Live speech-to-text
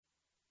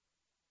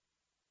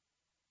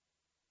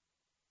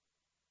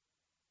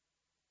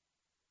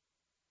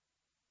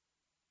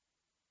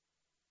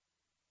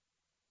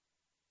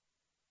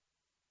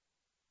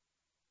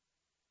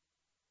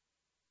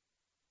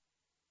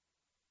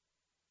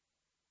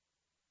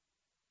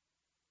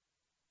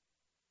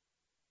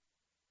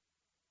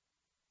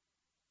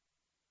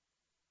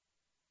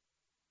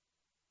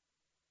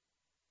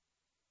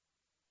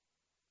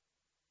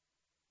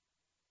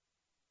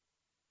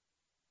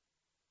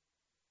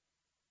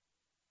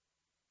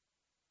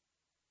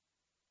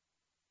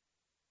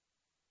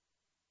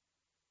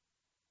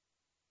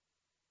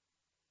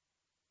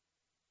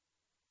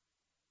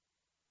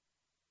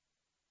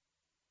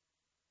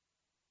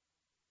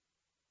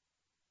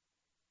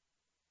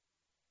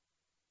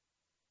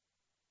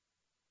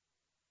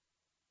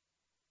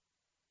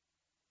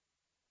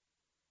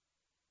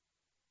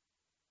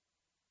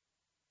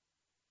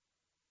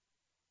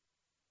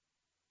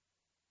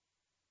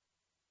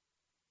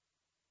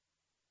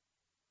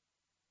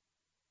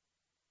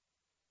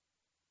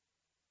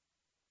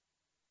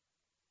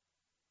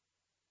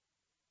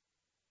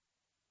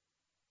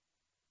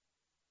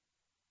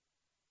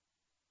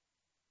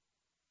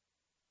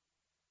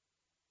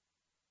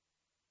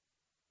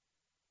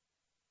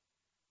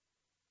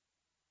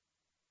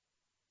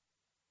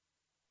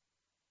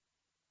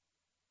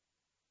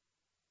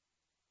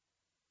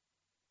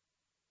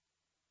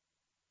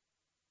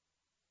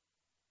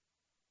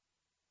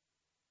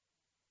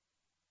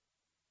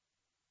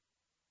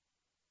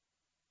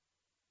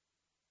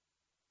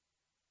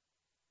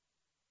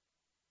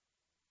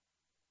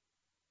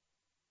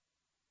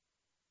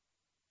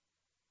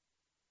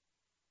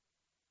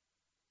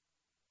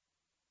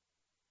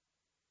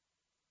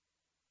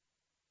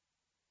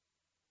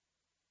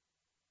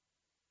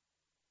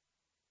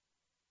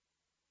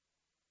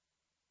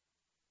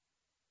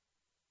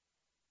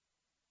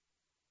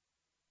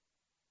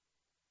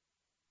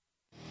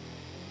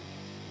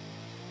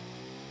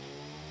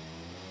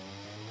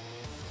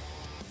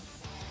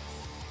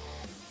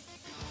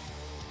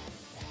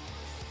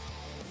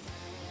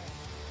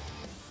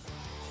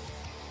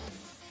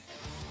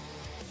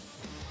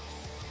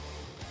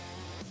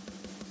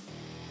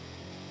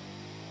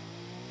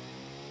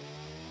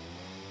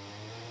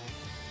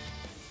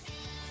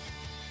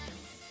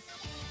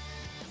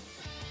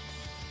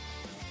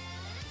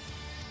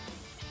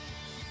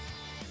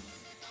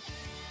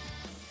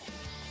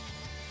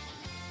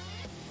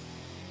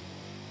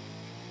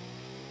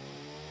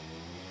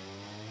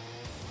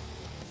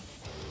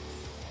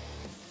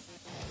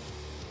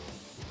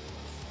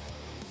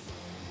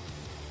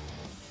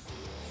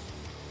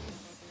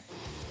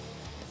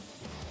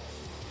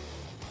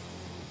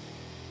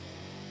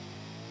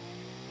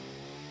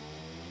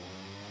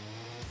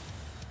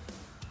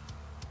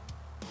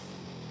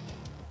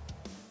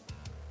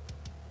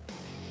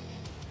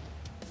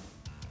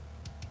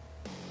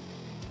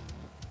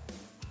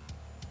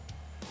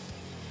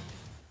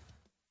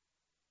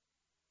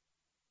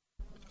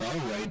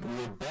We're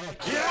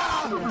back.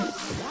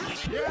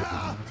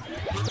 Yeah!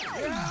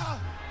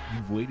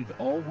 You've waited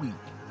all week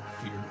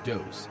for your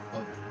dose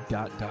of ...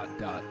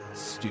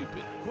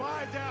 stupid.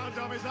 Quiet down,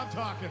 dummies. I'm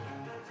talking.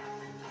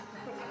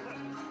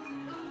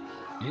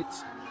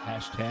 It's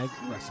hashtag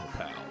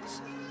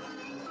WrestlePals.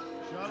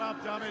 Shut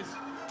up, dummies.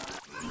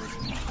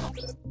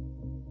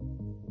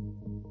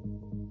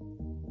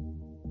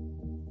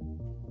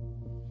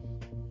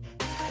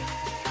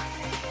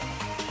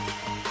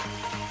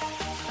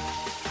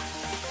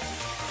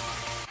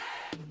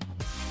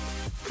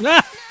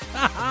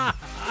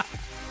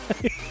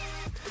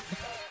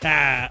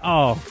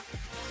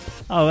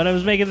 When I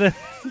was making the...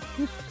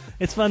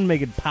 It's fun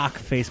making Pac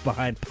face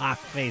behind Pac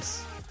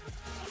face.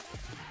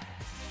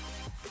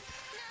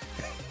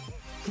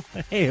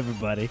 Hey,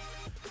 everybody.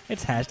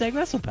 It's hashtag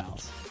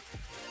WrestlePals.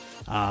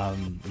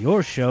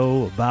 Your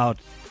show about...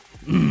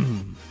 I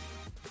don't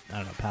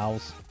know,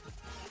 pals.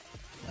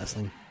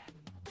 Wrestling.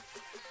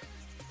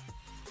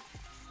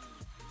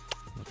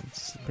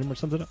 That's pretty much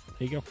sums it up.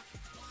 There you go.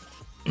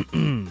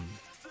 And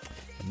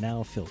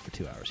now Phil for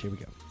 2 hours. Here we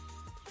go.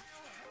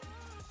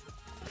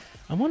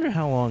 I wonder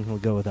how long he'll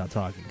go without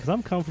talking, because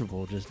I'm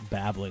comfortable just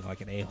babbling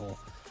like an a-hole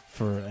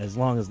for as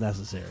long as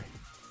necessary.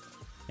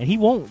 And he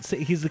won't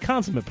say, he's the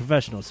consummate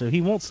professional, so he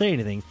won't say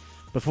anything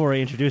before I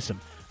introduce him.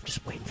 I'm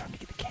just waiting for him to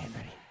get the can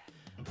ready.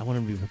 I want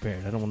him to be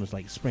prepared. I don't want to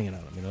like spring it on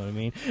him, you know what I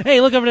mean?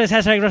 Hey, look over this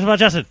hashtag WrestlePal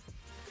Justin.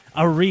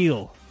 A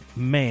real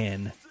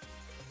man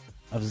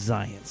of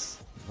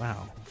science.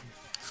 Wow.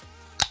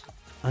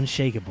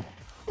 Unshakable.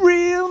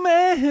 Real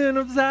man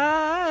of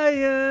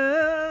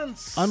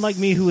science. Unlike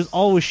me, who was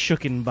always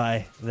shooken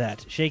by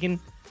that. Shaken?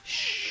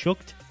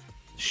 Shooked?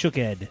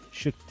 Shooked.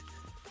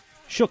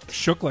 Shooked.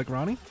 Shook like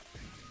Ronnie?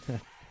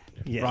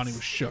 Yes. Ronnie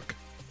was shook.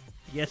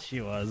 Yes,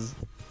 she was.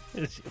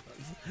 Yes, she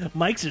was.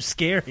 Mics are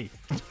scary.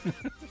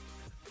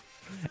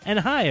 And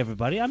hi,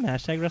 everybody. I'm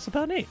hashtag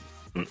WrestlePal Nate.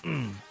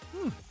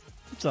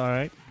 It's all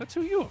right. That's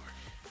who you are.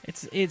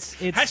 It's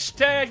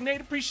Hashtag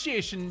Nate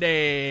Appreciation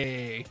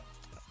Day.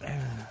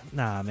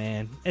 Nah,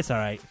 man. It's all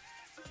right.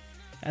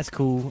 That's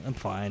cool. I'm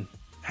fine.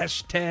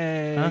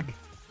 Hashtag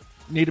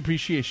Nate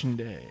Appreciation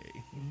Day.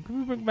 Can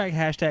we bring back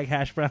hashtag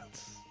hash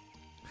browns?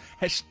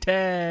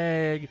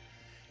 Hashtag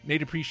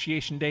Nate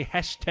Appreciation Day.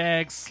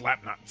 Hashtag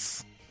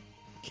Slapnuts.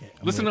 Okay,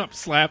 Listen up,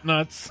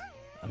 Slapnuts.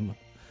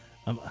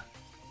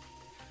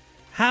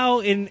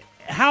 How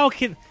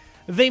can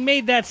they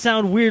made that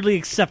sound weirdly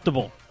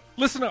acceptable?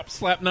 Listen up,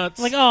 Slapnuts.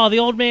 Like, oh, the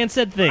old man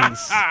said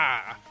things.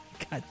 Ah!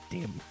 God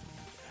damn.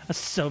 I'm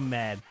so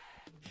mad.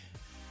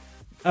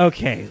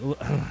 Okay.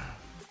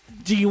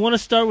 Do you want to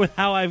start with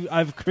how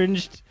I've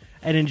cringed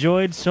and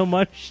enjoyed so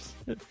much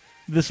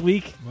this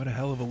week? What a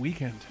hell of a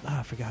weekend.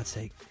 Ah, for God's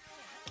sake.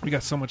 We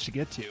got so much to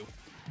get to.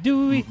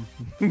 Do we?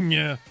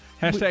 Yeah.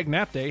 Hashtag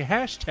Nap Day.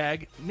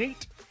 Hashtag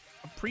Nate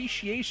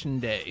Appreciation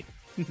Day.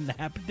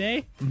 Nap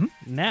day? Mm-hmm.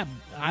 Nap.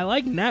 I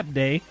like nap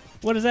day.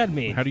 What does that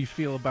mean? How do you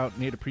feel about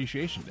Nate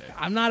Appreciation Day?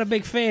 I'm not a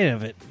big fan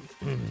of it.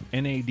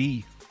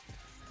 NAD.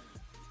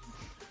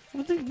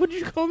 What'd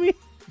you call me?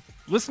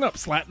 Listen up,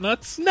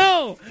 Slapnuts.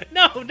 No.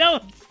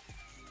 God.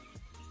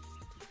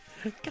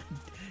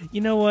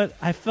 You know what?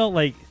 I felt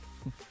like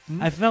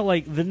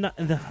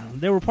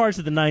there were parts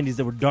of the 90s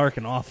that were dark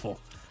and awful.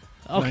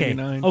 Okay,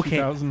 99, okay,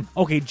 2000.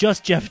 okay,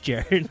 just Jeff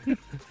Jarrett.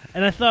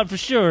 And I thought for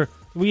sure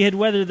we had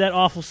weathered that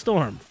awful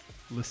storm.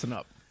 Listen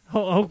up,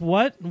 Oh,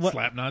 what?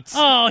 Slapnuts.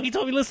 Oh, he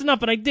told me listen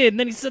up, and I did, and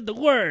then he said the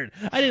word.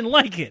 I didn't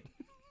like it.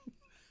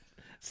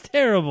 It's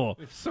terrible.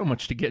 There's so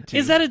much to get to.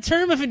 Is that a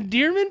term of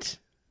endearment?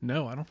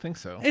 No, I don't think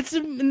so. It's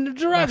a Well,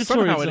 derogatory.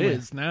 somehow it somewhere.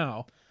 is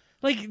now.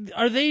 Like,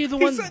 are they the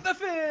He ones? said the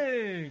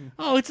thing.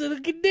 Oh, it's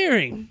like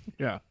endearing.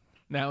 Yeah.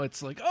 Now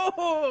it's like,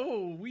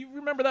 oh, we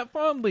remember that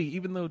fondly,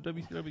 even though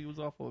WCW was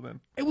awful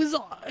then.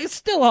 It's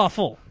still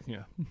awful.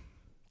 Yeah.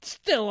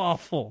 Still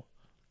awful.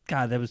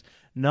 God, that was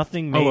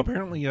nothing. Oh, Made...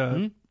 apparently,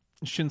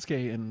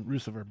 Shinsuke and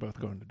Rusev are both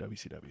going to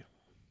WCW.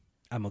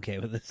 I'm okay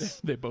with this.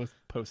 They both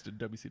posted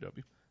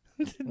WCW.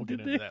 We'll get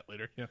into that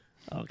later. Yeah.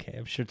 Okay,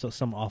 I'm sure it's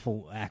some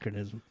awful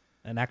acronym.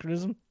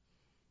 Anachronism?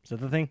 Is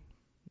that the thing?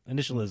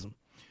 Initialism.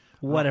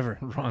 Whatever.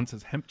 Ron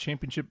says, Hemp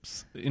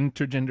Championships,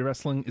 intergender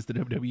wrestling, is the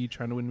WWE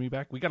trying to win me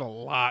back? We got a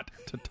lot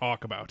to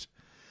talk about.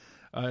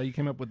 You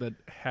came up with a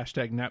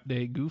hashtag Nap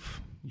Day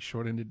goof. You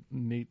short-ended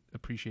Nate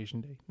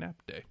Appreciation Day. Nap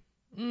Day.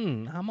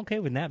 I'm okay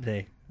with nap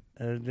day.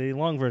 The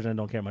long version I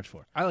don't care much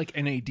for. I like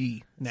NAD.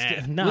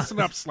 Nah. No.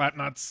 Listen up,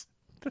 Slapnuts.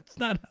 That's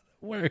not how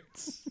it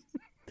works.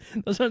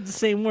 Those aren't the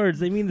same words.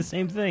 They mean the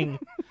same thing.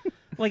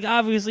 Like,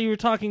 obviously, we're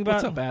talking about...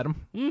 What's up,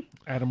 Adam?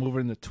 Adam over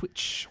in the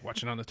Twitch,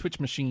 watching on the Twitch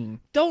machine.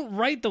 Don't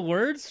write the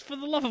words, for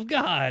the love of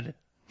God.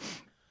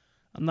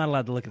 I'm not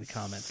allowed to look at the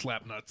comments.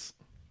 Slapnuts.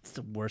 It's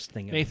the worst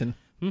thing ever. Nathan,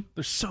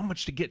 there's so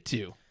much to get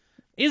to.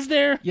 Is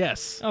there?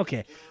 Yes.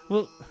 Okay.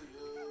 Well...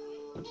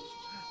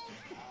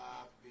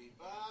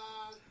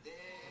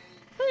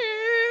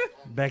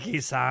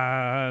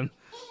 Becky-san.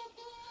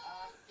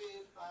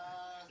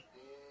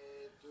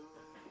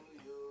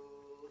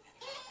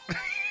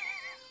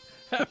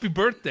 Happy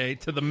birthday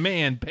to the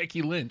man,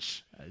 Becky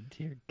Lynch.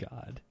 Dear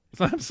God.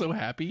 I'm so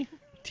happy.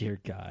 Dear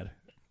God.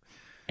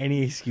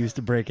 Any excuse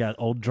to break out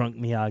old drunk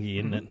Miyagi,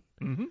 isn't it?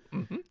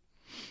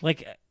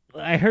 Like,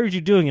 I heard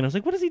you doing it. I was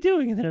like, what is he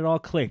doing? And then it all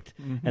clicked.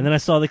 And then I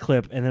saw the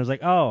clip, and it was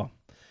like, oh,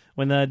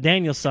 when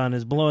Daniel's son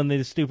is blowing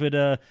the stupid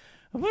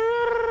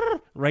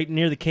right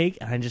near the cake,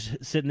 and I'm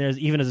just sitting there,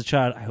 even as a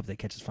child, I hope that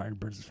catches fire and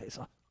burns his face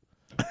off.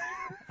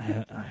 I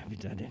hope you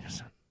done, Daniel's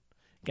son.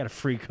 Got a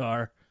free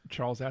car.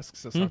 Charles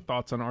asks us our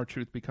thoughts on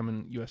R-Truth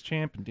becoming U.S.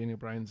 champ and Daniel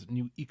Bryan's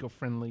new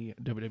eco-friendly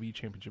WWE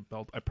Championship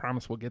belt. I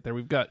promise we'll get there.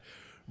 We've got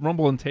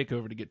Rumble and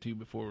TakeOver to get to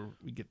before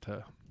we get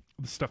to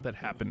the stuff that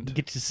happened.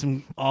 Get to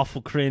some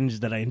awful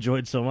cringe that I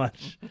enjoyed so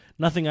much.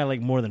 Nothing I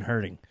like more than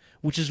hurting,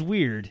 which is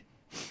weird,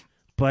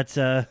 but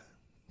it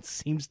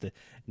seems to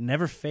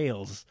never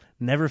fails.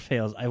 Never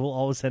fails. I will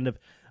always end up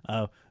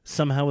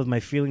somehow with my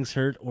feelings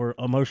hurt or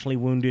emotionally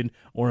wounded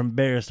or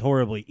embarrassed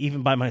horribly,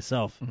 even by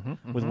myself,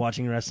 with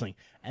watching wrestling.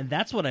 And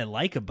that's what I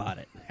like about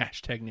it.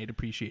 Hashtag Nate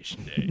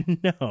Appreciation Day.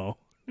 No.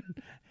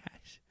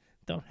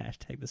 Don't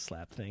hashtag the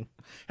slap thing.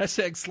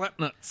 Hashtag slap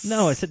nuts.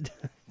 No, I said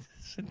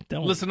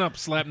don't. Listen up,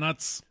 slap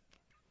nuts.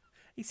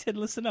 He said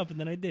listen up, and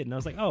then I did. And I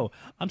was like, oh,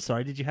 I'm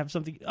sorry. Did you have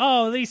something?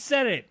 Oh, they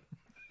said it.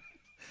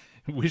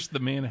 Wish the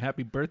man a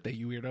happy birthday,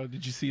 you weirdo.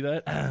 Did you see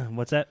that?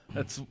 What's that?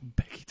 That's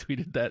Becky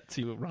tweeted that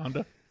to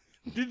Rhonda.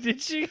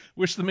 Did she?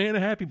 Wish the man a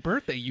happy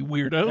birthday, you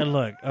weirdo. And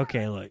look.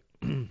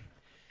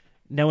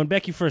 Now, when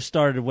Becky first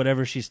started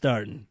whatever she's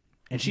starting,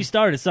 and she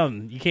started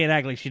something, you can't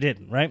act like she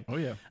didn't, right? Oh,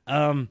 yeah.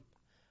 I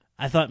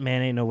thought,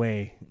 man, ain't no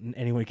way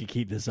anyone could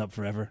keep this up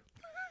forever.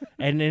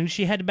 And then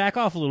she had to back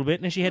off a little bit,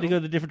 and then she had to go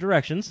the different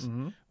directions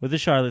with the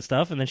Charlotte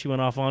stuff, and then she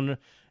went off on,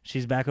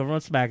 she's back over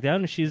on SmackDown,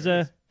 and she's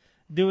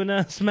doing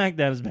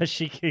SmackDown as best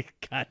she can.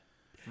 God.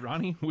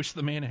 Ronnie, wish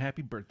the man a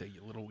happy birthday,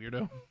 you little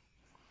weirdo.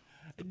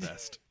 The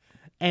best.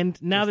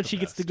 And now that she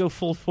gets to go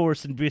full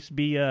force and just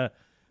be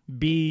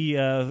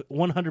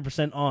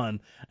 100%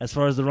 on as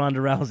far as the Ronda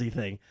Rousey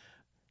thing,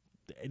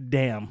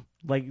 damn,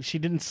 like she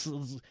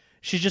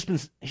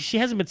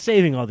hasn't been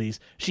saving all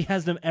these. She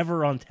has them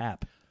ever on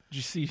tap. Did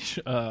you see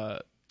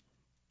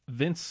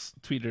Vince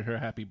tweeted her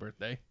happy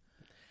birthday?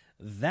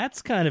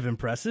 That's kind of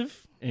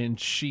impressive. And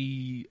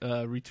she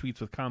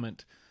retweets with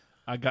comment,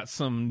 I got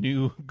some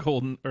new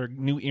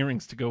new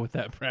earrings to go with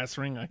that brass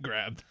ring I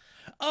grabbed.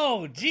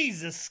 Oh,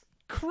 Jesus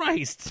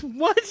Christ.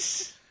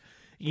 What?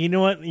 You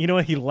know what?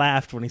 He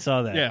laughed when he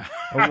saw that. Yeah.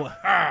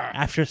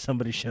 After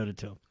somebody showed it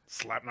to him.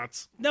 Slap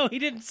nuts. No, he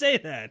didn't say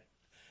that.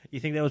 You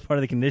think that was part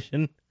of the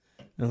condition?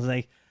 I was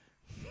like,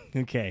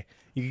 okay,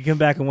 you can come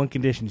back on one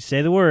condition. You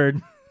say the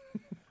word,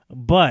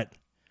 but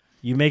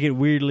you make it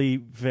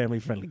weirdly family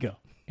friendly. Go.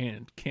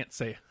 And can't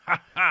say,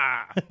 ha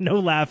ha. No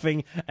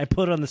laughing. I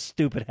put on the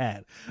stupid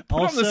hat.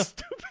 Put on the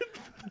stupid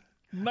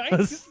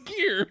 90s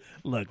gear.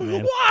 Look,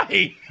 man.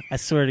 Why? I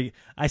swear,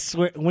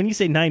 when you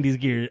say 90s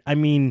gear, I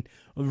mean,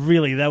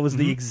 really, that was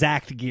the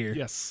exact gear.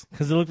 Yes.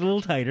 Because it looked a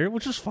little tighter,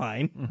 which was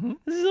fine.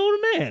 This is an older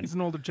man. He's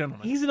an older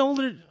gentleman. He's an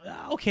older,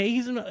 okay,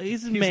 he's a man.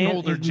 He's an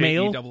older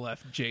male.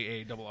 J-E-F-F,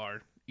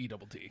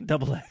 J-A-R-R-E-T-T.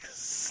 Double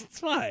X. It's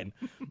fine.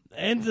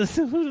 And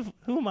who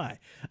am I?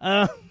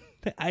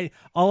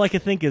 All I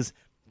could think is,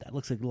 that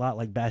looks a lot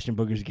like Bastion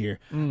Booger's gear.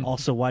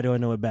 Also, why do I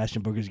know what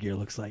Bastion Booger's gear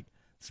looks like?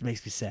 This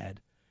makes me sad.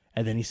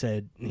 And then he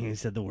said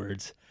the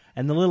words.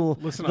 And the little...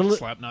 Listen up,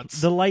 slap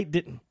nuts. The light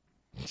didn't...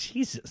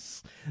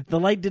 Jesus. The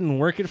light didn't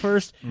work at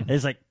first.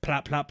 It's like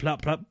plop, plop,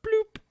 plop, plop,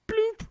 bloop,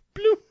 bloop,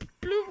 bloop,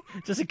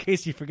 bloop. Just in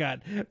case you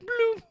forgot.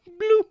 Bloop,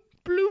 bloop,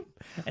 bloop.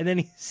 And then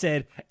he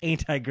said,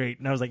 ain't I great?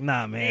 And I was like,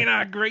 nah, man. Ain't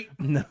I great?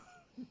 No.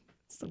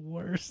 It's the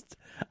worst.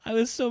 I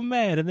was so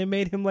mad, and they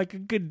made him like a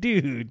good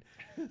dude.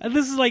 And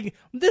this is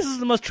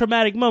the most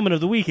traumatic moment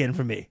of the weekend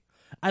for me.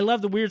 I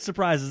love the weird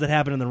surprises that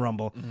happen in the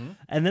Rumble.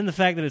 And then the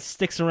fact that it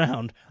sticks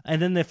around.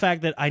 And then the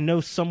fact that I know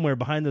somewhere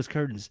behind those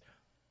curtains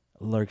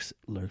lurks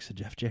a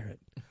Jeff Jarrett.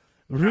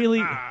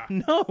 Really?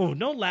 No,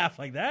 don't laugh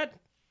like that.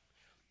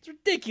 It's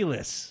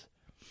ridiculous.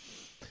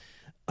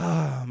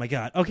 Oh, my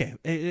God. Okay.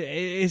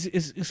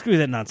 Screw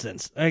that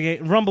nonsense. Okay,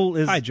 Rumble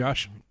is... Hi,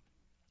 Josh.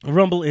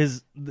 Rumble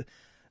is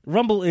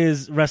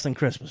wrestling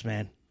Christmas,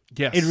 man.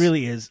 Yes. It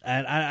really is.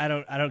 I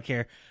don't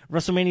care.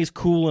 WrestleMania is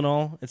cool and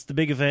all. It's the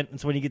big event.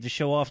 It's when you get to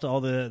show off to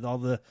all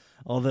the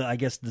I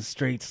guess the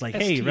straights like,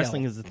 hey, STL.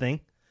 wrestling is the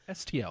thing.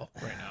 STL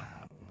right now.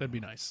 That'd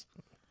be nice.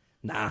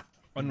 Nah.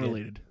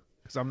 Unrelated.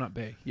 Because I'm not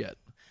Bay yet.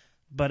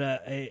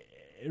 But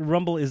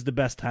Rumble is the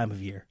best time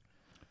of year.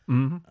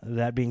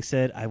 That being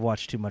said, I've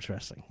watched too much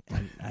wrestling,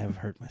 and I have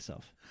hurt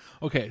myself.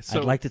 Okay, so...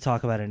 I'd like to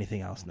talk about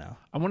anything else now.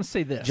 I want to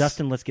say this.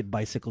 Justin, let's get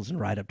bicycles and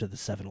ride up to the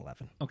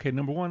 7-Eleven. Okay,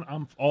 number one,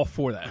 I'm all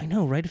for that. I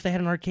know, right? If they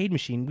had an arcade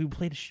machine, we would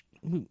play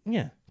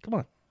yeah, come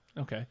on.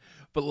 Okay.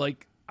 But,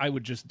 like, I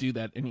would just do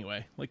that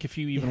anyway. Like, if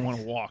you even want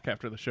to walk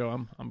after the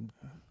show, I'm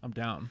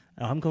down.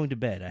 Oh, I'm going to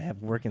bed. I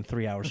have work in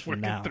 3 hours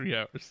from now. 3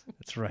 hours.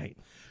 That's right.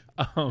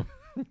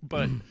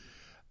 But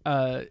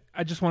I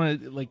just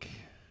want to,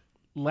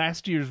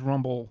 last year's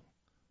Rumble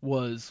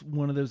was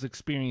one of those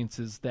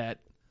experiences that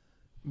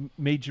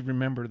made you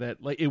remember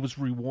that like it was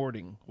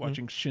rewarding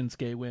watching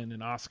Shinsuke win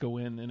and Asuka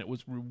win, and it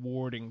was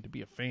rewarding to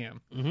be a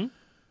fan. Mm-hmm.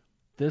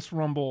 This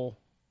Rumble,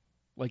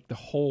 like the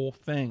whole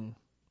thing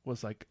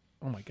was like,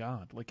 oh my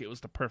God, like it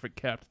was the perfect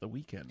cap to the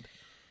weekend.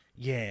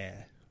 Yeah.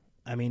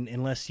 I mean,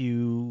 unless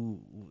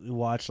you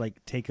watch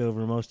like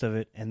TakeOver most of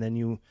it, and then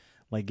you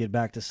like get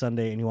back to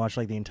Sunday and you watch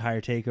like the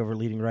entire TakeOver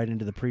leading right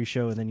into the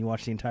pre-show, and then you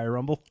watch the entire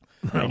Rumble,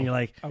 and you're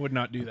like, I would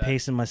not do that.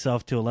 Pacing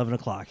myself to 11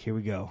 o'clock. Here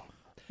we go.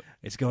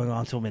 It's going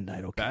on till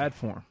midnight. Okay. Bad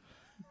form.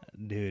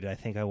 Dude, I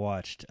think I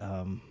watched,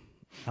 how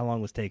long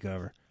was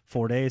TakeOver?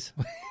 4 days?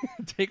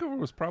 TakeOver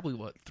was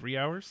probably, 3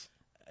 hours?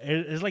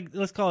 It's like,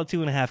 let's call it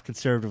 2.5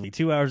 conservatively.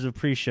 2 hours of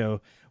pre-show,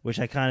 which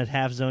I kind of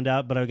half zoned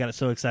out, but I got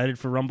so excited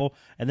for Rumble,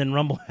 and then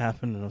Rumble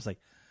happened, and I was like,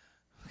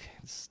 okay,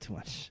 this is too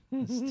much.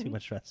 This is too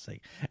much wrestling.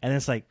 And then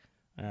it's like,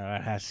 all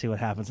right, I have to see what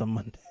happens on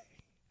Monday.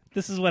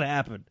 This is what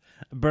happened.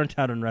 I burnt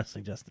out on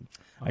wrestling, Justin.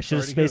 I should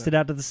have spaced it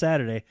out to the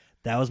Saturday.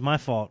 That was my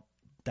fault.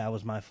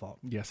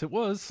 Yes, it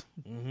was.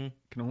 Mm-hmm.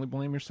 Can only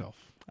blame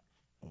yourself.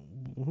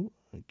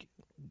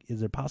 Is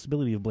there a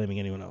possibility of blaming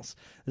anyone else?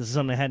 This is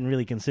something I hadn't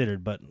really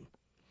considered, but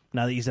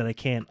now that you said I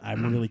can't,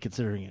 I'm really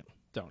considering it.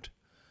 Don't.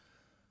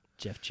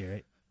 Jeff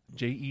Jarrett.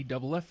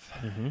 JEFF.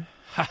 Mm-hmm.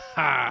 Ha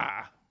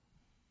ha.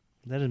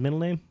 Is that his middle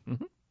name?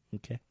 Mm-hmm.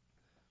 Okay.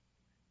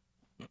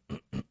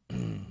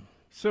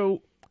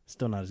 So.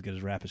 Still not as good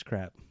as Rap is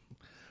Crap.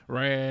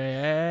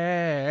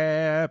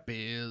 Rap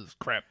is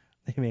crap.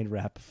 They made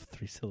rap a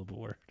 3-syllable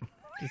word.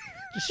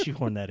 Just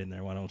shoehorn that in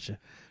there, why don't you?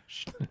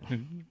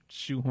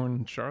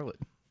 Shoehorn Charlotte.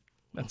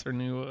 That's her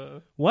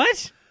new...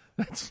 What?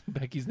 That's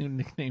Becky's new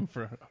nickname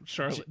for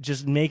Charlotte.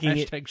 Just making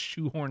Hashtag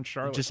shoehorn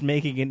Charlotte. Just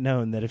making it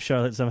known that if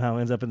Charlotte somehow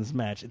ends up in this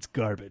match, it's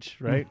garbage,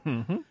 right?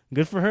 Mm-hmm.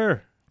 Good for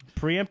her.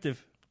 Preemptive.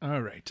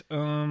 All right.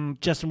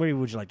 Justin, where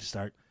would you like to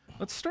start?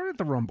 Let's start at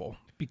the Rumble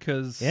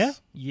because...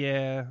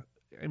 Yeah.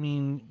 I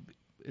mean,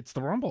 it's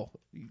the Rumble.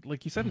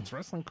 Like you said, it's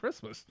Wrestling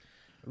Christmas.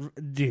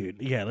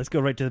 Dude, yeah, let's go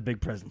right to the big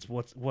presents.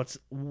 What's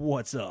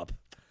up?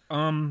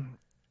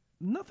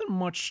 Nothing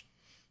much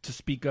to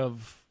speak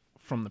of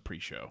from the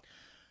pre-show,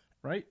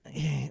 right?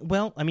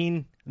 Well, I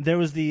mean, there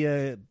was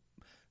the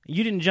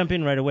you didn't jump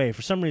in right away.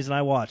 For some reason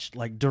I watched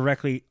like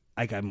directly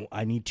like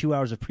I need 2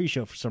 hours of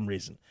pre-show for some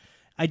reason.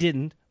 I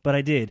didn't, but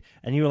I did.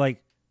 And you were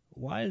like,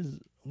 why is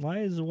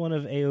one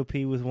of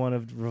AOP with one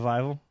of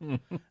Revival?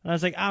 And I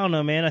was like, I don't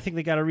know, man. I think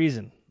they got a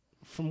reason.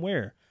 From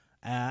where?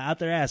 Out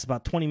their ass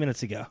about 20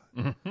 minutes ago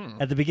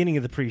at the beginning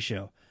of the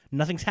pre-show.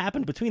 Nothing's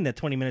happened between that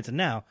 20 minutes and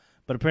now,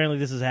 but apparently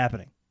this is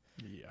happening.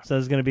 Yeah. So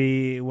it's going to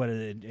be, what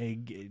is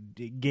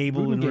it,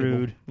 Gable and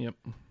Rude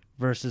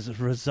versus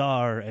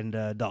Razar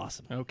and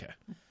Dawson. Okay.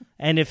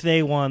 And if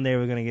they won, they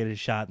were going to get a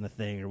shot in the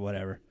thing or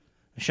whatever.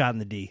 A shot in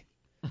the D.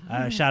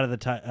 A shot of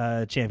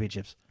the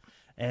championships.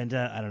 And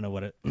I don't know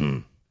what it...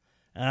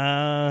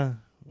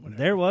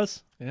 there it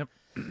was. Yep.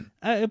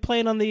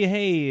 Playing on the,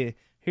 hey...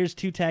 Here's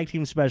 2 tag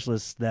team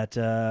specialists that,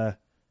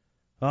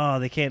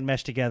 they can't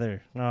mesh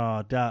together.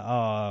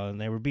 And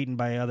they were beaten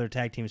by other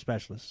tag team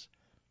specialists.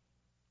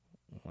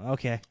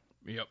 Okay.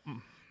 Yep.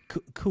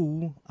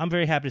 Cool. I'm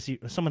very happy to see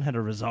someone had a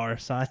Razar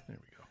sign. There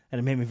we go. And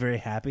it made me very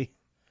happy.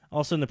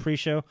 Also in the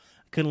pre-show,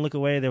 I couldn't look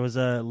away. There was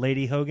a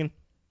Lady Hogan.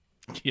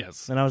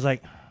 Yes. And I was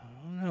like,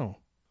 oh no.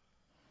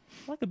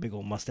 I like a big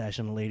old mustache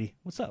on a lady.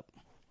 What's up?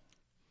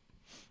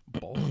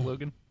 Bulk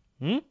Logan?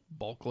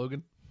 Bulk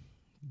Logan?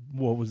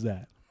 What was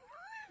that?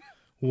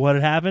 What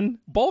had happened?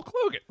 Bulk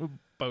Logan.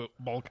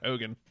 Bulk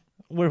Hogan.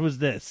 Where was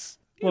this?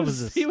 What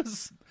was this? He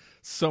was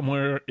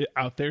somewhere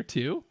out there,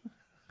 too.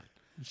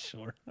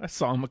 Sure. I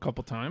saw him a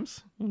couple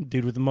times.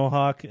 Dude with the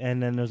mohawk,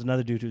 and then there was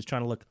another dude who was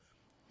trying to look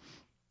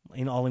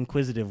all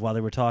inquisitive while they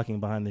were talking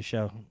behind the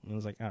show. And I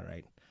was like, all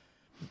right.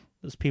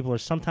 Those people are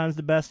sometimes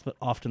the best, but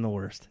often the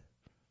worst.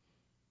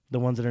 The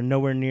ones that are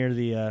nowhere near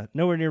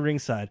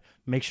ringside.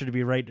 Make sure to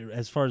be right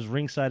as far as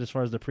ringside, as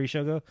far as the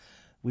pre-show go.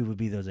 We would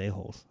be those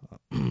a-holes.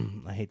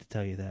 I hate to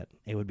tell you that.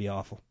 It would be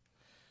awful.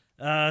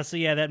 So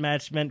yeah, that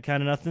match meant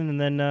kind of nothing.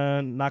 And then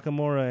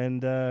Nakamura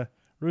and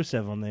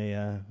Rusev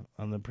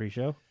on the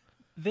pre-show.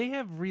 They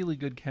have really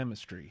good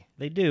chemistry.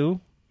 They do.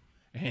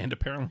 And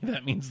apparently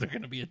that means they're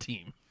going to be a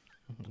team.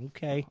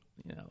 Okay.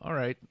 Yeah, all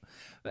right.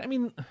 I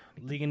mean...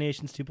 League of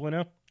Nations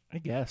 2.0? I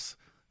guess.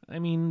 I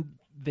mean,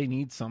 they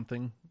need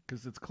something,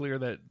 because it's clear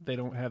that they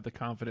don't have the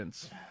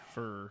confidence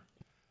for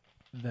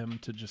them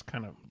to just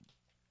kind of...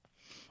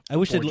 I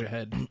wish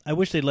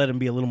they'd let him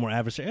be a little more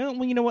adversarial.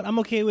 Well, you know what? I'm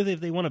okay with it if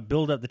they want to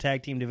build up the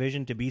tag team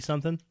division to be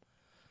something.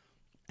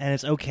 And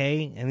it's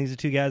okay. And these are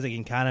 2 guys that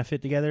can kind of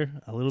fit together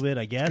a little bit,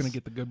 I guess. It's going to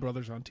get the Good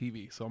Brothers on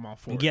TV, so I'm all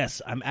for it.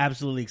 Yes, I'm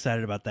absolutely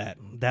excited about that.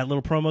 That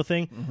little promo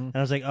thing. Mm-hmm. And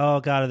I was like, oh,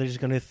 God, are they just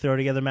going to throw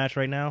together a match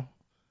right now?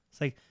 It's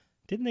like,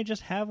 didn't they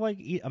just have like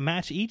a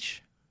match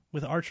each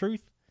with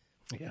R-Truth?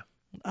 Yeah.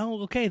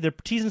 Oh, okay. They're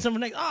teasing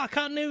something like,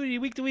 continuity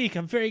week to week.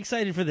 I'm very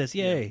excited for this.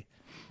 Yay.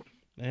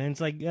 Yeah. And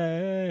it's like,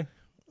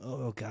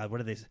 oh, God, what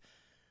did they say?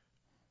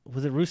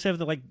 Was it Rusev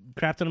that, like,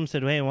 crapped on him and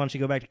said, hey, why don't you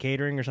go back to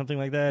catering or something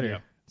like that? Yeah.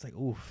 Or, it's like,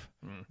 oof.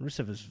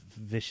 Rusev is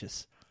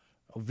vicious.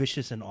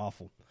 Vicious and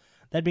awful.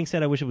 That being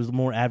said, I wish it was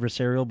more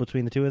adversarial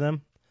between the two of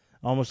them,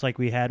 almost like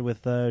we had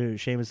with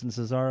Sheamus and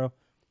Cesaro,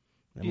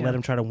 and let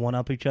them try to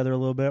one-up each other a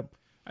little bit.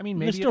 I mean,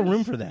 maybe there's still it is.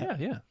 room for that. Yeah,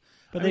 yeah.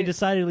 But they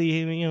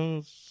decidedly,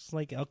 it's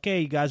like,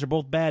 okay, you guys are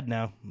both bad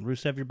now.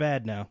 Rusev, you're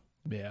bad now.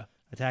 Yeah.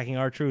 Attacking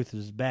R-Truth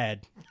is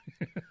bad,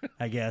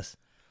 I guess.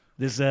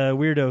 This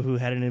weirdo who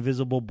had an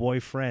invisible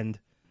boyfriend.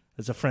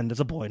 That's a friend. That's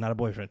a boy, not a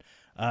boyfriend.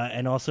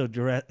 And also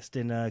dressed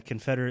in a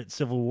Confederate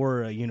Civil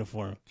War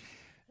uniform.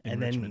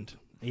 In Richmond.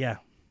 Yeah.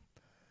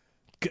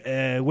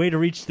 Way to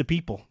reach the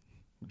people.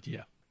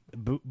 Yeah.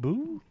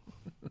 Boo?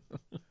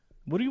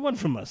 What do you want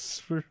from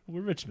us? We're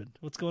Richmond.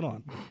 What's going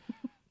on?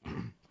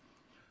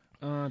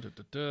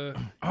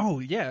 Oh,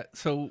 yeah.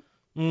 So,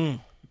 a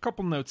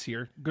couple notes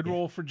here. Good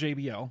role for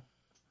JBL.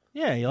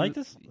 Yeah, you like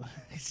this?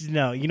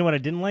 No, you know what I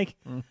didn't like?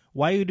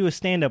 Why you do a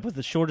stand-up with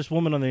the shortest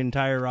woman on the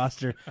entire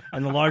roster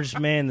and the largest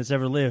man that's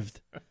ever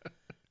lived?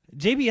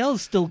 JBL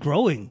is still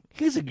growing.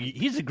 He's a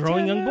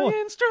growing young boy.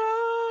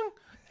 Strong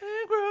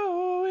and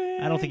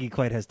growing. I don't think he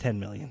quite has 10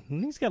 million.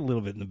 He's got a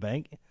little bit in the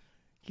bank.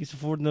 He's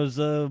affording those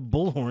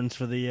bullhorns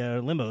for the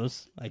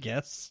limos, I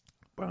guess.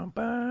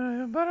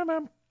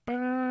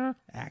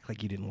 Act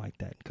like you didn't like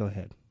that. Go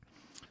ahead.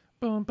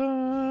 You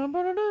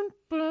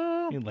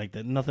like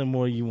that. Nothing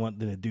more you want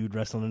than a dude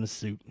wrestling in a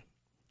suit.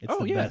 It's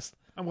the best.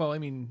 Well, I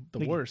mean,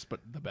 the worst,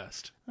 but the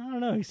best. I don't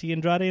know. You see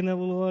Andrade in that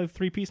little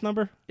three-piece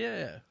number?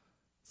 Yeah.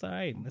 It's all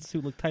right. That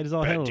suit looked tight as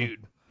all Bad hell.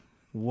 dude.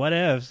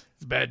 Whatevs.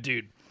 It's a bad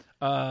dude.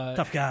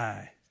 Tough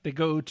guy. They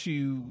go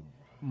to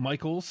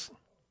Michaels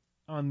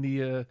on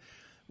the...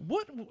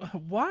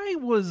 Why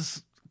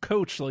was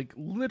Coach, like,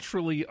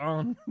 literally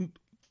on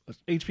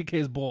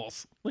HBK's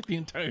balls, like, the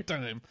entire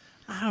time?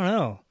 I don't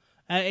know.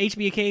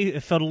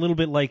 HBK felt a little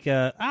bit like,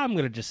 I'm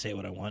going to just say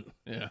what I want.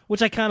 Yeah.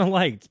 Which I kind of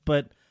liked,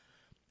 but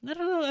I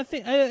don't know. I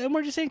think,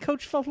 weren't you saying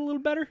Coach felt a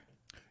little better?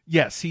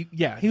 Yes, he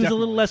was a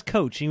little less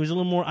Coach. He was a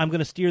little more, I'm going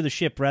to steer the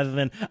ship rather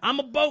than, I'm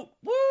a boat.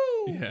 Woo!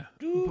 Yeah.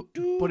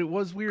 But it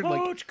was weird.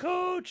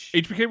 Coach.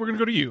 HBK, we're going to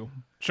go to you.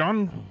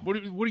 Sean,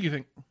 what do you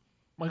think?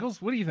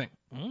 Michaels, what do you think?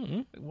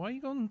 Mm-hmm. Why are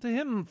you going to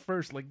him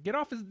first? Like, get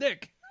off his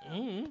dick.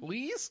 Mm-hmm.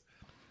 Please?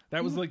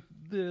 That was, like,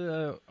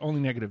 the only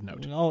negative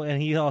note. Oh,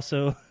 and he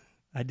also...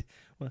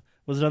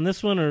 was it on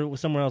this one or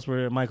somewhere else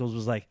where Michaels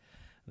was like,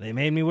 they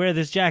made me wear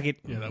this jacket?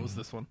 Yeah, that was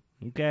this one.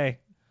 Okay.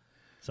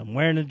 So I'm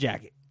wearing a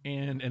jacket.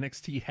 And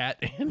NXT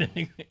hat and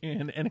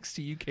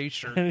NXT UK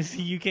shirt.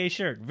 NXT UK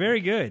shirt. Very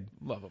good.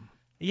 Love them.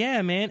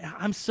 Yeah, man.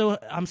 I'm so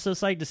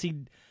psyched to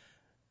see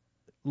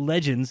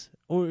legends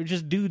or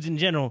just dudes in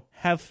general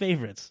have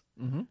favorites.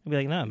 Mm-hmm. I'd be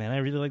like, nah, man, I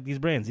really like these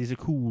brands. These are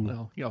cool.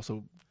 Well, he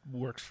also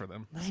works for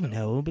them. I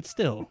know, but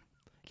still.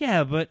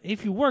 Yeah, but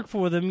if you work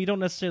for them, you don't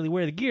necessarily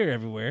wear the gear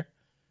everywhere.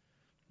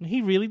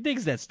 He really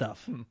digs that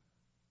stuff.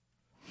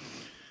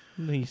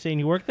 Are you saying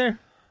you work there?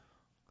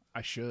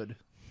 I should.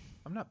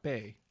 I'm not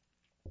Bay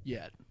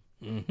yet.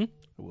 Mm-hmm.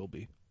 I will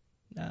be.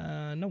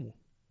 No.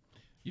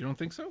 You don't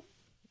think so?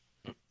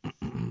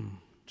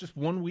 Just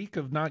 1 week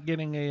of not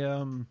getting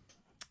a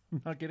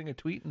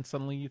tweet, and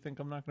suddenly you think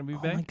I'm not going to be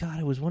Bay? Oh my god,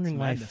 I was wondering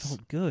why I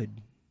felt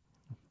good.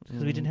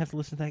 Because we didn't have to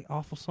listen to that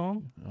awful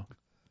song? Oh.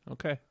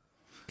 Okay.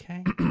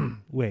 Okay.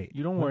 Wait.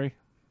 You don't worry.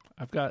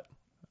 I've got...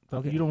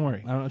 Okay. You don't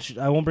worry.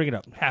 I won't bring it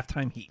up.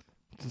 Halftime Heat.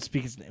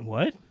 Speak its name.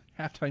 What?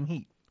 Halftime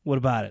Heat. What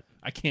about it?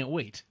 I can't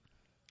wait.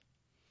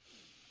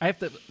 I have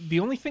to...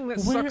 The only thing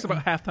that sucks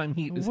about Halftime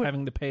Heat is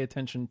having to pay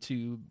attention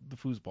to the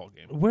foosball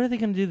game. Where are they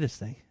going to do this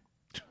thing?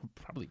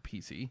 Probably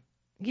PC.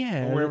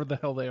 Yeah. Or wherever the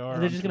hell they are. Are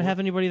they just going to have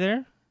anybody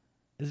there?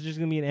 Is it just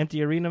going to be an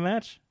empty arena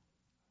match?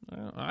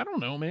 I don't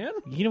know, man.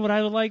 You know what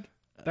I would like?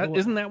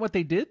 Isn't that what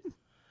they did?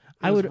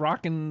 I would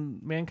rocking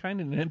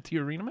Mankind in an empty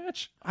arena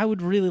match. I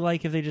would really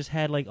like if they just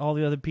had like all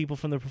the other people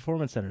from the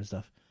Performance Center and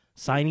stuff,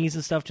 signees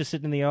and stuff, just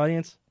sitting in the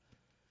audience,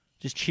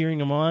 just cheering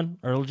them on,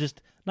 or just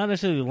not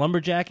necessarily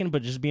lumberjacking,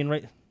 but just being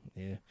right,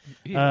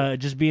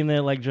 just being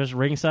there like just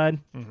ringside.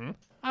 Mm-hmm.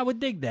 I would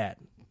dig that.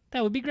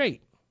 That would be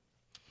great.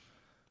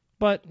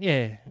 But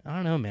yeah, I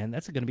don't know, man.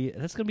 That's gonna be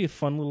a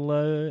fun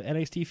little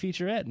NXT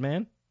featurette,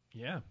 man.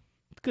 Yeah,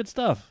 it's good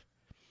stuff.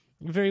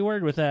 I'm very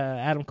worried with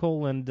Adam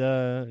Cole and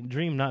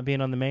Dream not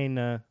being on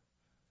the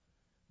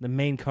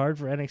main card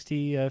for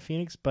NXT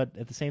Phoenix, but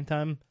at the same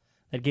time,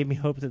 that gave me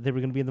hope that they were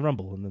going to be in the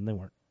Rumble, and then they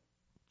weren't.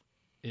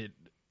 It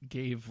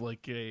gave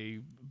like a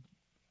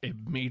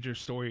major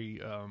story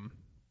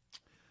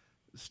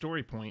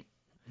point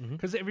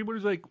because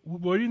everybody's like,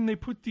 why didn't they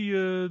put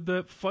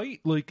that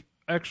fight like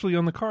actually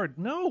on the card?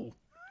 No.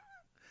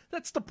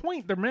 That's the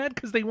point. They're mad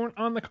because they weren't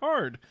on the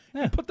card.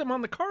 Yeah. You put them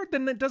on the card,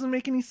 then that doesn't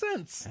make any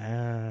sense.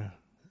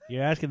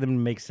 You're asking them to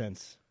make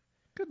sense.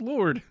 Good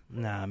Lord.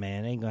 Nah,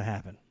 man, ain't gonna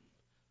happen.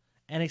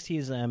 NXT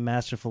is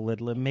masterful at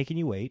making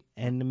you wait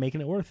and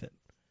making it worth it.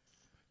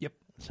 Yep.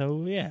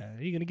 So yeah,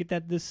 you're gonna get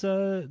that this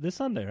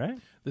Sunday, right?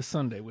 This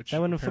Sunday, which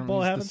that when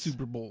football happens, the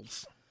Super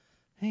Bowls.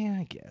 Yeah,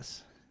 I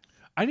guess.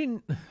 I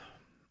didn't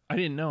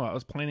know. I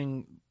was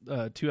planning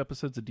 2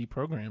 episodes of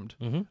Deprogrammed.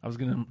 Mhm. I was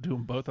going to do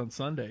them both on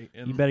Sunday,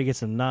 and You better get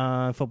some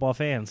non-football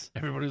fans.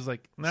 everybody was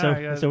like,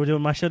 "Nah, So we're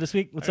doing my show this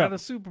week. What's I up? got a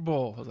Super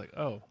Bowl." I was like,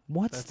 "Oh,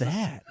 What's that's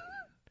that?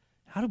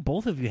 How do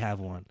both of you have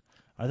one?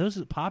 Are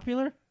those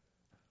popular?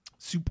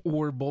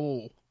 Super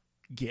Bowl,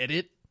 get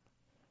it?"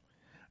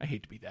 I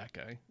hate to be that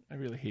guy. I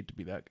really hate to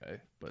be that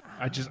guy, but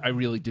I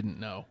really didn't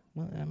know.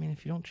 Well, I mean,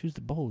 if you don't choose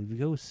the bowl, if you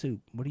go with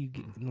soup, what do you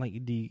get?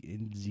 Like, do you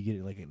get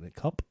it like in a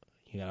cup?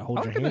 You gotta hold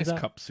I your like a hands nice out.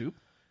 cup soup.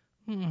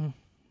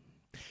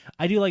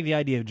 I do like the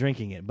idea of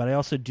drinking it, but I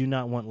also do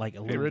not want like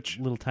a Hey, Rich.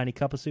 little tiny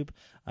cup of soup.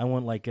 I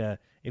want like if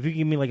you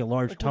give me like a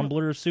large Like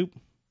tumbler of soup,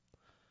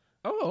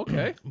 Oh,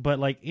 okay. but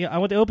like I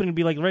want the opening to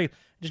be like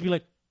just be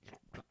like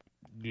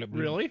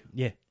Really?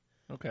 yeah.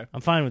 Okay.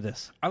 I'm fine with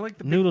this. I like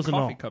the big Noodles and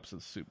coffee all. cups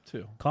of soup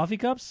too. Coffee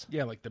cups?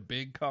 Yeah, like the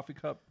big coffee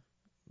cup.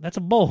 That's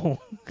a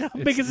bowl. How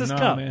big is this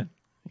cup? man?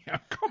 Yeah,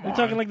 come We're on.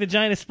 talking like the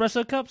giant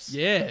espresso cups?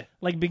 yeah.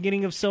 Like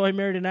beginning of So I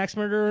Married an Axe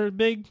Murderer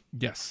big?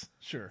 Yes,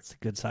 sure. It's a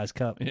good sized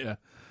cup. Yeah,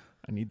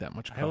 I need that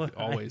much coffee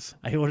always.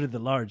 I ordered the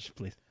large,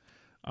 please.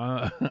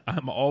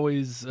 I'm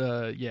always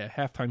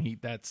halftime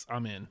heat.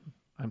 I'm in.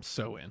 I'm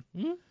so in.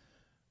 Hmm?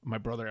 My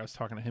brother, I was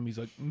talking to him. He's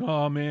like,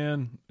 "No,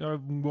 man,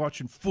 I'm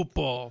watching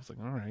football." I was like,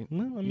 "All right,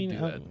 Well, I you mean, do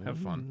that. Have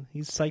fun."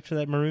 He's psyched for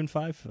that Maroon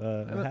 5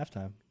 at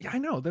halftime. Yeah, I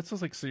know. That's what I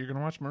was like. So you're gonna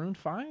watch Maroon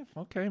 5?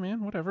 Okay,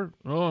 man, whatever.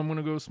 Oh, I'm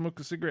gonna go smoke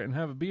a cigarette and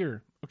have a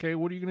beer. Okay,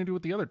 what are you gonna do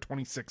with the other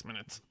 26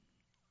 minutes?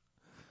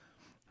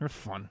 They're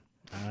fun.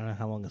 I don't know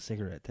how long a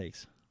cigarette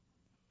takes.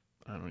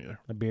 I don't either.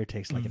 A beer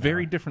takes like an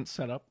Very hour. different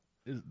setup.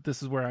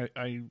 This is where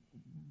I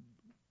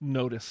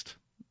noticed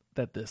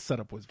that the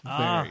setup was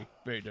very,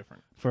 very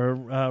different. For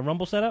a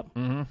Rumble setup?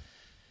 Mm-hmm.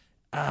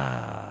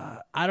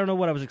 I don't know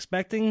what I was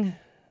expecting,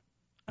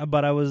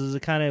 but I was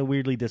kind of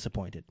weirdly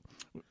disappointed.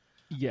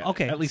 Yeah.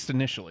 Okay. At least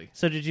initially.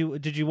 So did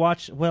you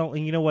watch? Well,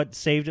 and you know what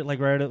saved it? Like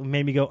right,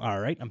 made me go, all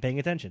right, I'm paying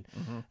attention.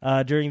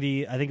 During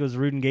the, I think it was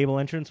Rude and Gable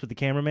entrance with the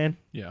cameraman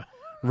Yeah.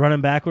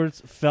 running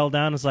backwards, fell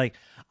down. It's like,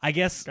 I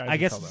guess Guys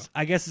who fell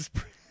it's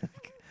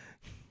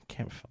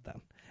camera fell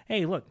down.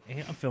 Hey, look,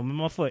 I'm filming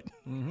my foot.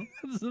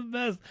 This is the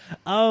best.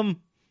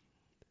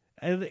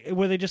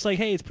 Were they just like,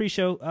 hey, it's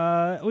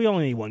pre-show. We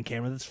only need one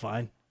camera. That's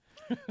fine.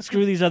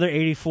 Screw these other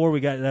 84 we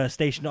got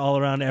stationed all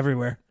around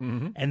everywhere,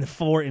 and the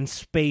 4 in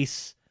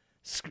space,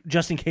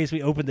 just in case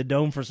we open the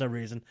dome for some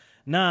reason.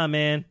 Nah,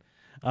 man.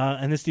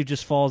 And this dude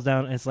just falls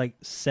down, and it's like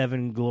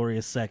 7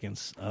 glorious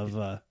seconds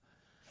of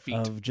Feet.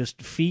 of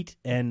just feet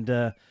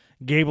and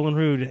Gable and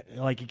Rude.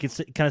 Like you can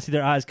kind of see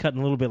their eyes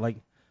cutting a little bit. Like,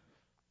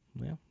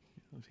 well,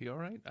 Is he all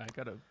right? I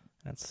gotta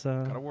that's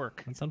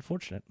work. that's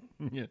unfortunate.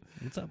 Yeah.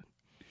 What's up?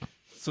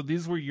 So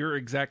these were your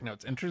exact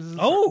notes.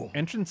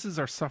 Entrances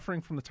are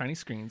suffering from the tiny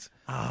screens.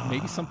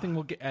 Maybe something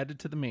will get added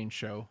to the main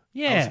show. I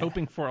Yeah. was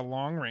hoping for a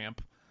long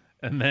ramp,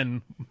 and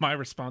then my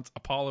response: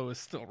 Apollo is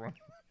still running.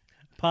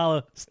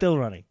 Apollo still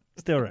running.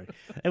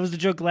 It was the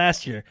joke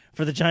last year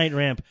for the giant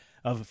ramp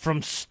of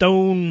from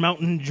Stone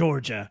Mountain,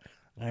 Georgia.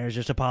 There's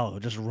just Apollo,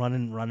 just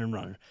running.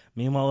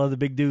 Meanwhile, other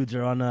big dudes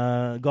are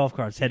on golf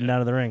carts heading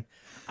out of the ring.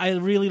 I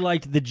really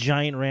liked the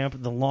giant ramp,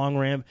 the long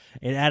ramp.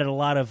 It added a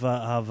lot of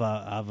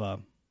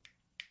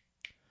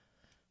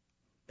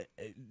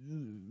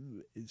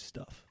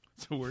stuff.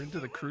 So we're into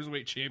the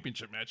Cruiserweight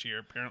Championship match here,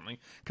 apparently,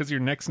 because your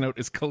next note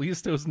is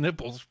Kalisto's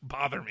nipples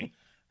bother me.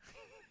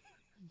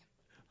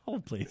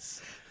 Hold,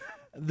 please.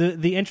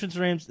 The entrance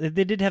ramps, they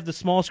did have the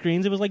small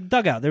screens. It was like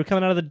dugout. They were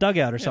coming out of the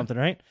dugout or something,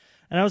 right?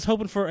 And I was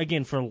hoping for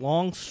a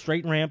long,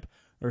 straight ramp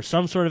or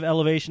some sort of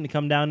elevation to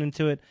come down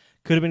into it.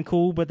 Could have been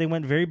cool, but they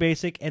went very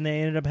basic, and they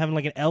ended up having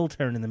like an L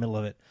turn in the middle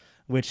of it,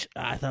 which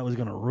I thought was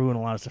going to ruin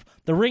a lot of stuff.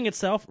 The ring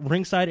itself,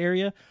 ringside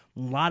area, a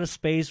lot of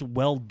space,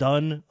 well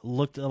done.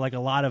 Looked like a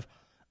lot of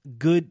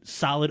good,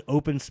 solid,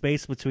 open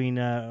space between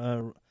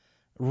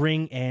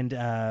ring and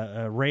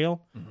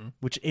rail,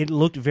 which it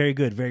looked very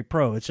good, very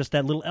pro. It's just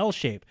that little L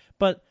shape.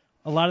 But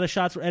a lot of the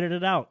shots were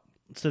edited out,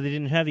 so they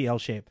didn't have the L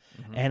shape.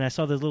 And I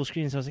saw those little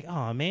screens, and I was like,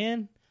 oh,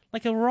 man,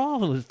 like a Raw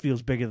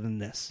feels bigger than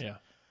this. Yeah.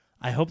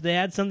 I hope they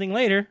add something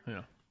later.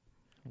 Yeah.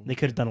 They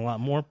could have done a lot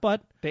more,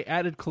 but... They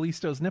added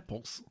Kalisto's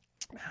nipples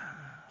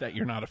that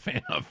you're not a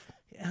fan of.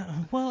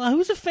 Well,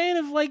 who's a fan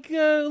of, like,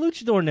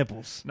 luchador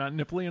nipples? Not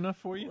nipply enough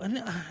for you?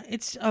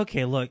 It's...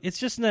 Okay, look, it's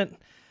just that...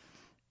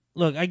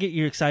 Look, I get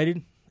you're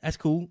excited. That's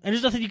cool. And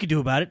there's nothing you can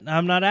do about it.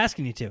 I'm not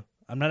asking you to.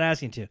 I'm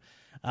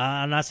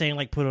not saying,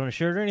 like, put on a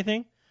shirt or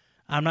anything.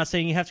 I'm not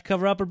saying you have to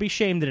cover up or be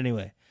shamed in any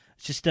way.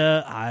 It's just,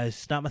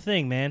 it's not my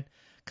thing, man.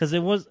 Because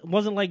it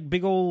wasn't like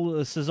big old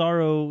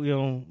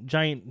Cesaro,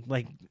 giant,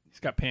 like...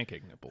 He's got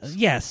pancake nipples.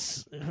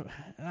 Yes.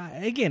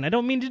 Again, I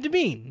don't mean to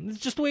demean. It's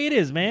just the way it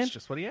is, man. It's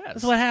just what he has.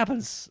 That's what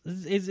happens.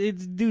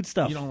 It's dude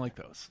stuff. You don't like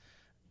those.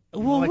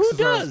 Well, like who Cesaro's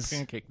does?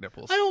 pancake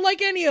nipples. I don't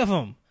like any of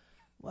them.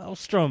 Well,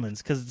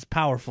 Strowman's, because it's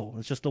powerful.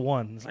 It's just the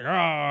one. It's like,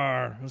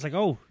 argh. It's like,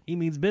 oh, he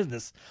means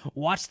business.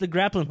 Watch the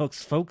grappling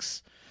hooks,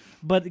 folks.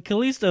 But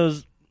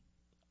Kalisto's,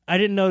 I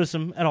didn't notice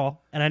him at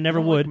all, and I never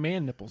You don't would. like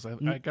man nipples.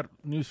 I got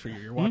news for you.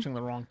 You're watching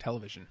the wrong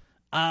television.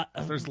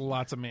 There's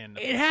lots of man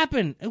nipples. It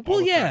happened. Well,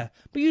 the yeah, time.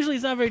 but usually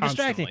it's not very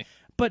Constantly. distracting.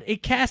 but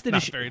it casted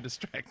Not very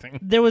distracting.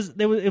 it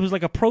was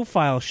like a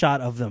profile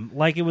shot of them,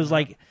 like it was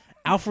like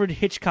Alfred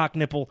Hitchcock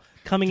nipple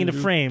coming into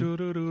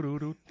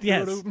frame.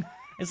 Yes.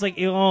 It's like,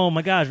 oh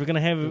my gosh, we're going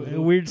to have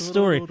a weird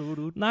story.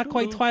 Not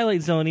quite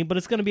Twilight Zone-y, but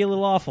it's going to be a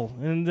little awful.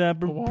 And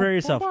prepare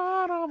yourself.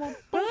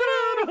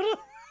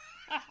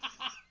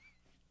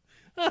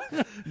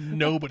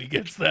 Nobody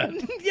gets that.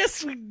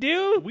 Yes, we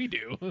do. We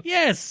do.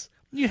 Yes.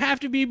 You have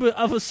to be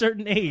of a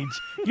certain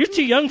age. You're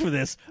too young for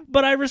this,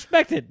 but I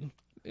respect it.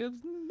 It's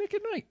Nick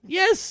at Night.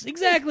 Yes,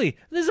 exactly.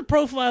 There's a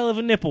profile of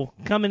a nipple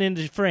coming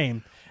into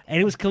frame,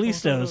 and it was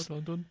Kalisto's.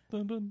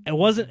 It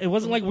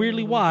wasn't like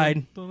weirdly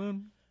wide.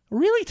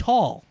 Really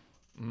tall.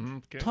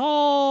 Okay.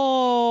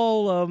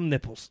 Tall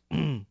nipples.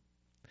 You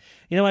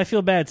know, I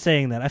feel bad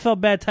saying that. I felt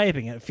bad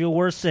typing it. I feel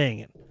worse saying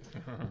it.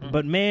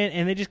 But man,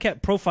 and they just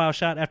kept profile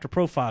shot after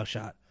profile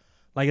shot.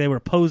 Like they were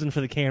posing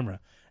for the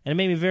camera. And it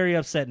made me very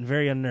upset and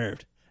very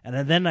unnerved.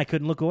 And then I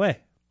couldn't look away.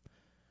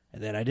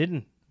 And then I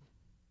didn't.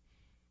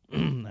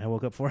 I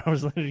woke up 4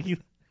 hours later. You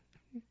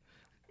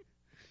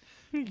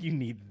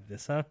needed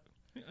this, huh?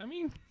 I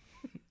mean,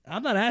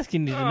 I'm not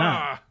asking you to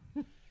not.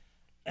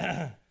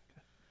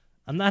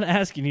 I'm not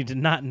asking you to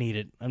not need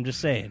it. I'm just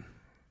saying.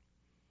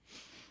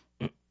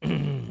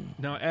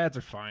 no, ads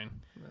are fine.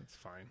 That's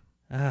fine.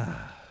 I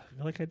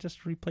feel like I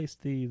just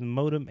replaced the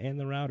modem and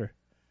the router.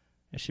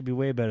 It should be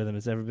way better than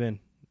it's ever been.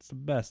 It's the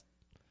best.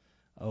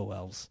 Oh,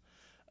 elves.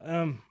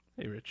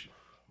 Hey, Rich.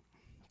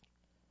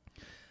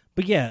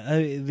 But yeah,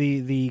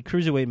 the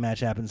cruiserweight match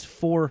happens.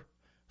 Four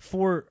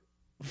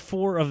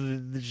of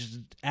the just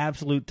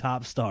absolute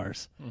top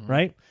stars,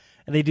 right?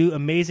 And they do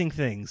amazing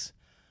things.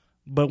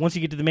 But once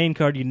you get to the main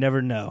card, you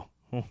never know.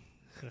 Oh,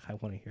 I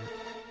want to hear it.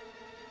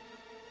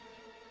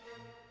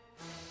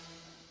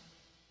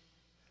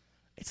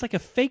 It's like a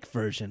fake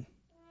version.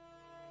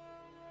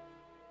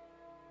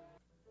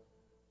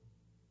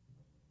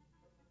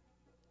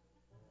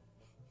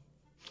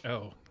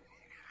 Oh.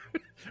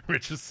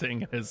 Rich is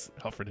saying it as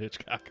Alfred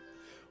Hitchcock.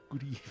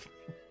 Good evening.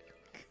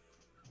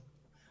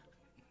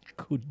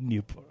 Good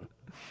nipple.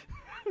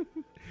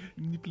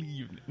 Nipple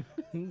evening.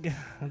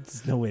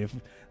 There's no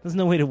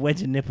way to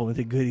wedge a nipple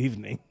into good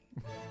evening.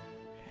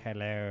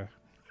 Hello.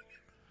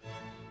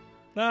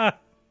 Ah.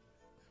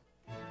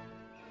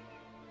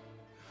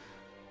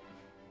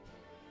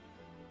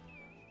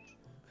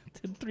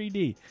 It's in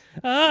 3D.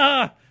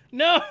 Ah.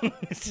 No.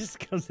 It just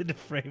comes into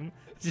frame.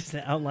 It's just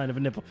the outline of a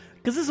nipple.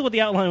 Because this is what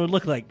the outline would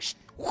look like.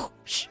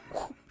 This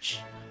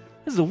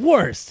is the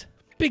worst.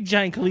 Big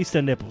giant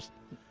Kalisto nipples.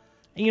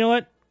 And you know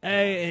what?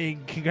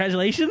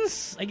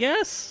 Congratulations, I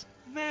guess.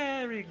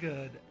 Very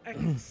good.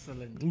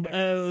 Excellent.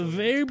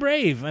 Very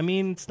brave. I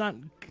mean, it's not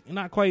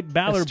quite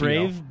Balor STL.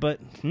 brave, but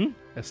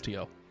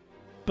STL.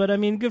 But I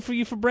mean, good for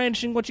you for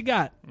branching what you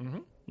got. Mm-hmm.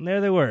 And there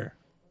they were,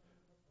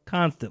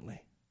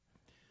 constantly.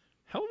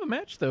 Hell of a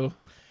match, though.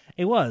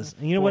 It was.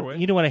 And you know what? Four-way.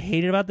 You know what I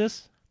hated about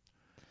this?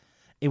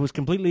 It was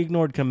completely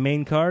ignored come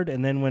main card,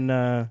 and then when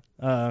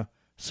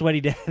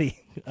Sweaty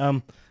Daddy,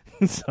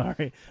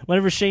 sorry,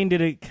 whenever Shane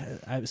did it,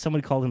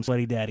 somebody called him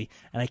Sweaty Daddy,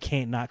 and I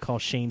can't not call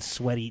Shane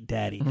Sweaty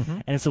Daddy,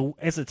 and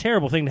it's a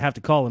terrible thing to have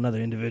to call another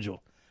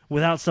individual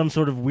without some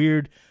sort of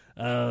weird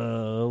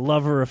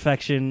love or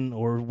affection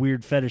or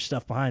weird fetish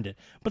stuff behind it.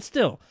 But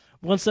still,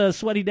 once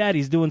Sweaty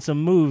Daddy's doing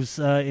some moves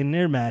in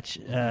their match,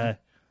 they're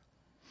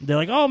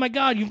like, "Oh my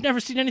God, you've never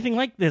seen anything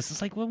like this."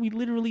 It's like, well, we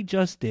literally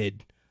just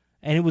did,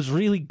 and it was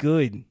really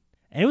good,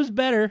 and it was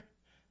better,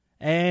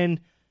 and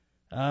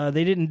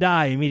they didn't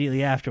die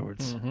immediately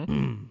afterwards.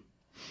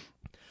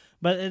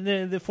 But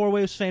the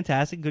four-way was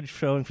fantastic. Good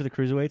showing for the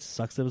cruiserweights.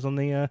 Sucks that it was on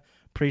the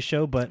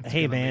pre-show, but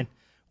hey, man,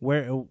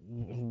 where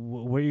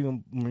are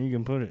you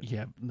gonna put it?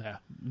 Yeah,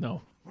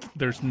 no.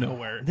 There's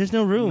nowhere. There's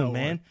no room,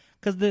 Nowhere. man,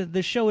 because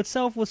the show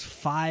itself was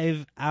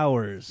 5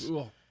 hours.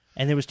 Ugh.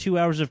 And there was 2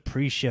 hours of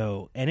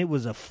pre-show, and it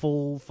was a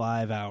full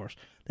 5 hours.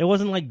 There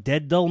wasn't like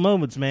dead dull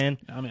moments, man.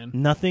 Oh, man.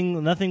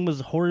 Nothing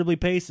was horribly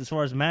paced as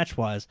far as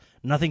match-wise.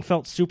 Nothing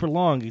felt super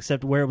long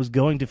except where it was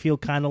going to feel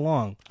kind of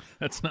long.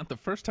 That's not the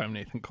first time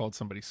Nathan called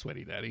somebody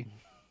Sweaty Daddy.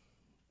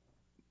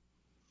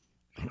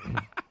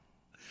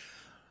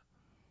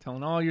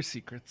 Telling all your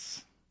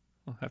secrets.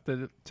 I'll have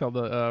to tell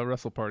the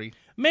Wrestle Party.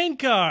 Main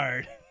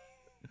card!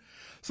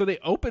 So they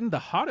opened, the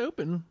hot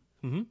open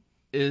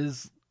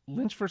is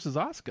Lynch versus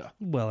Asuka.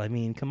 Well, I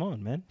mean, come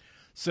on, man.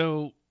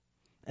 So,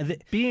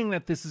 being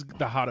that this is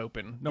the hot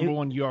open, number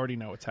one, you already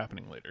know what's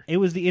happening later. It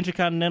was the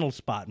Intercontinental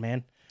spot,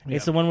 man. Yeah.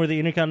 It's the one where the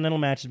Intercontinental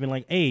match has been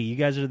like, hey, you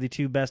guys are the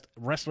 2 best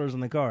wrestlers on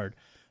the card.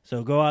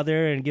 So go out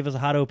there and give us a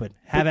hot open.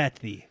 Have at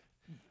thee.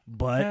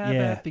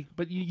 But,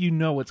 But you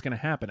know what's going to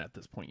happen at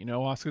this point. You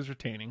know Asuka's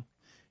retaining.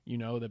 You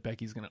know that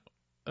Becky's going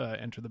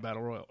to enter the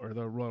Battle Royal, or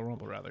the Royal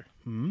Rumble, rather.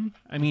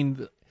 I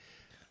mean,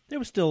 there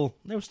was still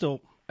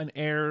an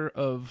air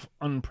of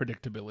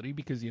unpredictability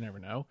because you never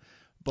know.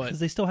 But because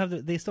they still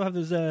have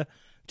those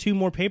 2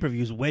 more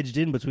pay-per-views wedged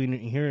in between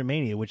here and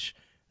Mania, which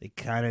they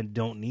kind of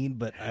don't need,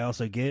 but I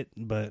also get.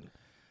 But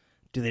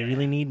do they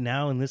really need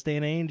now in this day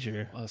and age?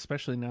 Or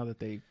especially now that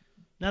they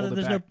Now that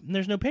pulled it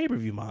there's no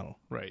pay-per-view model.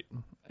 right,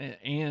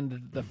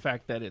 and the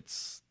fact that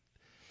it's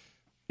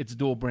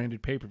dual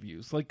branded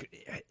pay-per-views.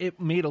 Like, it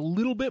made a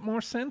little bit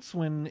more sense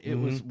when it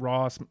was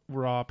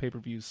Raw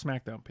pay-per-views,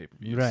 SmackDown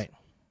pay-per-views. Right.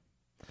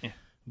 Yeah.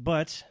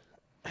 But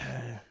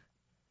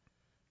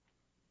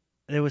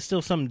there was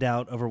still some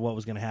doubt over what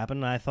was going to happen.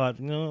 And I thought,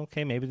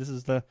 okay, maybe this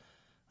is all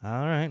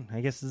right,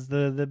 I guess this is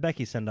the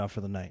Becky send-off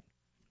for the night.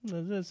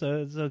 It's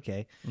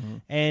okay. Mm-hmm.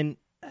 And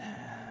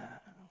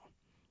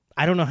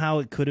I don't know how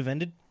it could have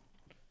ended,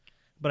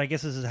 but I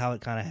guess this is how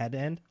it kind of had to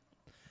end.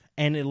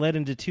 And it led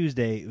into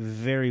Tuesday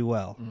very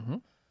well,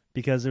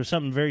 because there was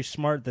something very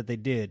smart that they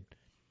did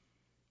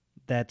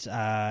that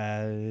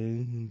I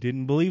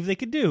didn't believe they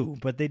could do,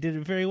 but they did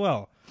it very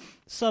well.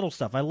 Subtle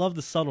stuff. I love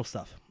the subtle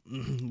stuff.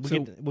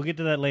 We'll get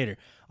to that later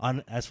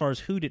on as far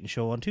as who didn't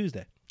show on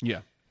Tuesday.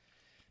 Yeah.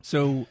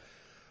 So,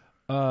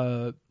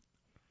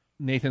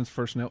 Nathan's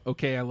first note.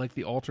 Okay, I like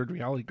the altered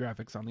reality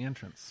graphics on the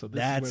entrance. So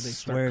this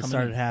is where it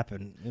started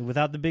happening.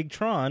 Without the big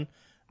Tron,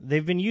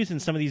 they've been using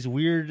some of these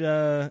weird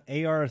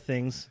AR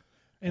things,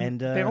 and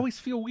they always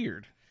feel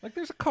weird. Like,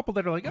 there's a couple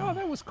that are like, oh,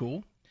 that was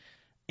cool.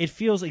 It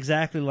feels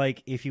exactly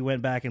like if you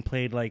went back and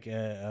played like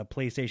a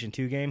PlayStation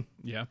 2 game,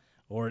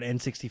 or an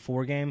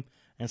N64 game,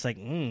 and it's like,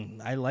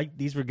 I like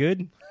these were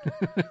good.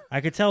 I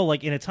could tell,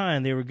 like, in a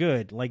time they were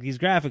good. Like, these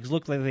graphics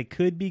looked like they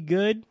could be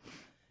good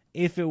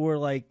if it were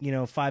like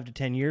 5 to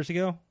 10 years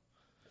ago.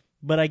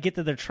 But I get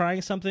that they're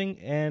trying something,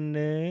 and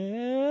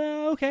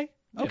okay,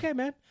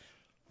 man.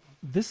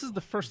 This is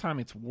the first time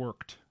it's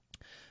worked.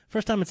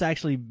 First time it's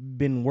actually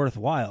been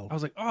worthwhile. I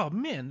was like, oh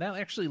man, that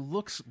actually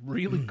looks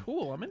really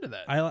cool. I'm into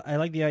that. I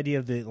like the idea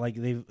of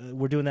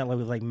we're doing that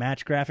with like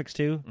match graphics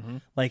too.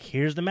 Like,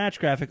 here's the match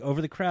graphic over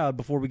the crowd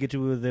before we get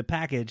to the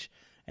package,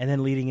 and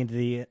then leading into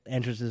the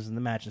entrances and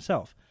the match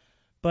itself.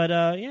 But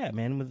yeah,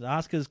 man, with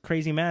Asuka's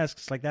crazy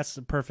masks, like, that's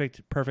the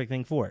perfect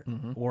thing for it.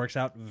 Works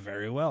out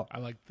very well. I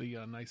like the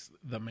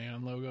the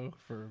man logo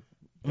for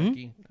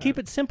Becky. Keep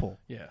it simple.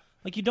 Yeah.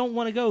 Like, you don't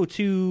want to go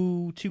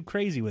too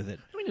crazy with it.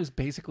 I mean, it was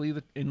basically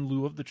in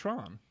lieu of the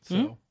Tron.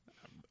 So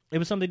it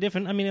was something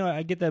different. I mean,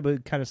 I get that it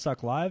would kind of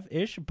suck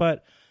live-ish,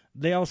 but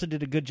they also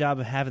did a good job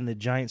of having the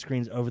giant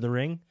screens over the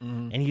ring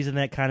and using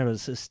that kind of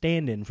as a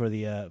stand-in for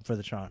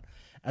the Tron.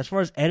 As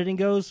far as editing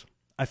goes,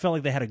 I felt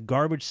like they had a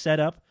garbage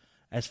setup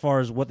as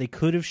far as what they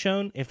could have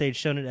shown if they'd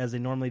shown it as they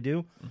normally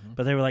do.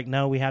 But they were like,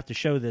 no, we have to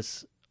show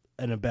this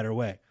in a better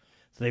way.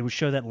 So they would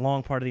show that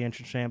long part of the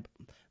entrance ramp.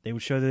 They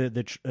would show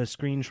the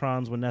screen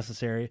Trons when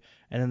necessary,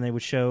 and then they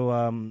would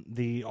show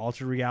the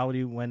altered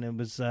reality when it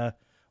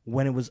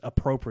was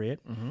appropriate.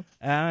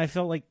 And I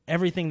felt like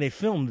everything they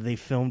filmed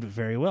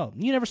very well.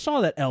 You never saw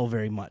that L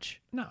very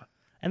much. No.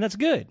 And that's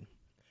good.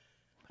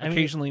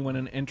 Occasionally, when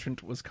an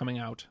entrant was coming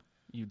out,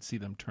 you'd see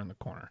them turn the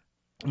corner.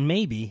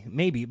 Maybe.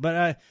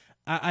 But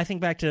I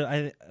think back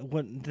to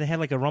when they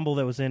had like a Rumble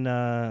that was in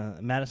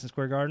Madison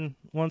Square Garden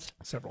once.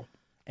 Several.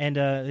 And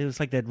it was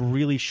like that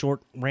really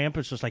short ramp.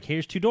 It's just like,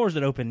 here's 2 doors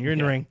that open. You're in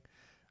the ring.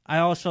 I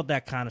always felt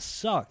that kind of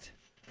sucked.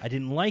 I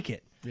didn't like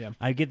it. Yeah.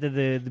 I get that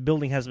the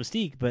building has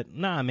mystique, but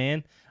nah,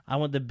 man. I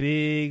want the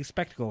big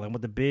spectacle. I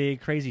want the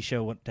big crazy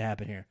show to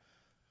happen here.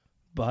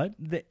 But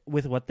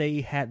with what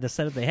they had, the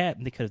setup they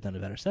had, they could have done a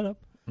better setup.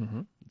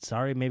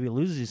 Sorry, maybe it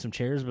loses you some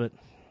chairs, but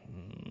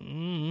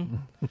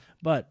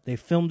but they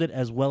filmed it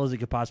as well as it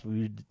could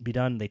possibly be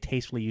done. They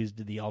tastefully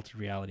used the altered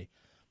reality.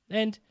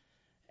 And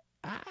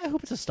I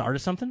hope it's a start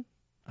of something.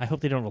 I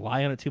hope they don't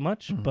rely on it too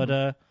much, but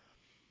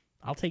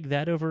I'll take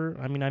that over.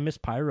 I mean, I miss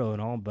Pyro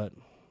and all, but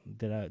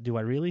do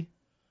I really?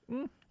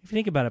 If you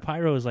think about it,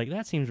 Pyro is like,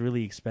 that seems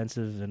really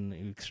expensive and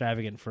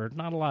extravagant for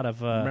not a lot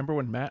of... Remember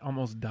when Matt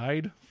almost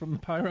died from the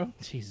Pyro?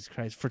 Jesus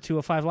Christ, for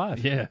 205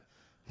 Live. Yeah.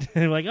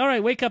 They're like, all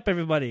right, wake up,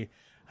 everybody.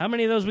 How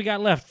many of those we got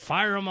left?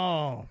 Fire them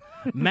all.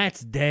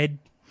 Matt's dead.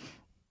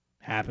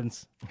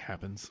 Happens.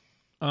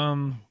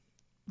 The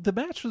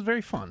match was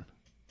very fun,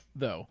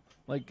 though.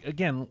 Like,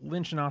 again,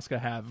 Lynch and Asuka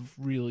have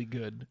really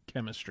good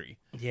chemistry.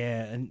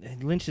 Yeah,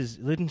 and Lynch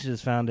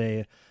has found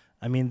a...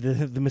 I mean,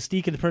 the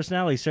mystique and the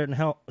personality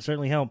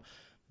certainly help,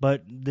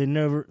 but they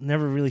never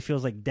really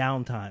feels like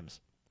down times.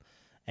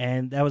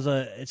 And that was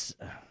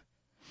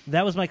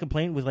my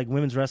complaint with like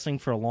women's wrestling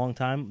for a long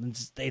time.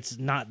 It's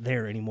not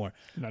there anymore.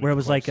 Where it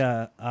was close.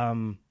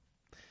 Like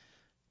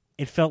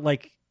it felt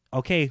like,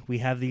 okay, we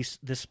have this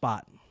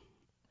spot.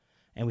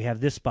 And we have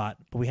this spot,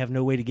 but we have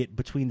no way to get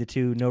between the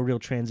two, no real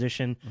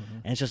transition.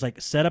 And it's just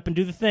like, set up and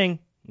do the thing.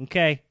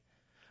 Okay.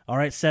 All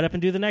right, set up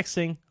and do the next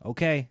thing.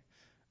 Okay.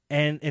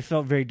 And it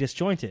felt very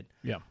disjointed.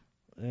 Yeah.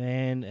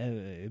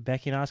 And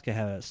Becky and Asuka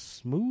had a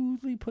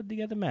smoothly put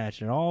together match,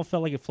 and it all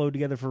felt like it flowed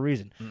together for a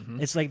reason.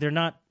 It's like they're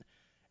not,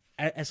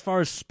 as far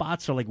as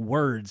spots are like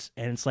words,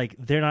 and it's like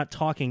they're not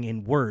talking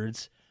in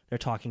words, they're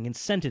talking in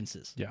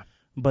sentences. Yeah.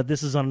 But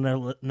this is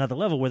on another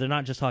level where they're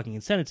not just talking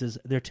in sentences,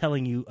 they're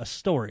telling you a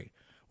story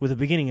with a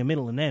beginning, a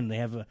middle, and end. They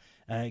have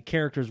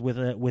characters with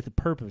a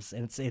purpose,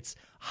 and it's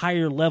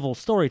higher level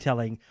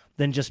storytelling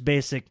than just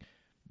basic.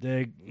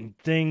 The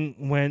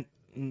thing went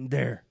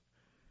there.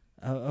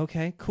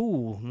 Okay,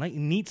 cool,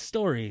 neat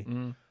story.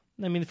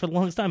 I mean, for the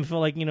longest time, it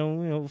felt like,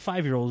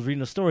 5-year-olds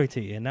reading a story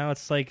to you. And now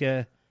it's like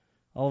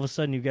all of a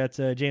sudden you've got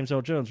James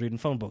Earl Jones reading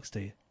phone books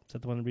to you. Is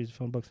that the one that reads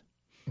phone books?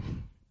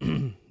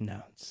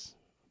 No, it's...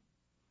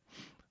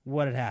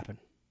 What had happened?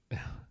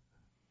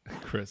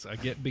 Chris, I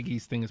get Big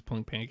E's thing is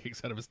pulling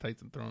pancakes out of his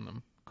tights and throwing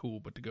them. Cool,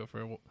 but to go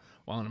for a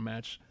while in a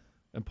match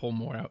and pull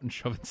more out and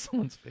shove it in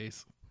someone's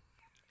face.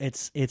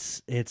 It's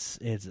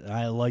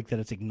I like that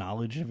it's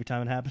acknowledged every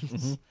time it happens.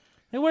 Mm-hmm.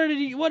 Hey,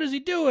 what is he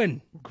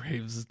doing?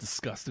 Graves is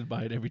disgusted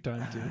by it every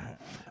time,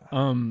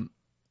 too.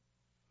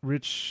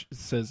 Rich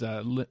says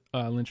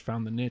Lynch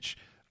found the niche.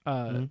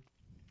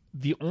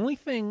 The only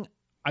thing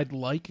I'd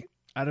like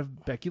out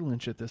of Becky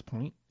Lynch at this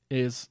point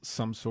is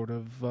some sort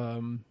of,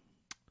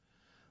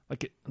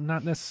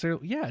 not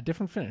necessarily, a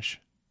different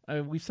finish.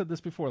 We've said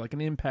this before, like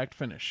an impact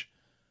finish.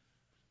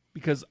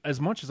 Because as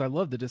much as I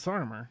love the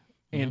disarmor,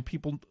 and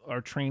people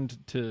are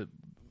trained to...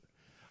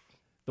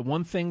 The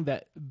one thing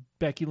that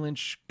Becky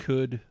Lynch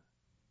could,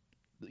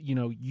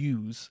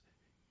 use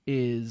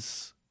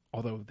is...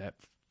 Although that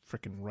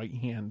freaking right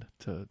hand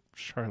to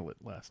Charlotte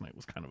last night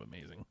was kind of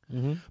amazing.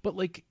 Mm-hmm. But,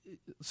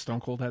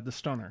 Stone Cold had the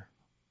stunner.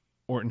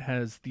 Orton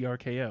has the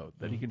RKO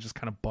that he can just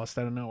kind of bust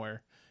out of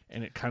nowhere,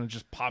 and it kind of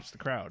just pops the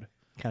crowd.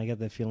 Kind of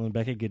get that feeling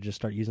Becky could just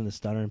start using the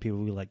stunner, and people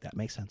would be like, that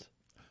makes sense.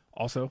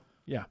 Also,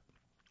 yeah.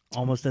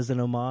 Almost as an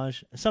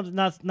homage. Something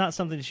not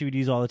something that she would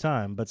use all the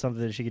time, but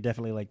something that she could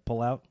definitely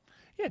pull out.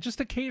 Yeah,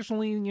 just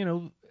occasionally, I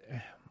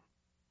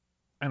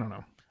don't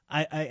know.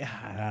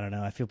 I don't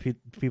know. I feel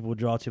people would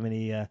draw too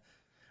many.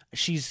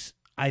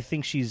 I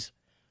think she's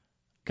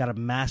got a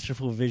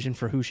masterful vision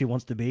for who she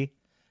wants to be,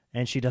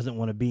 and she doesn't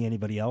want to be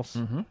anybody else.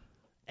 Mm-hmm.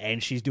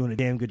 And she's doing a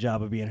damn good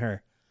job of being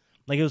her.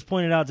 Like it was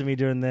pointed out to me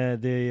during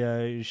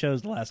the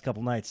shows the last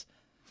couple nights.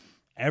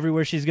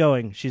 Everywhere she's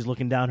going, she's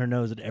looking down her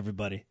nose at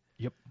everybody.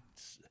 Yep.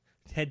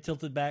 Head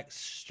tilted back,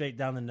 straight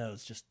down the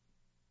nose, just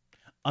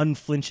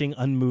unflinching,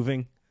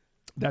 unmoving.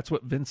 That's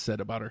what Vince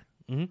said about her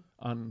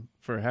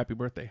for a happy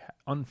birthday.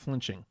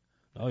 Unflinching.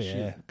 Oh,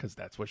 yeah. Because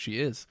that's what she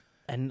is.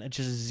 And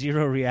just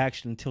zero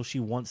reaction until she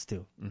wants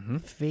to. Mm-hmm.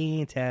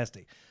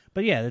 Fantastic.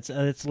 But yeah,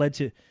 it's led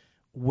to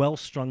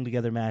well-strung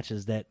together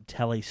matches that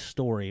tell a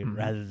story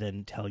rather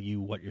than tell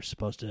you what you're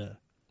supposed to...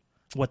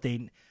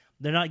 They're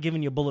not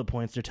giving you bullet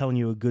points. They're telling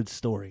you a good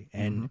story.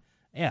 And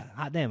yeah,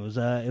 hot damn, it was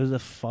a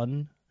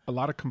fun... A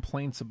lot of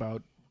complaints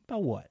about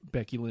what?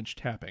 Becky Lynch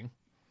tapping.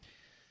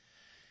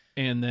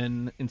 And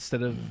then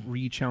instead of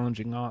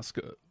re-challenging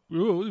Asuka,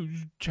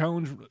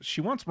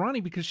 she wants Ronnie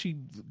because she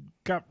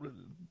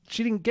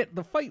didn't get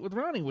the fight with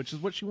Ronnie, which is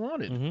what she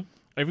wanted. Mm-hmm.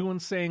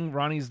 Everyone's saying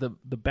Ronnie's the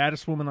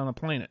baddest woman on the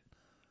planet.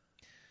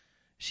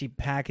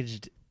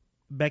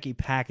 Becky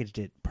packaged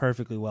it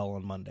perfectly well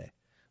on Monday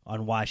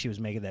on why she was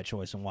making that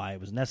choice and why it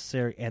was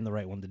necessary and the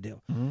right one to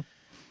do. Mm-hmm.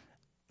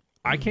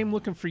 I came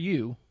looking for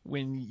you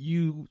when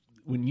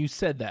you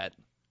said that.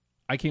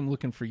 I came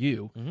looking for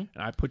you, and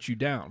I put you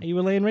down. And you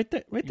were laying right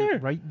there.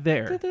 Right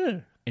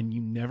there. And you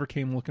never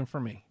came looking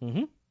for me.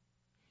 Mm-hmm.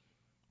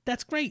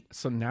 That's great.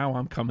 So now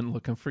I'm coming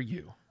looking for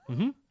you.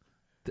 Mm-hmm.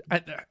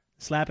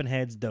 Slapping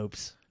heads,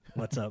 dopes.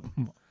 What's up?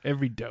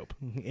 Every dope.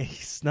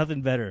 It's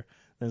nothing better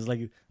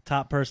than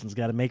top person's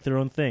got to make their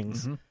own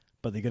things,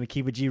 but they're going to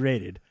keep it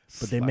G-rated,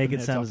 but they make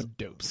it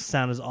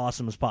sound as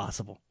awesome as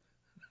possible.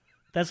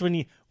 That's when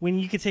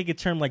you could take a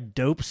term like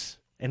dopes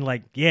and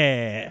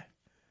yeah,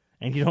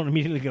 and you don't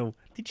immediately go,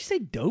 did you say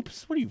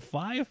dopes? What are you,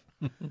 5?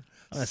 I'm going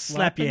to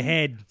slap your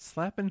head.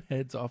 Slapping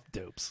heads off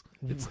dopes.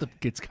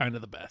 It's kind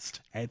of the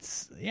best.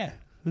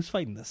 Who's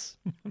fighting this?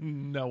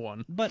 No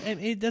one. But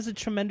it does a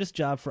tremendous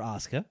job for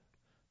Asuka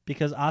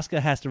because Asuka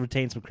has to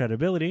retain some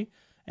credibility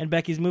and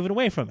Becky's moving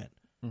away from it.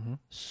 Mm-hmm.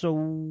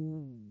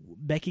 So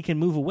Becky can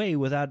move away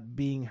without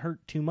being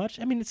hurt too much.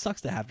 I mean, it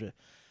sucks to have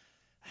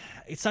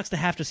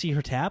to see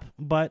her tap,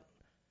 but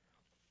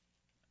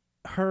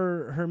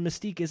her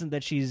mystique isn't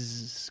that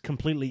she's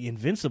completely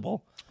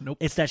invincible. Nope.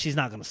 It's that she's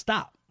not going to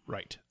stop.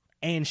 Right.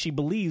 And she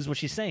believes what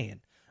she's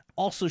saying.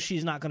 Also,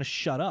 she's not going to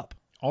shut up.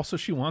 Also,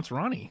 she wants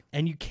Ronnie.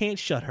 And you can't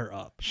shut her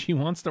up. She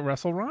wants to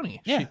wrestle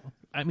Ronnie. Yeah.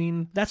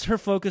 That's her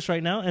focus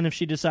right now. And if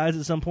she decides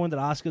at some point that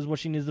Asuka is what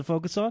she needs to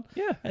focus on,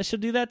 she'll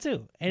do that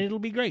too. And it'll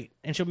be great.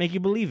 And she'll make you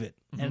believe it.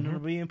 And it'll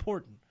be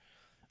important.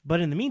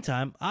 But in the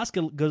meantime,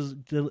 Asuka goes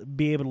to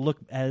be able to look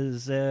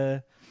as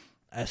a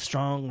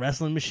strong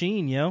wrestling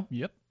machine,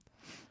 Yep.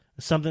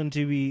 Something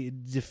to be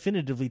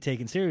definitively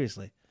taken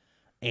seriously.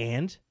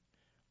 And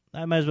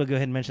I might as well go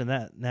ahead and mention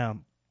that now.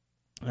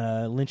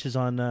 Lynch is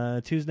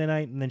on Tuesday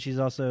night, and then she's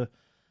also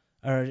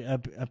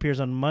appears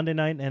on Monday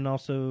night and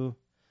also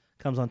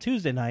comes on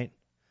Tuesday night.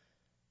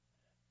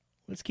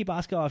 Let's keep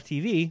Asuka off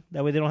TV.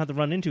 That way they don't have to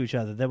run into each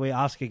other. That way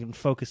Asuka can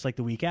focus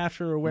the week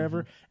after or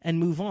wherever and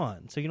move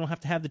on. So you don't have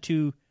to have the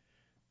two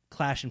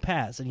clash and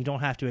pass, and you don't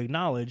have to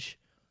acknowledge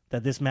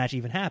that this match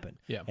even happened.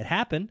 Yeah. It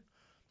happened,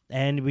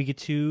 and we get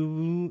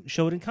to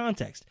show it in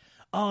context.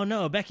 Oh,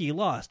 no, Becky, you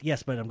lost.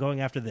 Yes, but I'm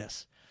going after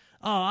this.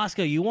 Oh,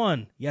 Asuka, you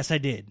won. Yes, I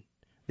did.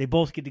 They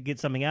both get to get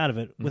something out of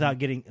it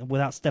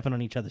without stepping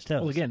on each other's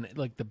toes. Well, again,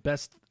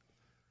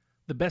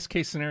 the the best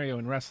case scenario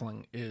in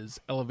wrestling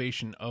is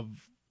elevation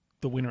of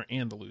the winner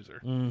and the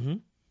loser. Mm-hmm.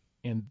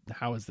 And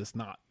how is this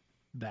not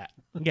that?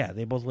 Yeah,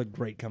 they both look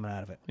great coming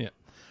out of it. Yeah.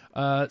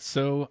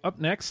 So up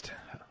next,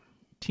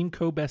 Team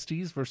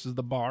Co-Besties versus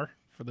The Bar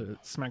for the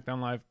SmackDown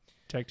Live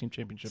Tag Team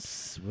Championships.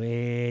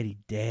 Sweaty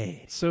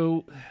day.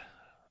 So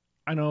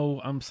I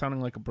know I'm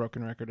sounding like a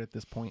broken record at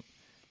this point.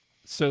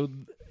 So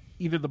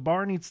either The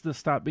Bar needs to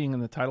stop being in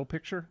the title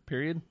picture,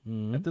 period,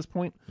 at this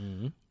point,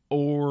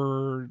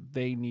 or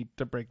they need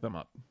to break them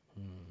up.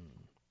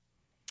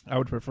 I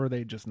would prefer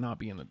they just not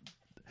be in the...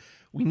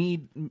 We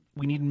need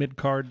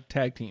mid-card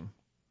tag team.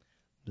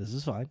 This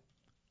is fine.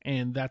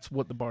 And that's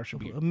what The Bar should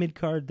be. A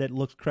mid-card that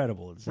looks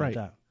credible at the same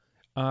time.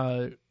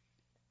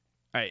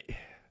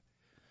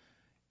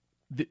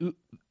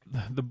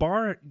 The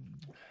Bar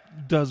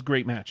does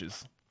great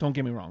matches. Don't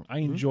get me wrong. I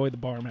enjoy The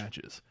Bar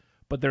matches.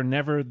 But they're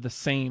never the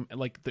same.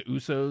 Like the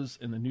Usos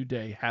and the New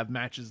Day have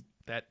matches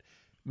that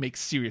make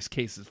serious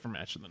cases for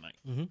match of the night.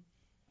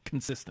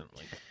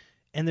 Consistently.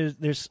 And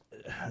there's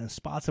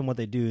spots in what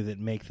they do that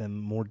make them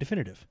more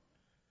definitive.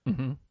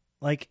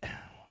 Like,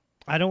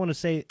 I don't want to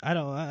say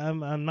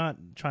I'm not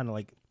trying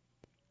to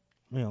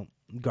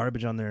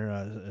garbage on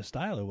their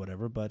style or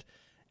whatever. But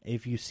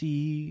if you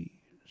see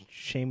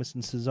Sheamus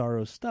and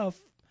Cesaro's stuff,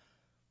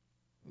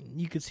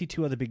 you could see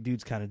two other big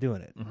dudes kind of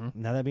doing it.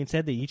 Now that being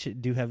said, they each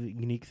do have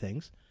unique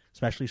things,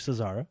 especially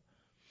Cesaro,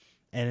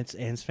 and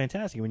it's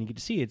fantastic when you get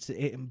to see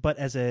it. But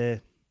as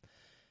a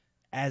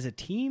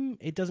team,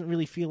 it doesn't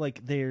really feel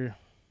like they're...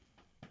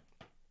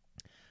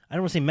 I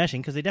don't want to say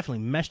meshing, because they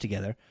definitely mesh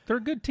together. They're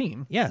a good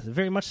team. Yeah,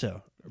 very much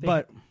so.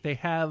 But they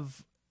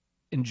have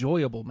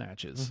enjoyable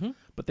matches,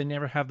 but they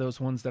never have those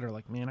ones that are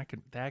like, man,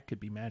 that could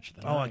be match of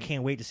the night. Oh, I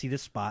can't wait to see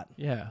this spot.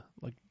 Yeah,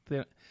 like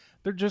they're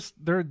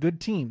a good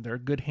team. They're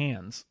good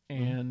hands,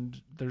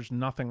 and there's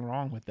nothing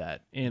wrong with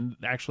that. And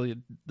actually,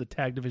 the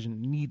tag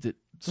division needs it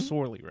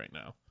sorely right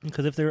now.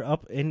 Because if they're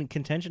up in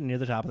contention near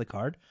the top of the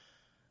card,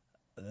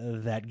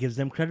 that gives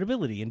them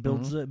credibility and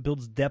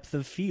builds depth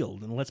of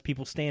field and lets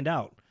people stand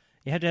out.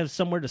 You have to have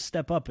somewhere to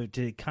step up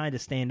to kind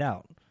of stand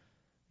out.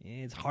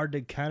 It's hard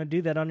to kind of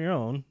do that on your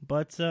own,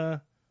 but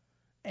good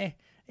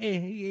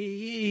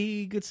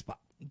spot.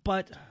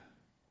 But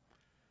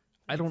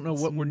I don't know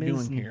what we're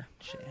doing here.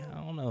 I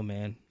don't know,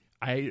 man.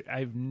 I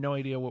have no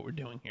idea what we're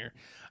doing here.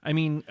 I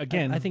mean,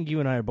 again, I think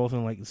you and I are both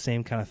in like the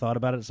same kind of thought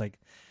about it. It's like,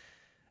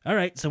 all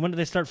right, so when do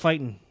they start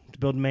fighting to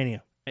build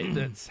Mania?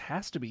 That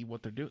has to be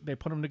what they're doing. They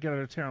put them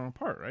together to tear them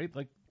apart, right?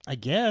 Like, I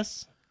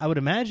guess I would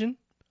imagine.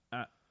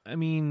 I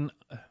mean,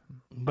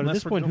 but at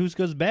this point, whose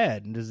goes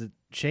bad? Does it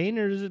Shane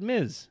or does it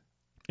Miz?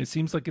 It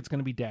seems like it's going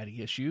to be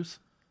daddy issues.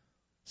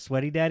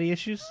 Sweaty daddy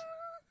issues?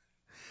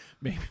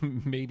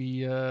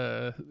 Maybe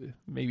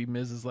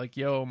Miz is like,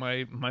 yo,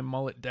 my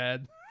mullet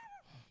dad.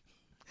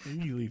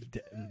 You leave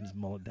his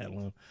mullet dad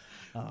alone.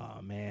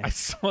 Oh man, I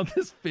saw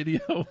this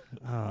video.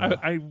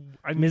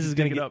 Miz is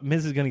gonna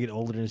get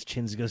older and his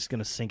chin's just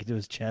gonna sink into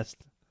his chest.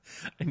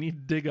 I need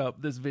to dig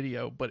up this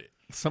video, but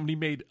somebody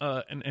made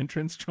an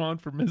entrance drawn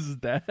for Mrs.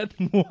 Dad.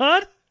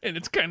 What? And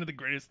it's kind of the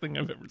greatest thing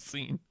I've ever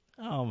seen.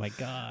 Oh my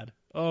god.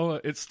 Oh,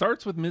 it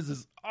starts with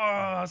Mrs.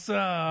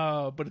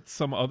 Awesome, but it's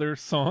some other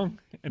song,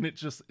 and it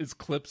just is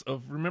clips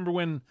of, remember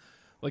when,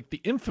 like,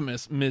 the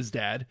infamous Miz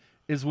Dad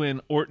is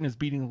when Orton is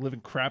beating the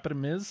living crap out of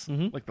Miz,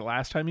 like the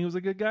last time he was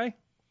a good guy,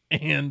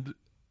 and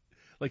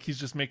like he's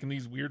just making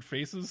these weird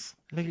faces.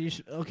 Look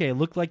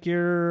like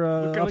you're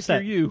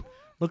upset. Like you're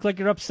Look like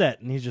you're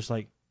upset, and he's just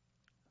like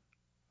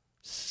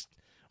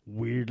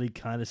weirdly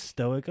kind of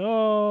stoic.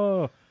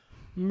 Oh,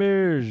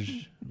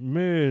 Miz,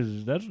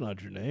 that's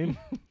not your name.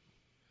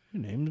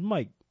 Your name's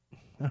Mike.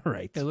 All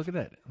right. Hey, look at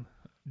that.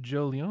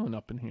 Joe Leone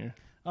up in here.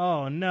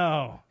 Oh,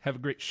 no. Have a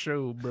great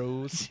show,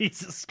 bros.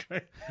 Jesus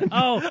Christ.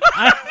 Oh,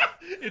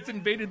 it's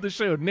invaded the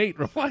show. Nate,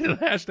 reply to the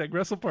hashtag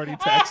WrestleParty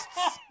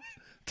texts.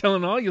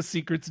 Telling all your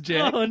secrets,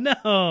 Jack. Oh,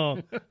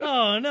 no.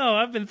 Oh, no.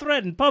 I've been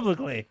threatened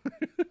publicly.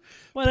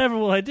 Whatever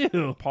will I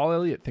do? Paul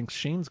Elliott thinks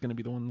Shane's going to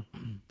be the one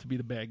to be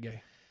the bad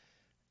guy.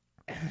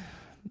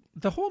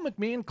 The whole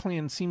McMahon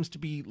clan seems to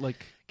be,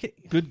 like,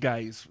 good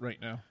guys right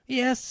now.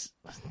 Yes.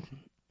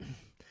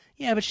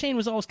 Yeah, but Shane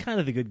was always kind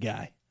of the good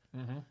guy.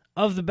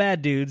 Of the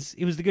bad dudes,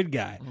 he was the good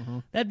guy.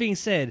 That being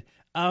said,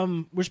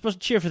 we're supposed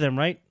to cheer for them,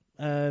 right?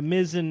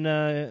 Miz and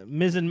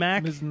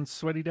Mac, Miz and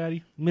Sweaty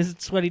Daddy, Miz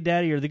and Sweaty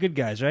Daddy are the good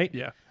guys, right?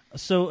 Yeah.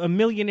 So a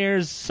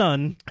millionaire's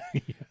son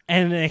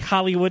and a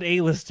Hollywood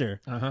A-lister.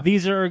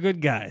 These are our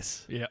good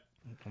guys. Yeah,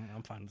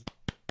 I'm fine.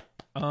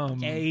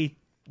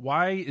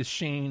 Why is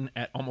Shane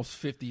at almost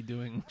 50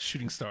 doing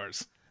Shooting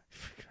Stars?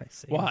 For Christ's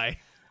sake. Why?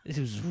 This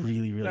was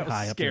really, really That was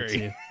high scary. up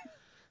there too,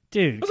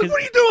 dude. I was like,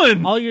 what are you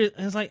doing?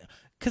 It's like,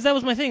 because that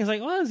was my thing. It's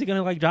like, well, is he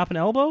gonna like drop an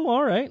elbow?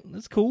 All right,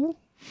 that's cool.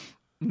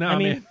 No, I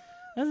mean,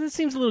 man. It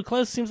seems a little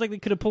close. Seems like they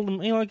could have pulled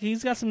him. You know, like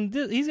he's got some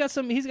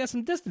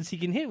distance he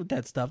can hit with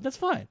that stuff. That's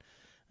fine.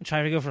 And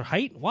trying to go for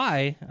height.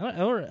 Why?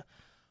 Or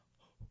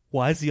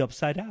why is he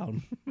upside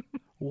down?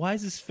 Why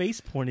is his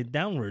face pointed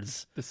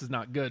downwards? This is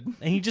not good.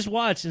 And you just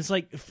watch. And it's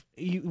like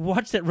you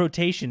watch that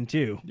rotation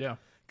too. Yeah.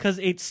 because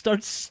it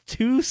starts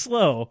too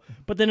slow,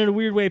 but then in a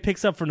weird way it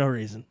picks up for no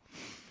reason.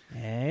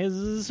 Hey, this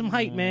is some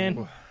height,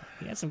 man.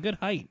 He had some good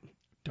height.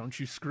 Don't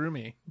you screw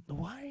me.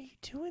 Why are you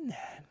doing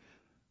that?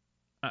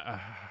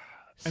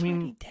 I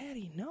mean,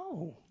 Daddy,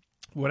 no.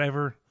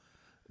 whatever.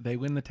 They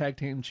win the tag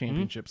team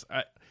championships.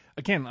 I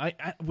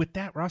with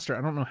that roster,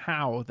 I don't know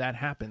how that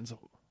happens.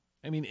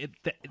 I mean,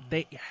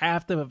 they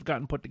have to have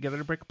gotten put together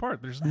to break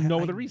apart. There's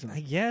no other reason. I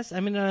guess. I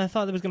mean, I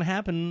thought that was going to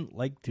happen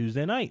like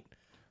Tuesday night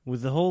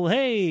with the whole,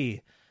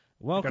 hey,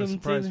 welcome I got a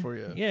surprise to... for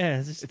you. Yeah.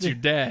 It's your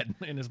dad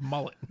and his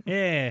mullet.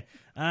 Yeah.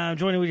 I'm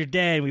joining with your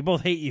dad, and we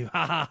both hate you.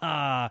 Ha, ha,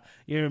 ha.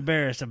 You're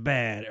embarrassed of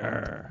bad.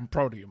 I'm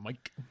proud of you,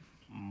 Mike.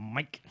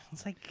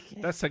 It's like...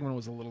 That segment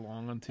was a little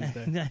long on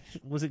Tuesday.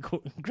 Was it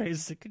cool?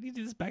 Grace said, could you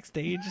do this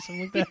backstage or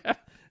something like that?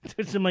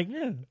 Yeah. I'm like,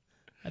 yeah,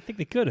 I think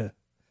they could have.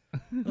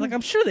 Like,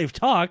 I'm sure they've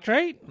talked,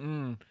 right? I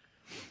don't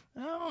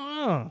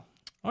know.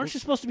 Aren't you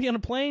supposed to be on a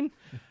plane?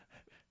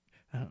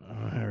 I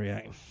don't know how to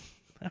react.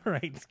 All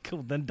right,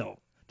 cool. Then don't.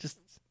 Just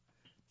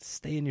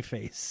stay in your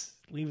face.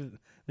 Leave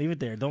it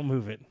there. Don't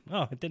move it.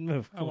 Oh, it didn't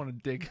move. Cool. I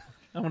want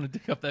to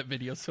dig up that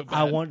video so bad.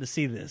 I want to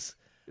see this.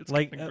 It's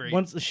like great.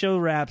 Once the show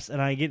wraps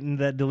and I get in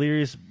that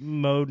delirious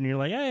mode, and you're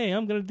like, "Hey,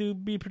 I'm gonna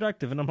be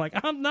productive," and I'm like,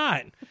 "I'm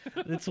not."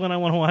 That's when I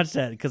want to watch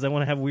that because I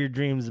want to have weird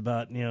dreams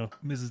about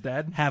Mrs.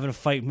 Dad having to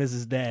fight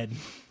Mrs. Dad.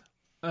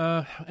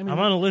 I mean, I'm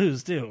gonna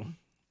lose too. I'm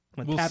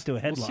gonna we'll tap to a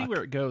headlock. We'll see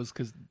where it goes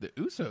because the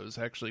Usos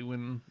actually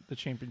win the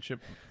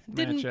championship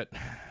match at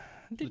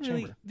the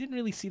Chamber. Didn't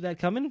really see that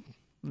coming.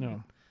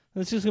 No,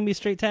 It's just gonna be a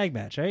straight tag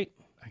match, right?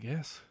 I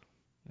guess.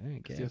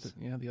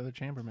 The other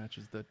Chamber match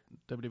is the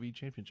WWE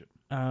Championship.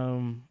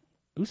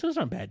 Usos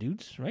aren't bad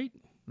dudes, right?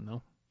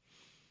 No.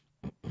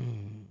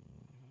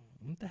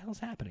 What the hell's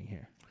happening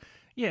here?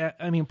 Yeah,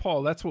 I mean,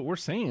 Paul, that's what we're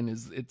saying.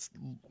 Is it's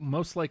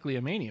most likely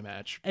a Mania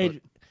match.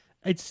 But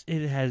It's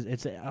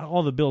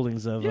all the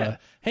buildings of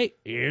hey,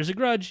 here's a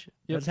grudge.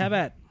 Yep. Let's have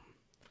at.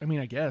 I mean,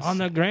 I guess On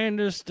the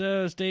grandest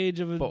stage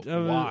of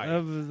why?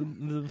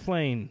 the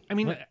plane. I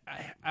mean,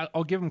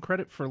 I'll give him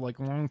credit for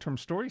like long-term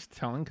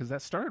storytelling because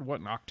that started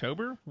in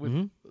October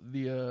with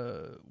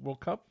the World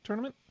Cup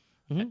tournament,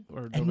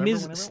 or November, And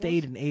Miz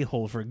stayed an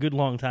a-hole for a good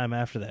long time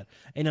after that,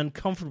 an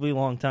uncomfortably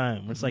long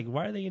time. It's like,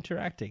 why are they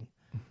interacting?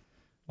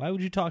 Why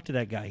would you talk to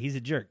that guy? He's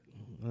a jerk.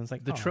 And it's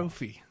like the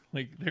trophy,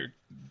 like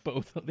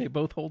they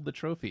both hold the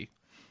trophy.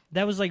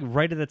 That was like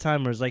right at the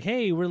time where it's like,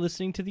 hey, we're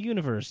listening to the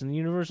universe. And the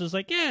universe was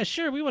like, yeah,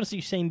 sure, we want to see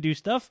Shane do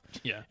stuff.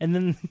 Yeah. And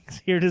then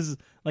here it is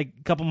like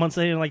a couple months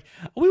later, like,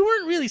 we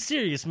weren't really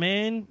serious,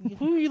 man.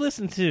 Who are you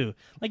listening to?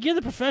 Like, you're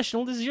the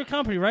professional. This is your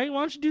company, right? Why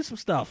don't you do some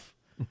stuff?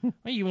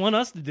 Why you want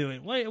us to do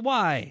it? Why?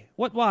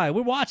 Why?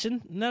 We're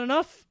watching. Not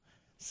enough?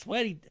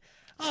 Sweaty.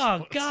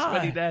 Oh, God.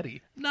 Sweaty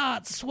Daddy.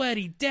 Not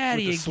Sweaty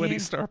Daddy With the again. Sweaty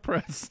Star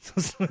Press.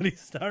 Sweaty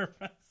Star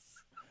Press.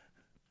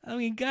 I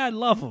mean, God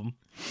love him.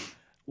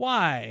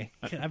 Why?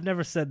 I've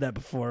never said that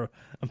before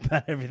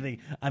about everything.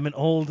 I'm an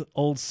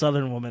old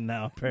Southern woman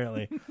now,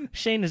 apparently.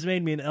 Shane has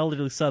made me an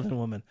elderly Southern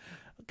woman.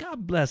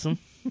 God bless him.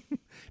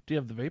 Do you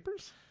have the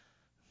vapors?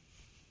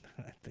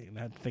 I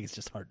think it's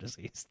just heart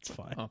disease. It's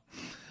fine. Oh.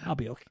 I'll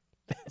be okay.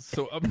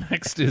 So up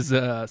next is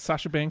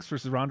Sasha Banks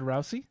versus Ronda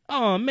Rousey.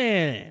 Oh,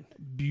 man.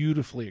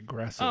 Beautifully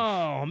aggressive.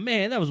 Oh,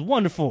 man. That was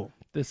wonderful.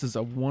 This is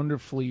a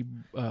wonderfully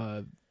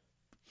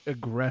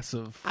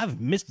aggressive.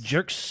 I've missed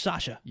jerk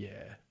Sasha.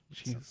 Yeah.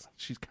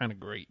 She's kind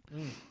of great.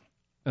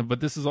 But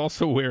this is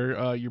also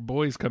where your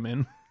boys come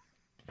in.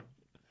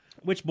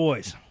 Which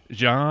boys?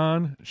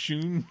 John,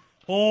 Shun.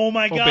 Oh,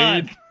 my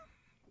Obeyed. God.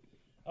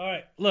 All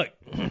right, look.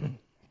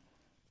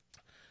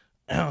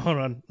 Hold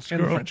on. And the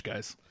Scroll. French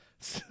guys.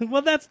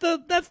 Well, that's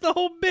the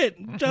whole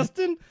bit,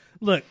 Justin.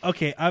 Look,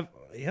 okay,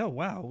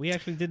 wow, we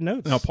actually did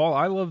notes. Now, Paul,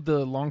 I love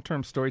the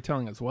long-term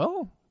storytelling as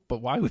well,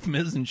 but why with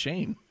Miz and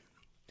Shane?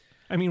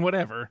 I mean,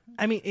 whatever.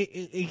 I mean,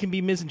 it can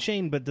be Miz and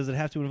Shane, but does it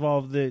have to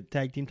involve the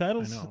tag team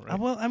titles? I know, right?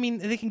 Well, I mean,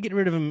 they can get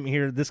rid of him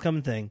here, this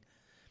coming thing,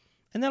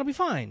 and that'll be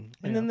fine.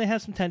 And then they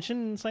have some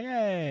tension, and it's like,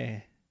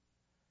 hey,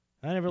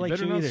 I never liked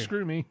Better you not either.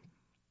 screw me.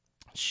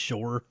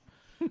 Sure.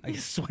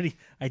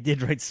 I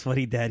did write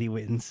Sweaty Daddy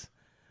wins.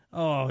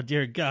 Oh,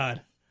 dear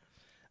God.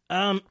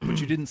 But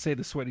you didn't say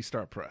the Sweaty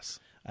Star Press.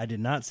 I did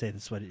not say the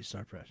Sweaty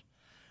Star Press.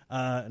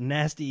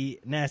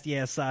 Nasty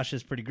ass Sasha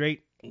is pretty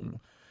great.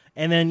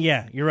 And then,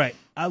 yeah, you're right.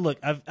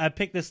 I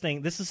picked this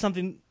thing. This is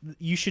something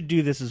you should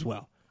do this as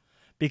well,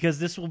 because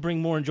this will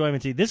bring more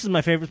enjoyment to you. This is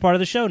my favorite part of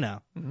the show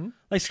now. Mm-hmm.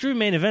 Like, screw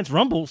main events,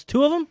 Rumbles,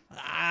 2 of them.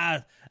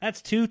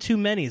 That's too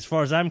many as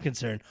far as I'm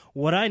concerned.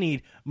 What I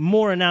need,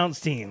 more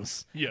announced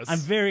teams. Yes, I'm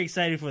very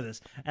excited for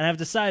this, and I've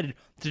decided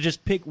to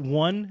just pick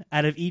one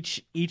out of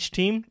each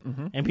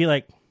team and be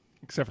like,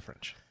 except for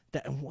French.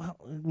 Well,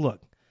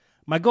 look,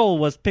 my goal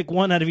was pick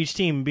one out of each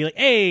team and be like,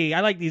 hey,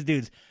 I like these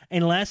dudes,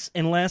 unless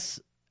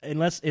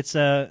it's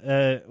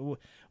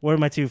what are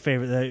my two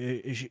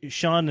favorite?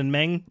 Sean and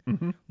Meng.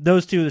 Mm-hmm.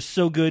 Those two are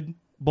so good,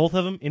 both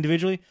of them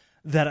individually,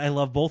 that I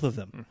love both of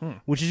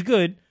them, which is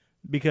good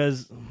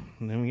because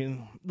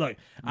look,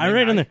 I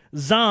read on there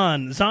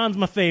Zahn. Zahn's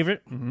my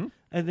favorite. Mm-hmm.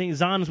 I think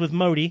Zahn's with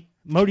Modi.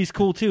 Modi's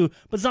cool too,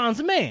 but Zan's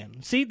a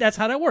man. See, that's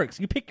how that works.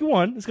 You pick your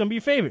one, it's going to be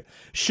your favorite.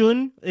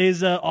 Shun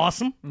is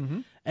awesome.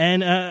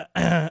 And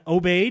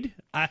Obaid.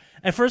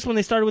 At first, when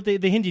they started with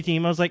the Hindi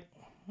team, I was like,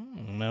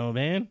 no,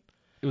 man.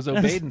 It was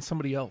Obaid and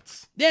somebody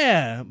else.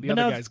 Yeah. The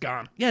other guy's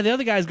gone. Yeah, the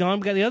other guy's gone.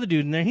 We got the other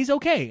dude in there. He's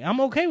okay. I'm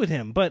okay with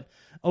him. But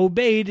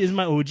Obaid is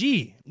my OG.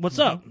 What's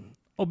up?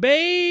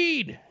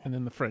 Obaid! And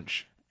then the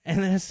French.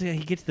 And then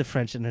he gets to the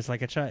French, and it's like,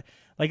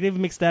 they've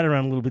mixed that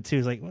around a little bit too.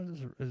 It's like, what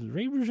is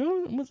Ray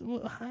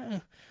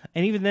Rougeau?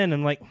 And even then,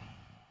 I'm like,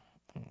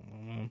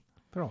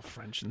 They're all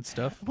French and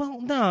stuff.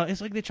 well, no.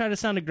 It's like they try to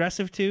sound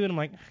aggressive too, and I'm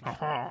like,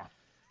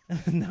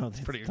 no, it's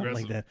pretty not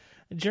like aggressive.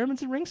 that.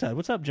 Germans at ringside.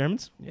 What's up,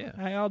 Germans? Yeah.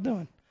 How y'all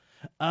doing?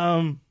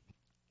 Germans?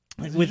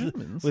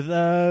 With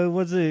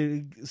what's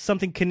it,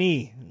 something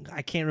Knie?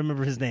 I can't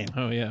remember his name.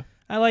 Oh, yeah.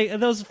 I like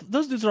those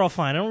dudes are all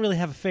fine. I don't really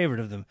have a favorite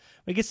of them.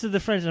 When it gets to the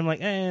French, I'm like,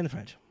 the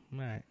French. All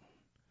right.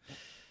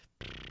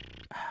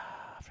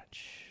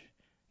 French.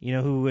 You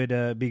know who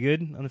would be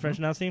good on the French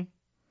announce team?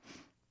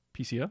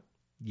 PCO?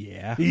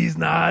 Yeah. He's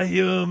not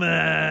human.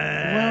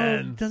 Well,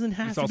 it doesn't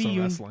have It's to also be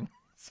human. wrestling.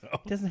 So.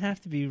 It doesn't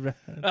have to be.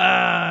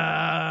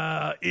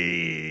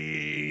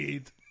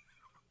 Eat.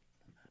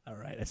 All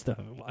right, I still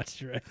haven't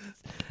watched it.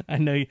 I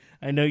know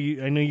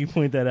you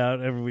point that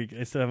out every week.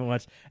 I still haven't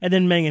watched. And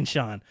then Meng and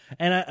Sean.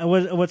 And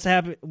what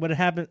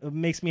happened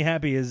makes me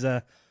happy is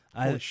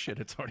Holy shit,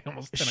 it's already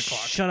almost 10 o'clock.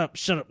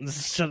 Shut up.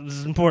 This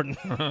is important.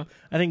 I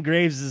think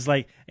Graves is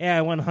like, yeah,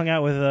 I went and hung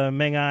out with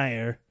Meng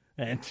Iyer.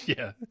 And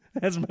Yeah.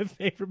 that's my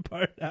favorite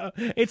part now.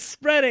 It's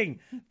spreading.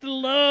 The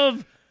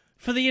love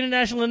for the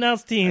international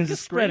announce teams is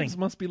spreading. Graves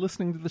must be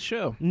listening to the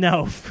show.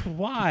 No,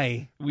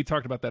 why? We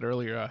talked about that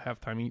earlier,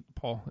 halftime eat,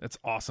 Paul. It's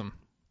awesome.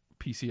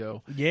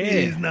 PCO. Yeah.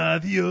 He's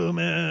not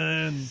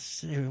human.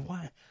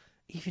 Why?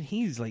 Even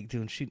he's like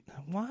doing shit.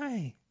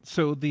 Why?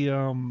 So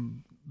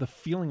the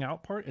feeling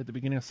out part at the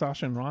beginning of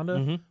Sasha and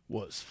Ronda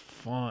was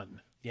fun.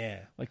 Yeah.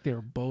 Like they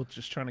were both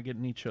just trying to get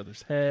in each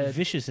other's head.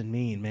 Vicious and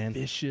mean, man.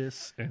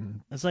 Vicious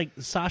and It's like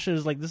Sasha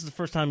is like, this is the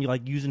first time you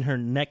like using her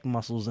neck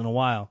muscles in a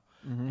while.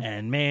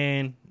 And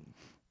man,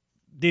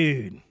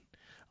 dude.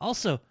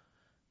 Also,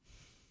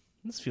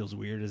 this feels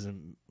weird as a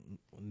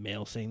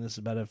male saying this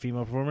about a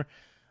female performer.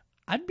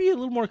 I'd be a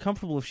little more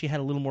comfortable if she had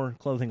a little more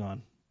clothing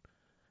on.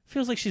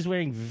 Feels like she's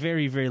wearing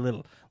very, very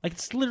little. Like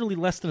it's literally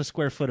less than a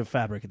square foot of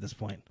fabric at this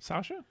point.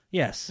 Sasha?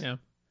 Yes. Yeah.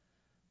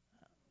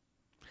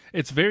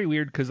 It's very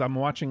weird because I'm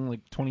watching like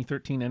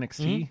 2013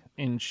 NXT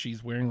and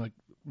she's wearing like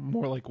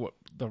more like what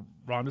the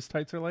Ronda's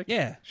tights are like.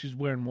 Yeah. She's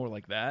wearing more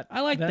like that. I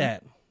like then.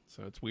 that.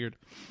 So it's weird.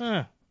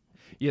 Huh.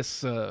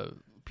 Yes,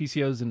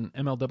 PCO's in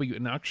MLW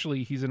and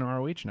actually he's in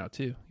ROH now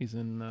too. He's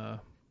in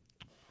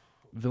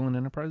Villain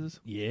Enterprises.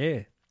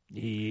 Yeah.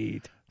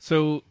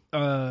 So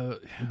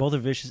Both are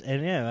vicious,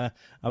 and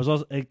I was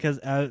also because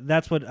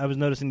that's what I was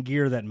noticing.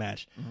 Gear that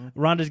match,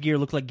 Ronda's gear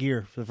looked like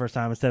gear for the first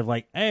time instead of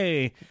like,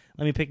 hey,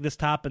 let me pick this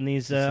top and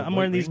these. I'm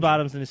wearing these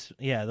bottoms and this,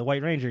 the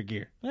White Ranger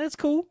gear. That's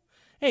cool.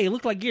 Hey, it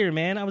looked like gear,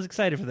 man. I was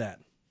excited for that.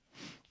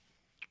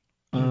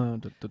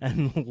 And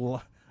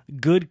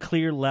good,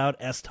 clear, loud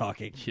S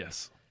talking.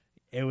 yes.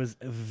 It was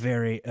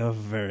very,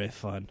 very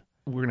fun.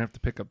 We're gonna have to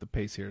pick up the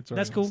pace here. It's already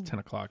That's cool. almost 10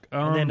 o'clock.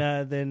 And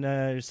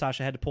then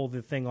Sasha had to pull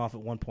the thing off at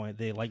one point,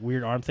 the like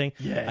weird arm thing.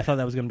 Yeah. I thought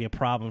that was going to be a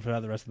problem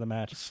for the rest of the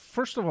match.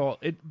 First of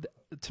all,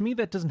 to me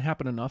that doesn't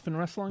happen enough in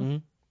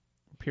wrestling.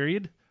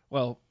 Period.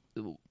 Well,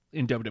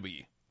 in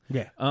WWE.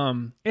 Yeah.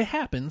 It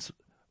happens,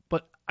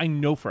 but I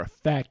know for a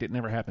fact it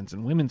never happens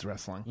in women's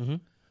wrestling.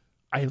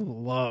 I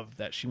love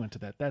that she went to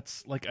that.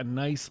 That's like a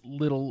nice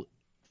little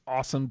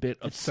awesome bit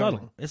of It's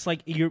subtle. It's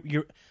like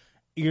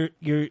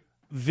you're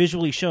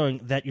visually showing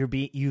that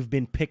you've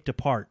been picked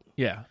apart.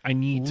 Yeah, I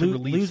need to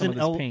relieve some of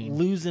this pain.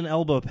 Lose an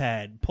elbow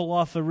pad, pull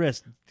off a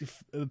wrist,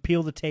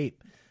 peel the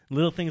tape,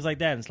 little things like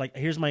that. It's like,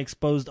 here's my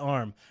exposed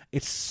arm.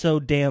 It's so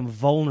damn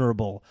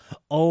vulnerable.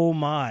 Oh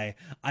my!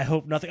 I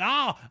hope nothing.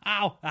 Ow!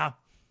 Ow! Ow!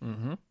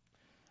 And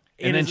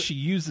then she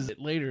uses it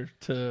later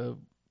to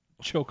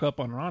choke up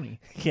on Ronnie.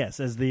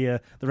 Yes, as the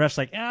ref's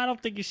like, I don't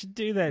think you should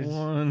do that.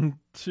 1,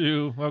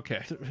 2,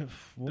 okay.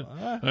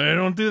 I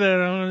don't do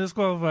that. I'm going to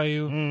disqualify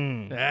you.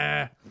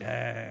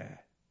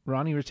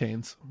 Ronnie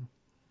retains.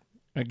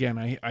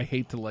 Again, I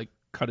hate to like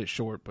cut it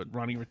short, but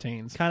Ronnie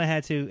retains. Kind of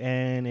had to,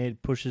 and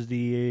it pushes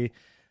the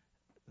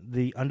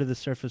under the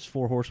surface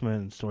 4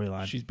 horsemen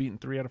storyline. She's beaten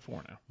 3 out of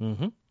 4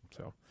 now.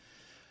 So,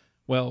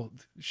 well,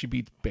 she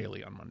beat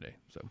Bailey on Monday.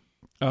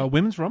 So,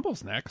 Women's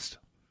Rumble's next.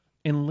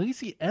 And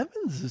Lacey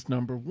Evans is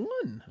number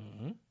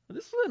 1.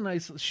 This is a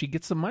nice. She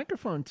gets the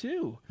microphone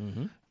too.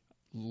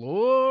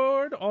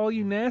 Lord, all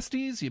you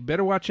nasties, you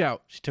better watch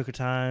out. She took her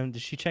time.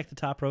 Did she check the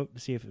top rope to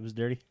see if it was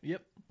dirty?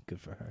 Yep. Good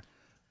for her.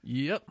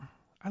 Yep.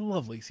 I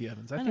love Lacey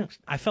Evans.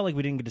 I felt like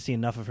we didn't get to see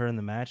enough of her in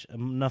the match,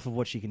 enough of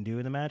what she can do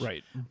in the match.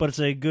 Right. But it's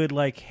a good,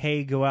 like,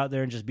 hey, go out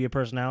there and just be a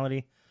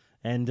personality.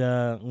 And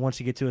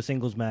once you get to a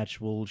singles match,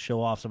 we'll show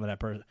off some of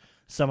that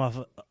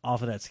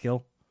off of that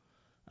skill.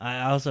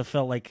 I also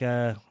felt like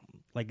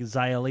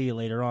Xia Li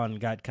later on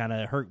got kind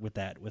of hurt with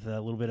that, with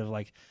a little bit of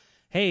like,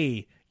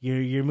 hey,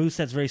 Your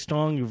moveset's very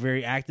strong. You're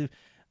very active.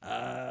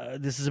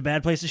 This is a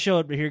bad place to show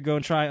it, but here, go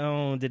and try.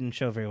 Oh, it didn't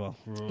show very well.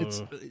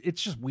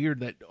 It's just weird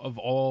that of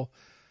all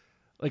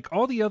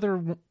the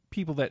other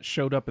people that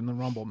showed up in the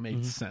Rumble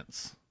made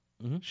sense.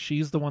 Mm-hmm.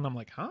 She's the one I'm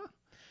like, huh?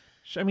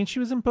 I mean, she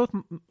was in both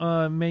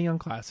Mae Young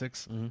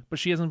Classics, but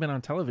she hasn't been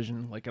on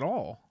television at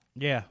all.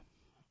 Yeah.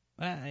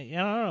 I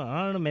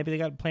don't know. Maybe they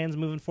got plans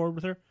moving forward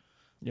with her.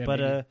 Yeah,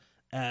 but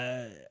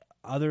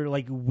other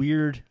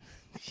weird.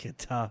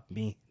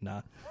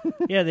 Nah.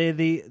 Yeah,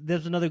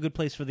 there's another good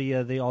place for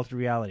the altered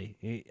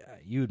reality.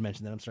 You had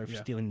mentioned that. I'm sorry for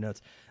stealing your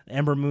notes.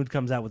 Ember Moon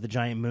comes out with the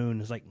giant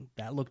moon. It's like,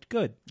 that looked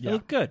good. That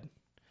looked good.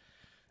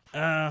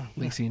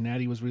 Lacey and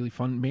Natty was really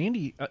fun.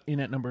 Mandy in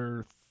at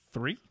number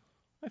 3,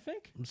 I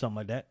think. Something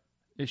like that.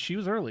 She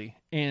was early,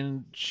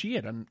 and she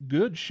had a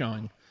good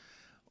showing.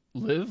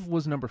 Liv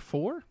was number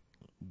 4.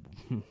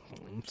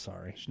 I'm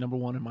sorry. She's number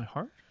 1 in my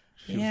heart.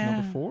 She was Yeah.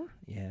 number 4.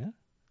 Yeah.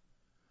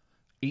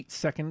 8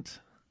 second,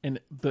 and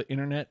the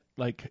internet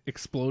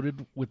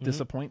exploded with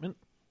disappointment.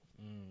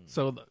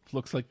 So it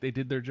looks like they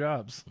did their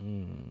jobs.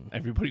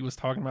 Everybody was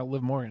talking about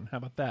Liv Morgan. How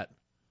about that?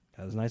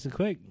 That was nice and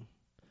quick.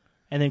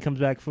 And then comes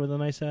back for the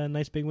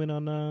nice big win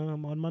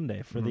on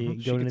Monday for the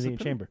She going gets into the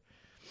the chamber.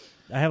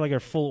 I have our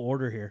full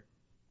order here.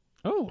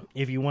 Oh,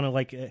 If you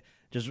want to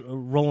just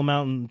roll them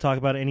out and talk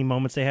about any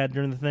moments they had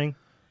during the thing.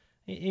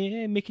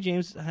 Mickey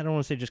James, I don't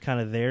want to say just kind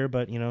of there,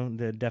 but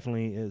they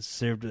definitely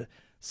served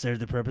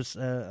the purpose.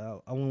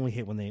 I'll only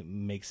hit when they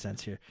make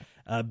sense here.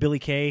 Billy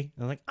Kay,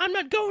 I'm like, I'm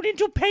not going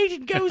until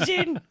Peyton goes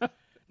in.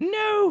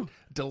 No,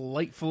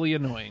 delightfully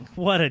annoying.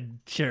 what a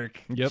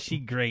jerk. Yep. She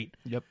great.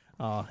 Yep.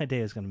 Oh,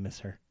 Hidea's gonna miss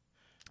her.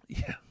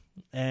 Yeah.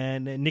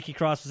 And Nikki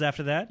Cross was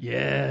after that.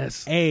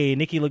 Yes. Hey,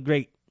 Nikki looked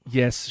great.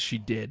 Yes, she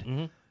did.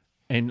 Mm-hmm.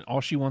 And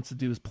all she wants to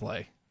do is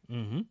play.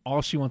 Mm-hmm.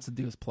 All she wants to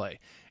do is play.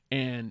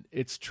 And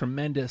it's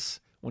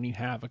tremendous when you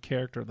have a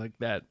character like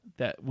that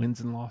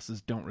wins and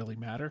losses don't really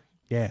matter.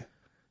 Yeah.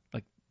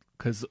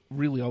 Because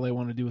really all they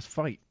want to do is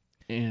fight.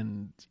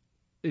 And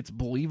it's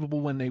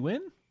believable when they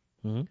win,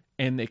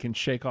 and they can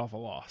shake off a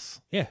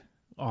loss. Yeah.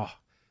 Oh,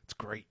 it's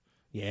great.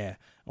 Yeah.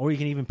 Or you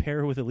can even pair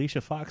her with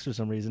Alicia Fox for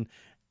some reason,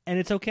 and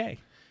it's okay.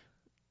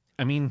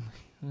 I mean,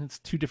 it's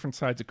 2 different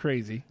sides of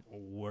crazy.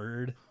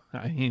 Word.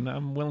 I mean,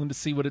 I'm willing to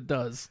see what it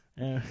does.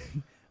 All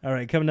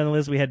right, coming down the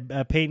list, we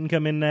had Peyton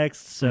come in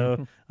next,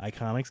 so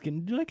Iconics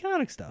getting to do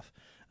Iconic stuff.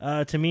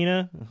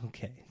 Tamina,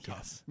 okay,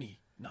 yes. Me,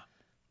 no.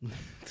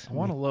 I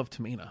want to love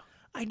Tamina.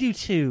 I do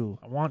too.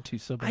 I want to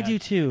so bad. I do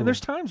too. And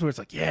there's times where it's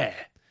like, yeah,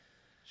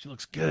 she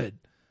looks good.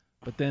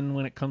 But then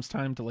when it comes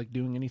time to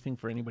doing anything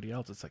for anybody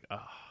else, it's like,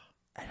 ah.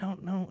 I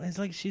don't know. It's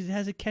like she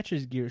has a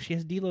catcher's gear. She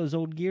has D'Lo's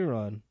old gear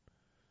on.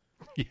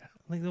 Yeah.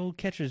 Like the old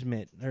catcher's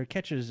mitt, or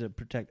catcher's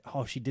protect.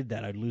 Oh, if she did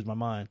that, I'd lose my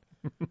mind.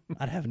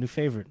 I'd have a new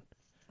favorite.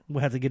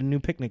 We'll have to get a new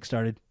picnic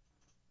started.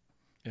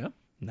 Yeah.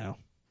 No.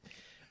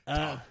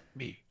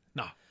 Me,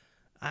 no.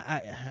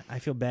 I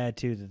feel bad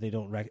too that they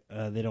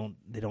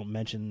don't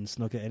mention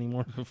Snuka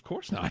anymore. Of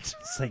course not.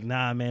 It's like,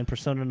 nah, man,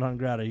 persona non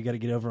grata. You got to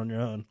get over on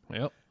your own.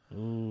 Yep.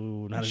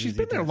 Ooh, not as She's easy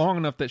been as there this. long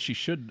enough that she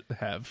should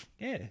have.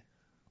 Yeah.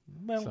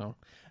 Well, So,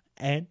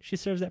 and she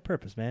serves that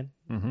purpose, man.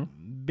 mm-hmm.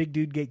 Big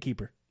dude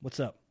gatekeeper. What's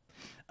up?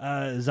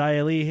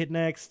 Xia Li hit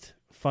next.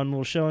 Fun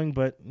little showing,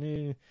 but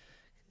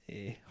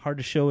hard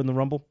to show in the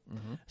Rumble.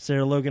 Mm-hmm.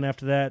 Sarah Logan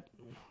after that.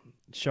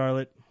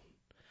 Charlotte.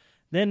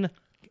 Then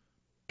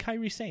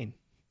Kairi Sane.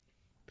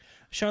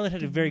 Charlotte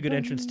had a very good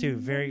entrance too.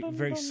 Very,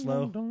 very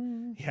slow.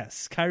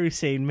 Yes, Kairi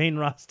Sane, main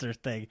roster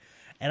thing.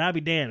 And I'll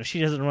be damned if she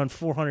doesn't run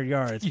 400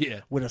 yards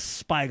with a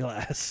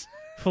spyglass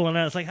pulling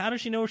out. It's like, how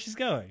does she know where she's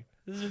going?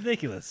 This is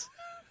ridiculous.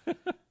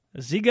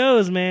 She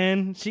goes,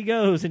 man. She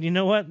goes. And you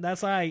know what?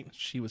 That's all right.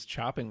 She was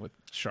chopping with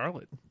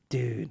Charlotte.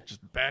 Dude.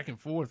 Just back and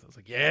forth. I was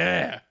like,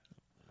 yeah,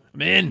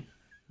 I'm in.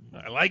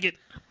 I like it.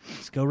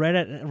 Let's go right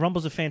at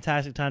Rumble's a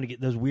fantastic time to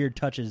get those weird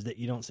touches that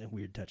you don't say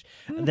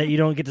that you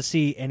don't get to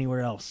see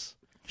anywhere else.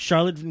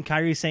 Charlotte and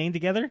Kairi Sane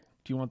together?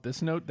 Do you want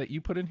this note that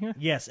you put in here?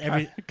 Yes.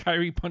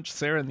 Kyrie punched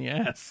Sarah in the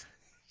ass.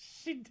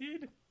 She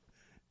did.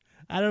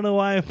 I don't know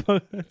why.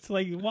 It's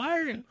like, what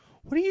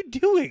are you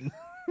doing?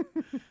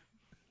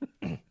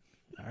 All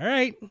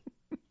right.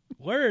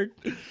 Word.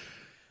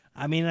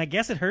 I mean, I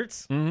guess it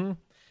hurts.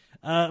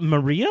 Mm-hmm.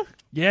 Maria?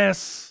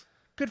 Yes.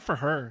 Good for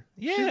her.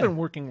 Yeah. She's been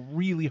working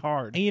really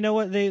hard. And you know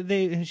what?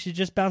 She's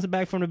just bouncing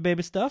back from the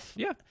baby stuff.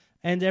 Yeah.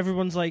 And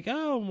everyone's like,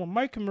 oh, well,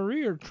 Mike and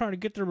Maria are trying to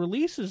get their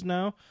releases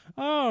now.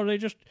 Oh, they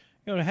just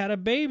had a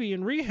baby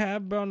in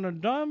rehab on the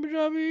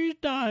WWE's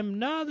dime.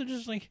 Now they're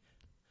just like,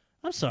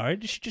 I'm sorry.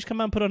 Did she just come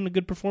out and put on a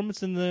good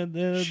performance in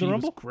the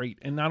Rumble? Was great.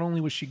 And not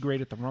only was she great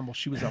at the Rumble,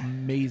 she was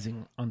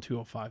amazing on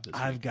 205 this week.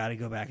 I've got to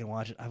go back and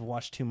watch it. I've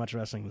watched too much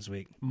wrestling this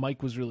week.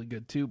 Mike was really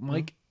good too.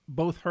 Mike,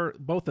 both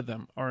of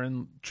them are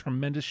in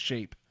tremendous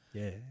shape.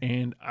 Yeah.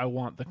 And I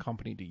want the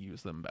company to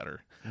use them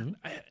better.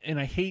 And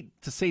I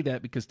hate to say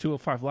that because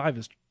 205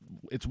 Live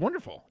it's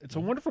wonderful. It's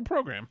a wonderful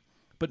program,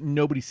 but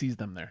nobody sees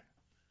them there.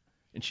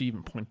 And she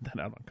even pointed that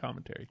out on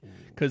commentary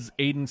because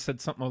Aiden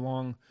said something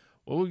along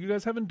well, you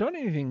guys haven't done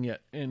anything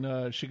yet.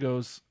 And she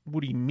goes,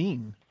 what do you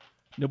mean?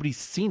 Nobody's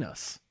seen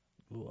us.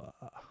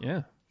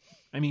 Yeah.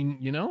 I mean,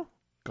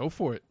 go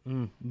for it.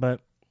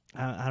 But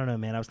I don't know,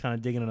 man. I was kind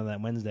of digging into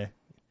that Wednesday.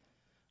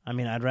 I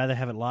mean, I'd rather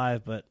have it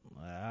live, but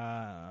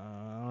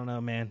I don't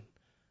know, man.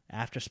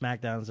 After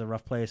SmackDown is a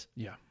rough place.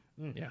 Yeah.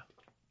 Yeah.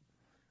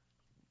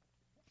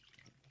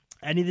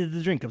 I needed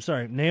the drink. I'm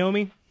sorry.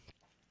 Naomi,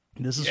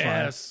 this is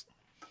Yes.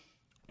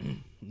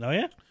 fine. Oh,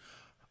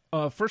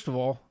 yeah? First of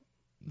all,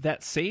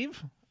 that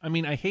save. I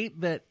mean, I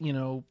hate that,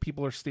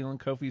 people are stealing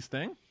Kofi's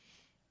thing.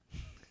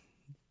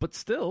 But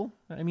still,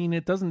 I mean,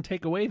 it doesn't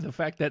take away the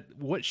fact that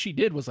what she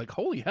did was like,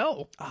 holy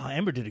hell. Oh,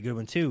 Ember did a good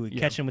one, too. Yeah.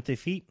 Catching with their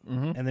feet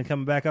and then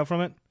coming back up from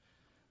it.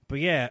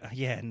 But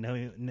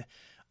no,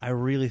 I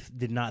really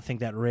did not think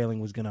that railing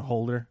was going to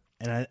hold her.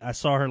 And I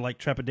saw her, like,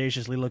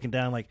 trepidatiously looking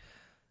down, like,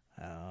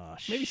 oh,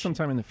 Maybe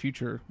sometime in the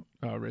future,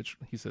 Rich,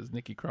 he says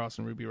Nikki Cross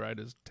and Ruby Riott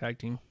is tag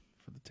team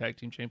for the tag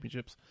team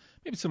championships.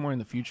 Maybe somewhere in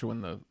the future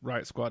when the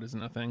Riot Squad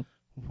isn't a thing.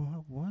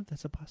 What?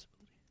 That's a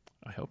possibility.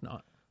 I hope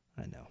not.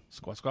 I know.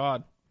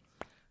 Squad.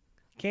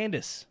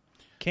 Candice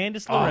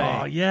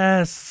LeRae. Oh,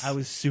 yes. I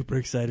was super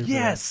excited for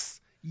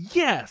Yes.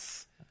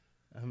 Yes.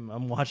 that.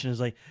 I'm watching. It's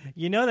like,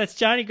 that's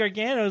Johnny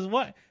Gargano's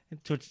what?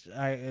 To which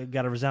I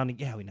got a resounding,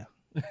 yeah, we know.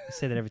 I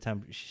say that every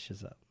time she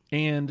shows up.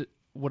 And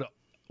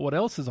what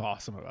else is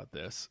awesome about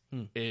this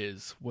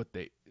is what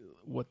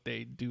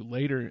they do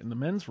later in the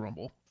men's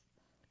rumble,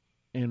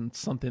 and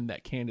something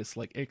that Candice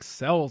like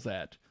excels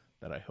at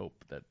that I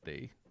hope that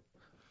they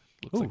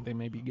looks like they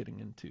may be getting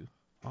into.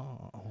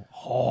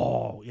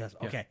 Oh, yes.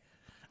 Okay.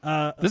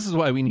 This is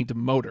why we need to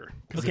motor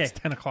because Okay. it's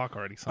 10 o'clock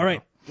already. Somehow. All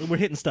right, we're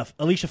hitting stuff.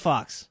 Alicia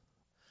Fox.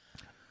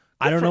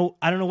 I don't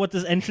know what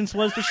this entrance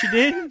was that she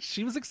did.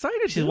 She was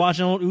excited. She's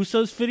watching old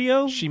Usos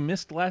video. She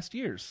missed last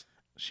year's.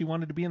 She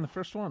wanted to be in the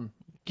first one.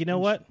 You know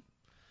what?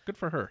 Good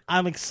for her.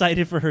 I'm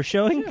excited for her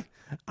showing. Yeah.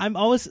 I'm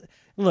always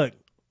look.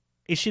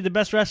 Is she the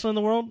best wrestler in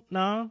the world?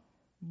 No,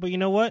 but you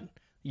know what?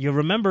 You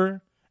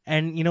remember,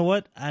 and you know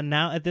what? And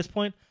now at this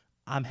point,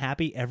 I'm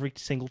happy every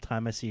single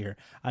time I see her.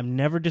 I'm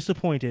never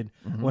disappointed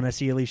when I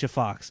see Alicia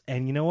Fox.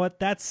 And you know what?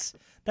 That's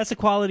a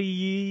quality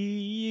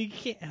you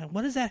can't.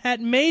 What is that hat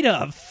made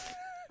of?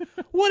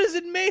 What is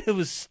it made of? It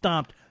was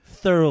stomped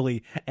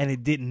thoroughly, and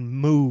it didn't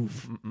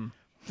move.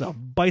 It's a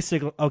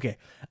bicycle. Okay.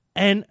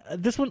 And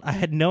this one, I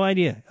had no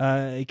idea.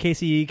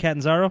 Casey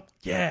Catanzaro?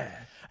 Yeah.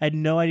 I had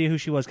no idea who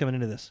she was coming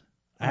into this.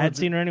 I hadn't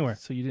seen her anywhere.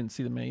 So you didn't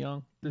see the Mae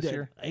Young this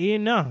year?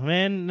 No,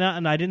 man. No,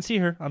 and I didn't see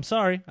her. I'm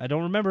sorry. I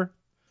don't remember.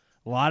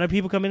 A lot of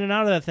people come in and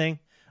out of that thing.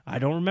 I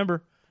don't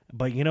remember.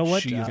 But you know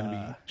what?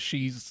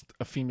 She's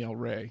a female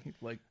Ray.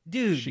 Like,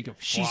 Dude, she can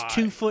she's fly.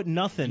 2 foot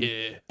nothing.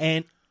 Yeah.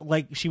 And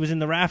like she was in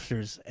the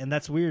rafters, and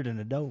that's weird in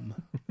a dome.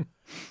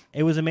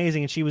 It was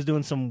amazing, and she was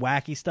doing some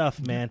wacky stuff,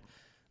 man.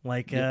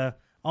 Like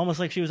almost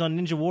like she was on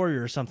Ninja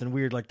Warrior or something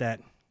weird like that.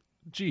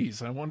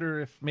 Geez, I wonder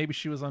if maybe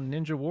she was on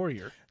Ninja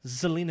Warrior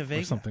Zelina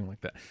Vega. or something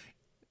like that.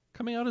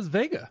 Coming out as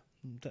Vega.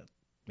 That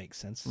makes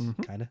sense,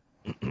 kind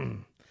of.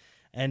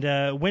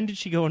 And when did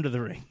she go into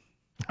the ring?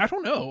 I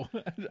don't know.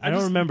 I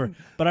don't remember,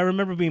 but I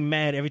remember being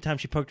mad every time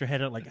she poked her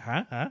head out, like,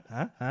 huh?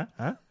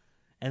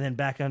 And then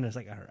back under, it's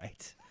like, all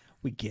right,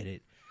 we get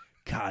it.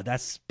 God, that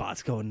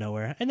spot's going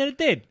nowhere. And then it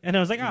did. And I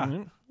was like,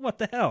 what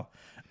the hell?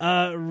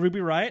 Ruby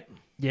Riott?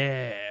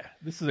 Yeah.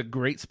 This is a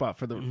great spot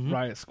for the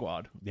Riot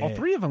Squad. Yeah. All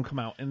three of them come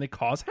out, and they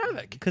cause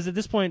havoc. Because at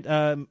this point,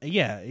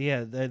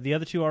 the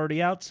other two are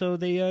already out, so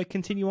they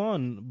continue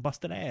on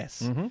busted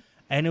ass.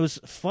 And it was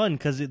fun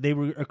because they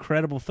were a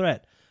credible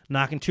threat,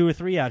 knocking 2 or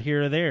 3 out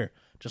here or there.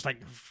 Just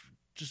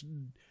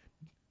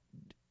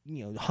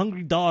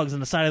hungry dogs on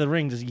the side of the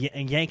ring, just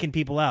yanking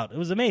people out. It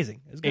was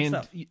amazing. It was good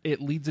stuff.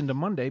 It leads into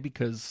Monday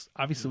because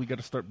obviously we got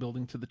to start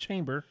building to the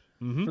chamber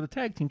for the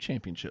tag team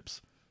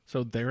championships.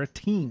 So they're a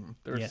team.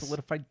 They're a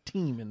solidified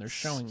team, and they're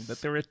showing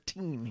that they're a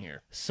team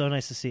here. So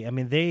nice to see. I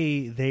mean,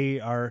 they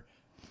are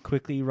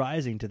quickly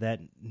rising to that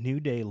New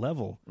Day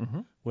level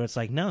where it's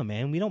like, no,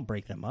 man, we don't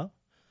break them up.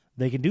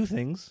 They can do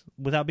things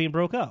without being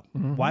broke up.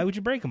 Why would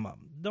you break them up?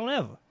 Don't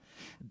ever.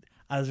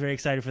 I was very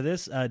excited for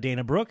this.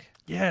 Dana Brooke.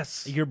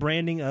 Yes. Your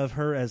branding of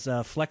her as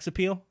Flex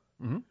Appeal.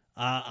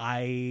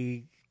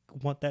 I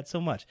want that so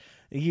much.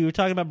 You were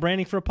talking about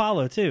branding for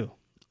Apollo, too.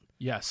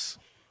 Yes.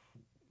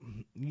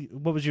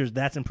 What was yours?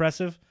 That's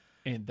impressive?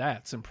 And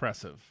that's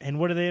impressive. And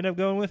what did they end up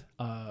going with?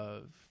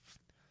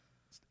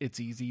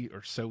 It's easy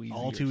or so easy.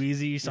 All too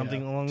easy,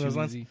 something along those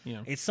lines. Easy,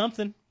 It's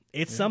something.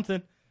 It's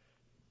something.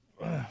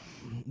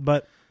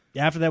 But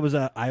after that was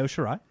Io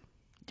Shirai.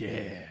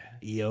 Yeah.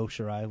 Io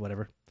Shirai,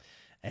 whatever.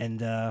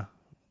 And,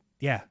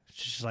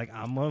 she's just like,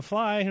 I'm going to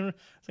fly. And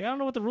it's like, I don't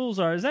know what the rules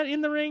are. Is that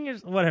in the ring? Or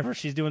whatever.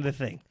 She's doing the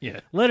thing.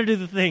 Yeah. Let her do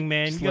the thing,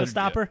 man. Just you going let to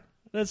her stop do it. her?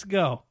 Let's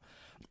go.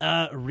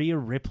 Rhea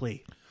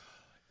Ripley.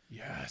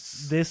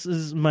 Yes. This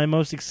is my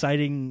most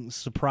exciting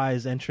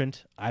surprise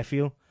entrant, I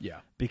feel.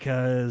 Yeah.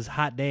 Because,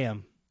 hot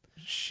damn,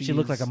 she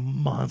looked like a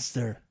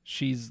monster.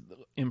 She's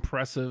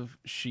impressive.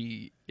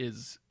 She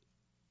is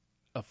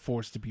a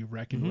force to be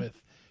reckoned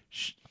with.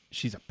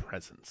 She's a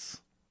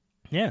presence.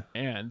 Yeah.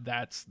 And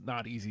that's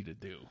not easy to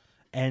do.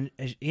 And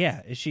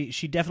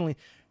she definitely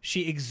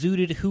she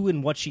exuded who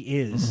and what she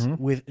is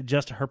with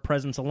just her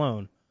presence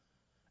alone,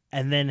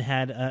 and then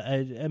had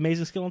a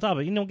amazing skill on top of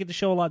it. You don't get to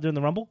show a lot during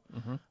the Rumble,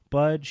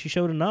 but she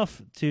showed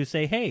enough to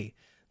say, "Hey,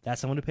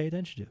 that's someone to pay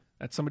attention to."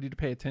 That's somebody to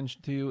pay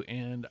attention to,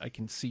 and I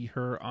can see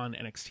her on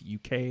NXT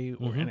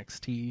UK or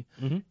NXT,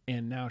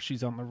 and now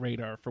she's on the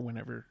radar for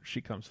whenever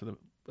she comes to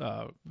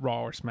the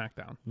Raw or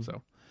SmackDown.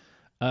 So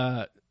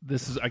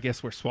this is, I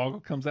guess, where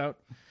Swoggle comes out.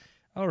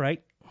 All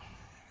right.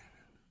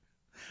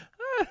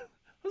 I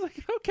was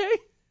like, okay,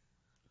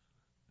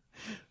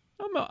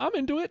 I'm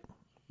into it.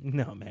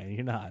 No, man,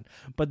 you're not.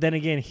 But then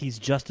again, he's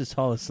just as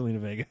tall as Selena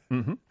Vega,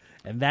 and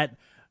that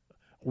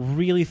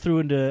really threw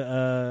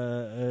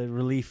into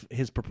relief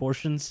his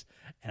proportions,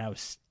 and I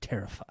was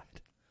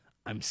terrified.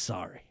 I'm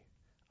sorry.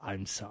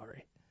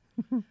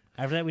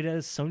 After that, we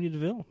did Sonya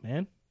Deville,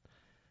 man.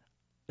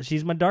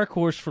 She's my dark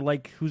horse for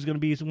who's going to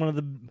be one of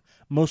the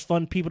most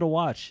fun people to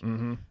watch.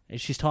 And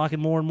she's talking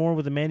more and more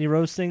with the Mandy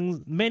Rose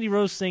thing. Mandy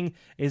Rose thing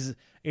is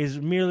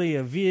merely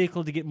a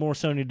vehicle to get more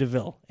Sonya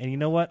Deville. And you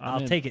know what?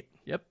 I'll take it.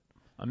 Yep,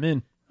 I'm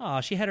in. Oh,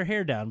 she had her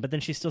hair down, but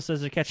then she still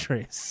says her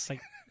catchphrase. It's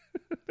like,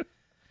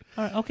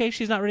 all right, okay,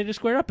 she's not ready to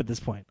square up at this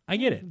point. I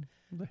get it.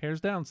 The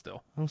hair's down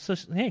still.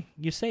 Hey,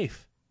 you're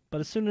safe.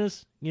 But as soon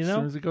as, As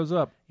soon as it goes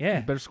up, Yeah.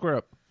 you better square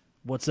up.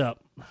 What's up?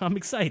 I'm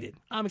excited.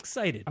 I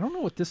don't know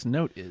what this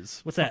note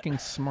is. What's that? Fucking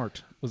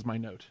smart was my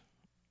note.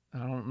 I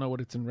don't know what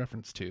it's in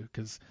reference to,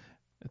 because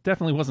it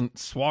definitely wasn't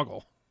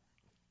Swoggle.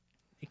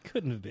 It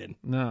couldn't have been.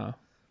 No.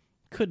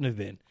 Couldn't have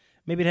been.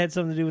 Maybe it had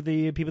something to do with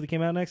the people that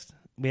came out next.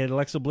 We had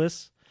Alexa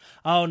Bliss.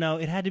 Oh no,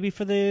 it had to be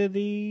for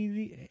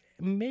the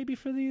maybe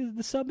for the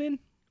sub in.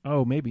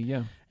 Oh, maybe, yeah.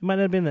 It might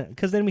not have been that,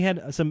 because then we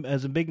had some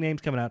big names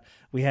coming out.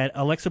 We had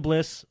Alexa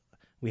Bliss.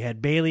 We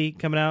had Bailey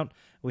coming out.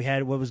 We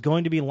had what was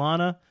going to be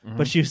Lana,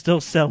 but she was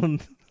still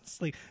selling.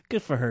 It's like,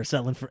 good for her,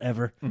 selling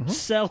forever.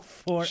 Sell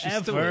forever. She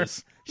still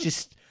is.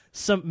 She's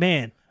some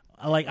man.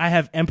 I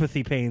have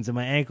empathy pains in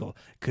my ankle.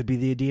 Could be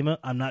the edema.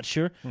 I'm not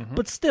sure,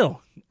 but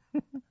still,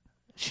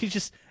 she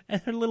just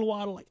and her little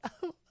waddle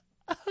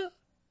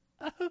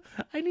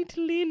I need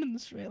to lean in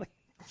this railing.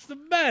 It's the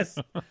best.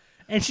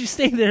 And she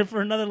stayed there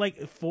for another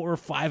 4 or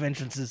 5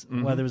 entrances.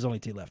 Well, there was only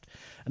 2 left.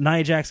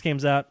 Nia Jax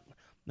comes out,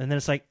 and then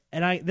it's like,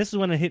 this is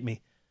when it hit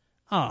me.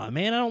 Oh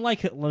man, I don't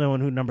like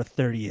knowing who number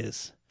 30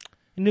 is.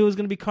 I knew it was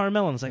going to be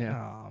Carmella. And it's like,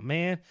 oh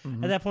man.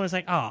 At that point, it's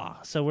like,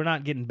 so we're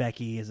not getting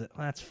Becky, is it?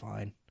 Well, that's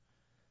fine.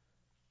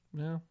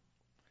 Yeah.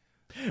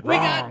 We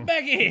got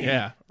Becky.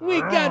 Yeah. We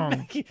got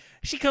Becky.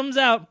 She comes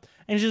out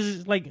and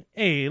she's like,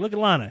 hey, look at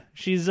Lana.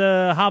 She's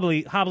a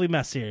hobbly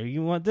mess here.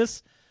 You want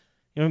this?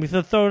 You want me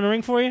to throw in a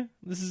ring for you?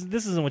 This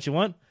isn't what you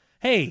want.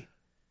 Hey,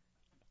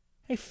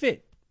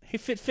 Fit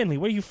Finley,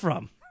 where are you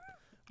from?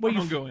 I'm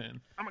gonna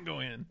go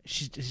in.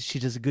 She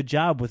does a good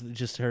job with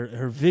just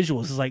her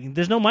visuals. It's like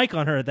there's no mic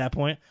on her at that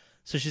point,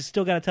 so she's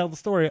still got to tell the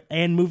story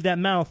and move that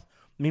mouth.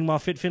 Meanwhile,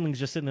 Fit Finley's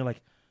just sitting there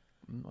like,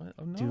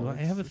 do I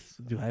have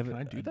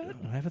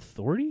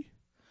authority?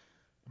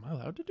 Am I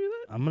allowed to do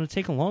that? I'm gonna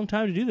take a long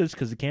time to do this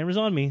because the camera's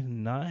on me.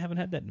 No, I haven't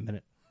had that in a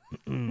minute.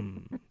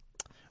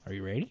 Are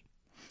you ready?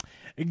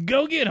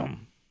 Go get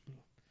him.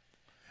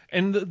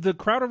 And the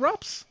crowd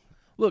erupts.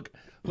 Look,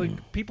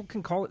 people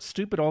can call it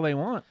stupid all they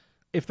want.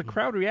 If the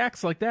crowd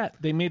reacts like that,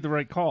 they made the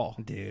right call.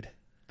 Dude.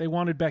 They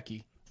wanted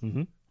Becky.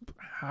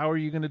 How are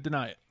you going to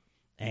deny it?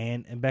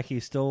 And Becky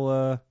is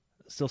still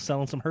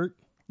selling some hurt.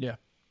 Yeah.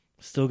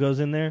 Still goes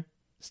in there.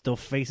 Still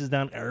faces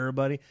down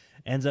everybody.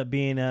 Ends up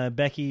being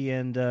Becky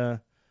and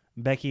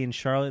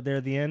Charlotte there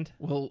at the end.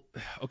 Well,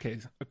 okay.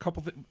 A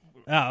couple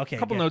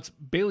notes.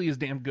 Bailey is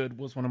damn good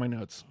was one of my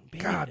notes.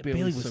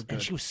 Bailey was so good. And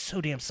she was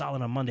so damn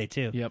solid on Monday,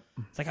 too. Yep.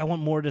 It's like, I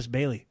want more of this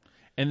Bailey.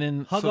 And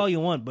then Hug all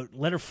you want, but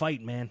let her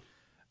fight, man.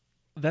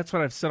 That's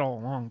what I've said all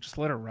along. Just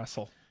let her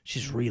wrestle.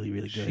 She's really,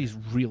 really good. She's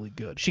really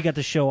good. She got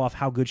to show off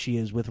how good she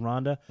is with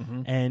Ronda,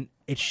 and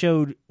it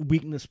showed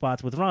weakness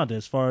spots with Ronda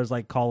as far as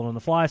calling on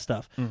the fly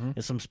stuff.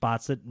 There's some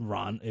spots that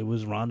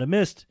Ronda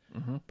missed,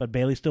 but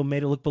Bailey still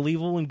made it look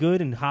believable and good,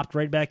 and hopped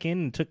right back in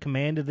and took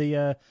command of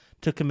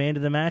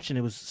the match, and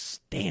it was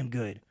damn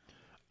good.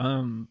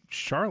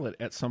 Charlotte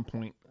at some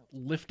point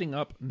lifting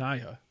up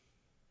Nia.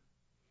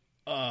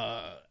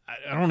 I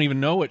don't even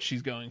know what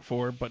she's going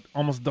for, but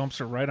almost dumps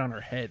her right on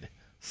her head.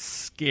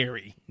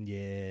 Scary.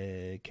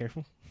 Yeah,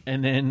 careful.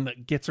 And then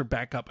gets her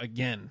back up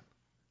again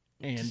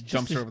and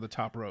dumps her over the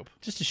top rope.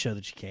 Just to show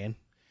that she can.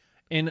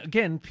 And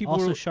again, people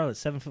also Charlotte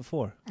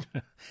 7'4".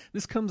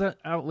 This comes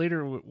out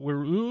later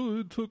where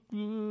it took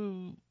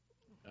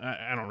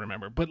I don't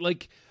remember, but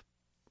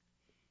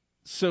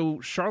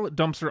so Charlotte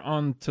dumps her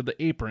onto the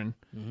apron,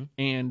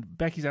 and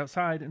Becky's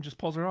outside and just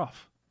pulls her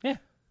off. Yeah,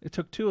 it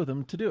took 2 of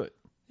them to do it.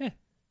 Yeah,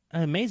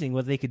 amazing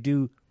what they could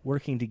do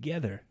working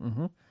together.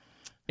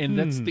 And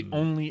that's the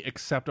only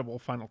acceptable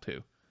final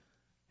 2.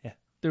 Yeah.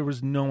 There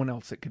was no one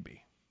else it could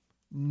be.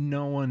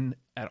 No one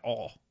at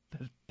all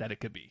that it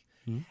could be.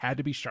 Had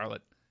to be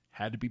Charlotte.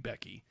 Had to be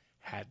Becky.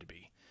 Had to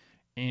be.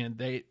 And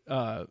they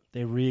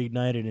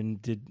reignited and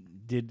did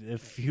did a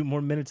few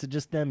more minutes of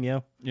just them,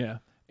 yo. Yeah.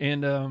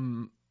 And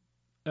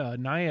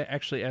Nia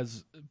actually,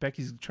 as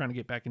Becky's trying to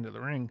get back into the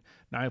ring,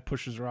 Nia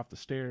pushes her off the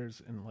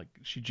stairs and like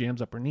she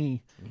jams up her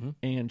knee,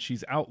 and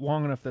she's out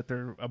long enough that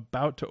they're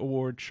about to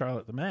award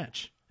Charlotte the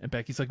match. And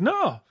Becky's like,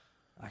 "No,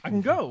 I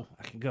can go.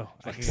 I can go.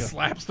 I Like can go."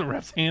 slaps the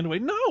ref's hand away.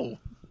 No,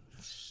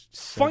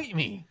 fight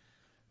me.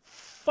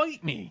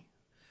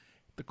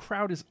 The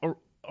crowd is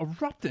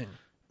erupting.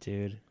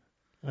 Dude.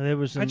 There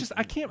was some,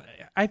 I can't.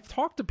 I've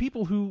talked to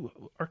people who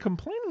are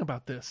complaining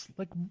about this.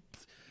 Like,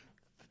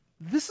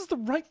 this is the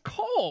right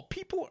call.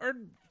 People are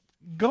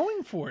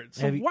going for it.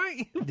 So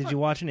why? Did you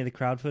watch any of the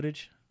crowd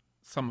footage?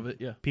 Some of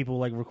it, yeah. People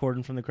like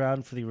recording from the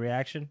crowd for the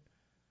reaction.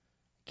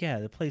 Yeah,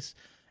 the place.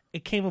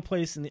 It came a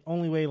place in the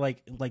only way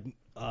like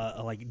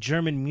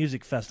German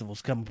music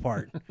festivals come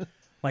apart.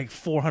 Like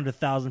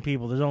 400,000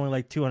 people. There's only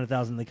like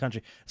 200,000 in the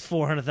country. It's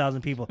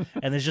 400,000 people,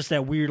 and there's just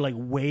that weird like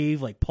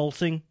wave like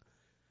pulsing.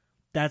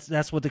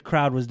 That's what the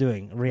crowd was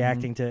doing,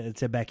 reacting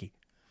to Becky.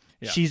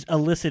 Yeah. She's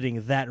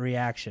eliciting that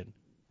reaction.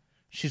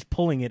 She's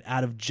pulling it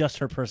out of just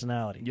her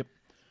personality. Yep.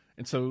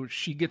 And so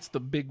she gets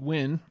the big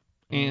win.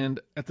 And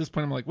at this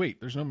point, I'm like, wait,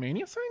 there's no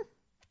Mania thing?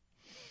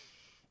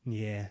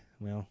 Yeah.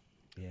 Well,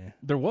 yeah.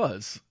 There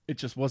was. It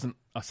just wasn't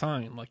a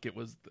sign. Like it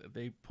was.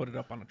 They put it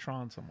up on a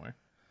Tron somewhere.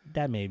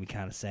 That made me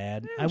kind of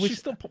sad. Yeah, we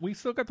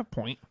still got the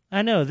point.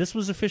 I know. This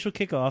was official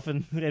kickoff,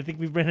 and I think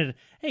we've rented.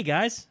 Hey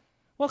guys,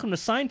 welcome to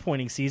sign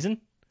pointing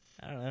season.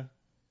 I don't know.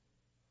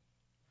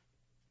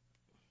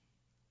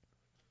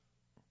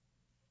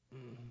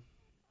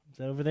 Is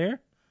that over there?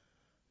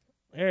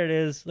 There it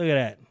is. Look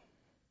at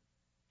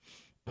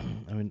that.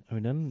 Are we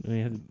done? Do we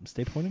have to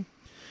stay pointing?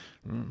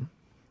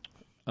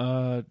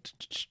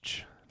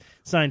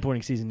 Sign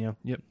pointing season, yeah.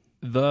 Yep.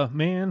 The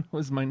man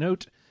was my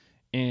note,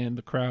 and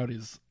the crowd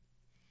is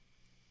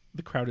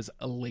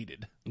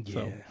elated.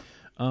 Yeah.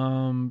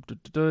 So,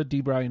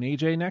 D-Bry and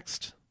AJ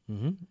next.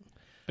 Mm-hmm.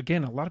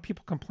 Again, a lot of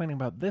people complaining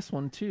about this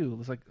one too. It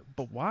was like,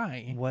 but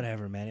why?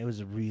 Whatever, man. It was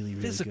a really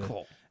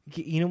physical.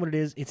 Good. You know what it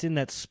is? It's in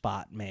that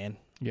spot, man.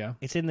 Yeah.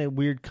 It's in the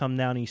weird come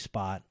downy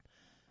spot,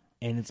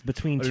 and it's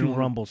between two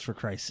rumbles, for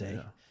Christ's sake.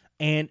 Yeah.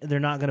 And they're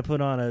not going to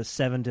put on a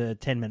 7 to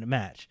 10 minute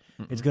match.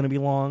 It's going to be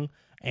long,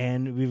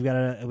 and we've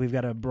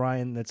got a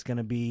Brian that's going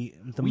to be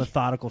the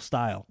methodical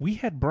style. We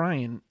had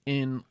Brian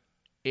in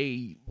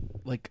a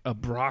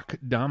Brock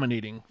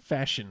dominating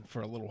fashion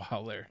for a little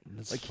while there.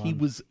 That's fun. He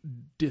was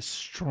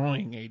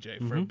destroying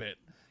AJ for a bit.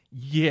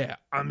 Yeah,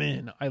 I'm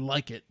in. I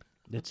like it.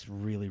 It's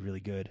really, really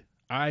good.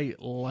 I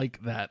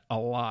like that a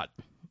lot.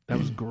 That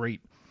was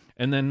great.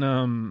 And then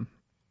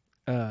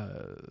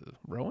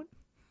Rowan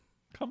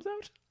comes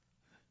out.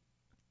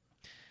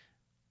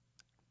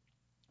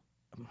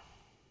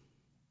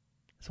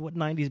 So what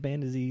 90s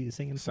band is he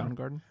singing?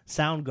 Soundgarden.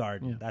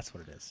 Soundgarden. Yeah. That's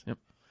what it is. Yep.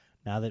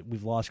 Now that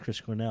we've lost Chris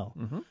Cornell,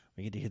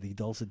 we get to hear the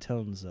dulcet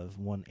tones of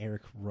one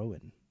Eric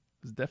Rowan.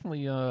 It's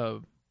definitely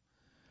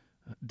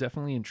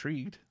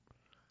intrigued.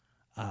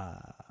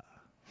 And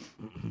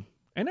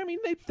I mean,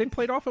 they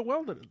played off it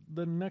well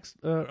the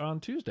next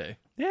on Tuesday.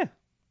 Yeah.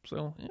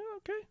 So yeah,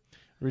 okay.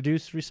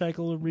 Reduce,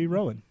 recycle,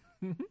 re-Rowan.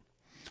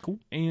 It's cool.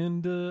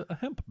 And a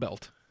hemp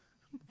belt.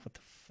 What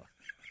the fuck?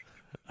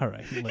 All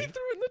right. He threw it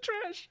in the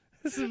trash.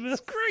 This is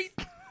great.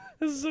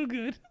 This is so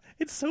good.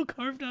 It's so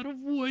carved out of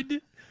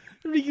wood.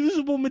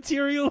 Reusable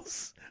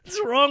materials. What's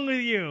wrong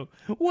with you?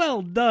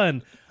 Well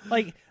done.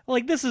 Like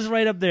this is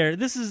right up there.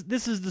 This is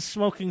the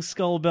smoking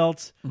skull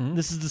belt.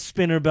 This is the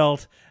spinner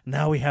belt.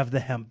 Now we have the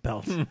hemp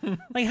belt.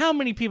 Like how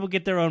many people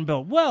get their own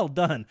belt? Well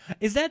done.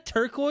 Is that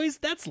turquoise?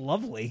 That's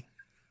lovely.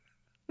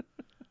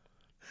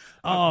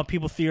 Oh,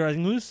 people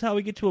theorizing, this is how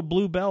we get to a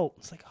blue belt.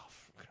 It's like, oh,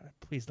 God,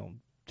 please don't.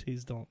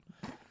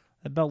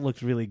 That belt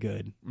looks really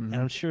good, and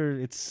I'm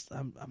sure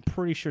I'm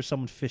pretty sure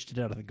someone fished it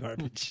out of the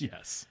garbage.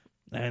 Yes,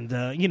 and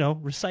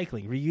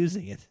recycling,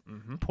 reusing it.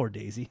 Poor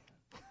Daisy.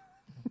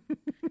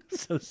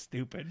 So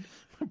stupid.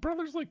 My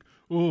brother's like,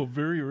 oh,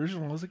 very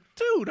original. I was like,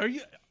 dude, are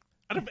you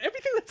out of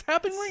everything that's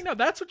happening right now?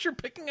 That's what you're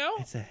picking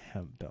out? It's a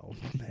hemp belt,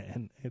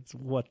 man. It's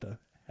what the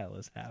hell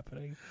is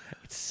happening?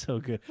 It's so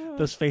good.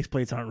 Those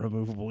faceplates aren't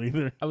removable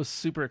either. I was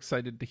super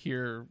excited to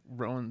hear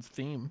Rowan's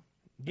theme.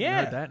 Yeah, I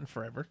haven't heard that in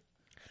forever.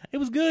 It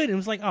was good. It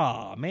was like,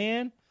 oh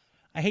man,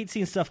 I hate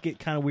seeing stuff get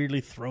kind of weirdly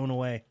thrown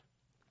away.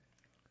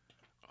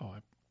 Oh,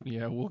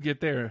 yeah, we'll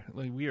get there.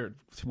 Like we are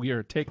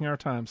taking our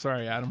time.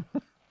 Sorry, Adam.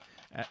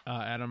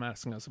 Adam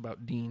asking us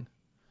about Dean.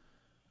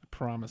 I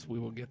promise we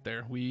will get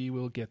there. We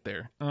will get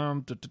there.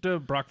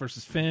 Brock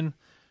versus Finn.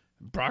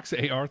 Brock's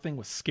AR thing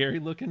was scary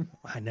looking.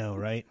 I know,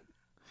 right?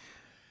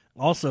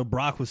 Also,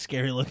 Brock was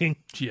scary looking.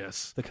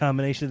 Yes. The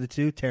combination of the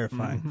two,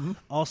 terrifying.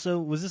 Also,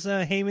 was this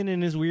Heyman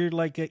in his weird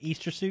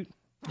Easter suit?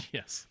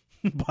 Yes.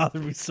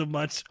 Bothered me so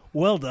much.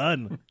 Well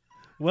done.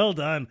 Well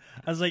done.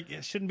 I was like,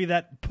 it shouldn't be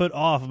that put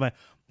off.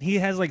 He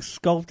has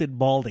sculpted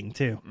balding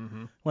too.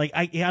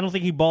 I don't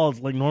think he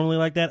balds normally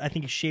like that. I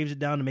think he shaves it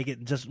down to make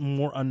it just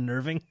more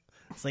unnerving.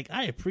 It's like,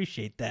 I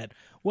appreciate that.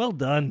 Well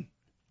done.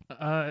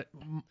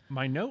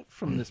 My note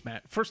from this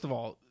match, first of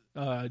all,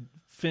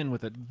 Finn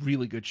with a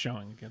really good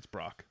showing against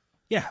Brock.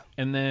 Yeah.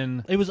 And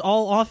then, It was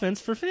all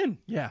offense for Finn.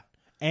 yeah.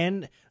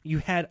 And you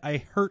had a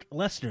hurt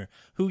Lesnar,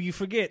 who you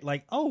forget,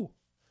 like, oh,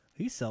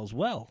 he sells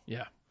well.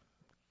 Yeah.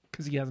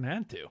 Because he hasn't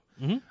had to.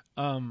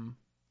 Mm-hmm.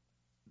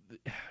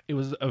 It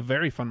was a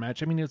very fun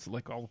match. I mean, it's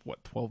like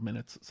 12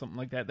 minutes, something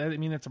like that. I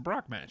mean, it's a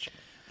Brock match.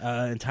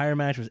 Entire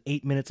match was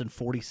 8 minutes and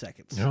 40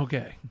 seconds.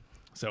 Okay.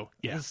 So,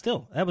 yeah. And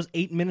still, that was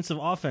 8 minutes of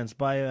offense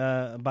by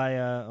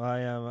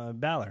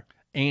Balor.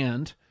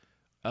 And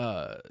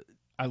I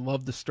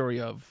love the story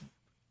of,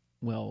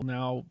 well,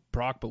 now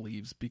Brock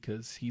believes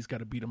because he's got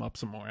to beat him up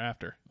some more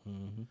after.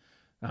 Mm-hmm.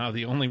 Now,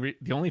 the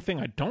only thing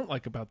I don't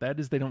like about that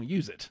is they don't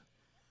use it.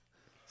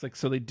 It's like,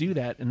 so they do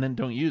that and then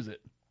don't use it.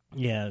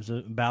 Yeah,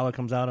 so Balor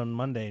comes out on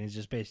Monday and he's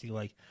just basically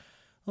like,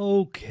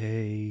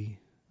 okay,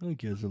 I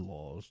guess I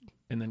lost.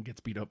 And then gets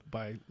beat up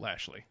by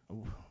Lashley.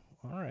 Ooh,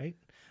 all right.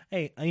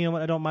 Hey, you know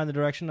what? I don't mind the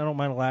direction. I don't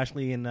mind a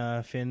Lashley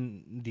and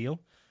Finn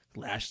deal.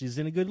 Lashley's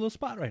in a good little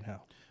spot right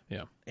now.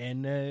 Yeah.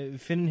 And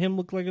Finn and him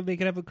look like they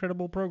could have a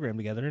credible program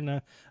together,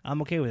 and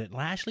I'm okay with it.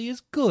 Lashley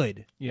is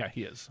good. Yeah,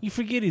 he is. You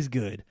forget he's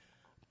good.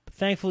 But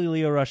thankfully,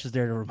 Leo Rush is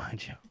there to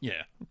remind you.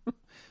 Yeah.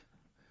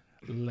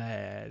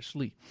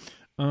 Lashley.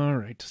 All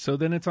right. So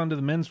then it's on to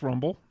the men's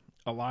rumble.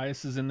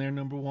 Elias is in there,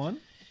 number 1.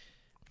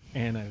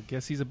 And I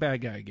guess he's a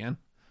bad guy again.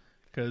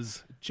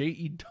 Because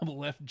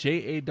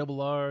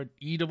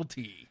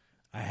JEFFJARRETT.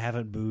 I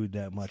haven't booed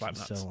that much in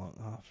Slapnuts. so long.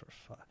 Oh, for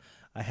fuck.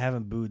 I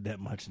haven't booed that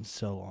much in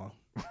so long.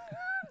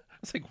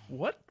 It's like,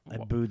 what? I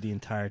booed the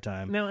entire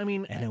time. Now, I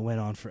mean, And it went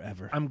on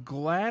forever. I'm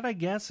glad, I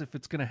guess, if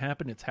it's going to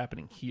happen, it's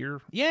happening here.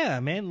 Yeah,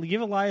 man.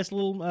 Give Elias a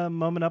little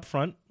moment up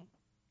front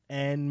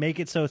and make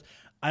it so.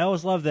 I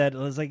always loved that. It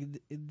was like,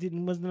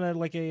 wasn't that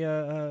like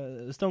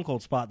a Stone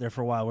Cold spot there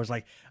for a while where it's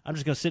like, I'm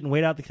just going to sit and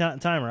wait out the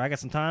timer. I got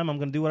some time. I'm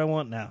going to do what I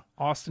want now.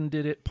 Austin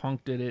did it,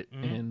 Punk did it,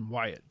 and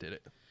Wyatt did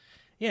it.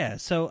 Yeah,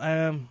 so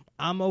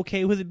I'm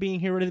okay with it being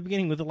here right at the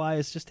beginning with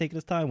Elias just taking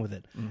his time with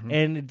it.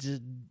 And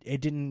it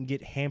didn't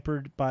get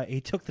hampered by.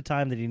 He took the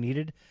time that he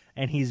needed,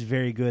 and he's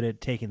very good at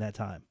taking that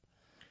time.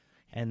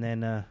 And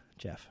then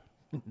Jeff.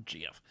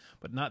 GF.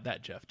 But not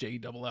that Jeff,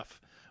 JEFF.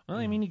 Well,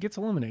 I mean, he gets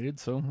eliminated,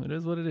 so it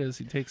is what it is.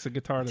 He takes a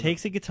guitar.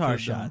 Takes a guitar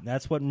shot.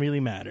 That's what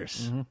really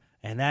matters.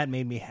 And that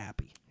made me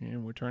happy.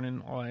 And we're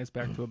turning Elias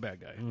back to a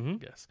bad guy, I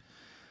guess.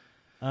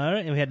 All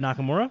right, and we had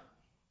Nakamura.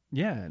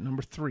 Yeah,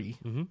 number 3.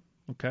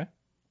 Okay.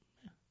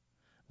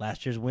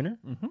 Last year's winner.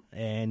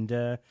 And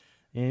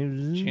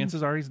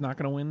Chances are he's not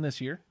going to win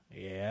this year.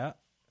 yeah,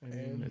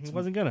 And he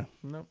wasn't gonna.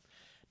 Nope.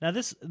 Now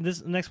this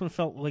next one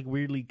felt like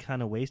weirdly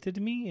kind of wasted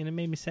to me, and it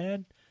made me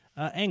sad.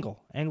 Angle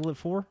at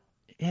 4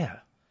 Yeah.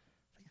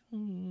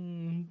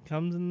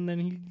 comes and then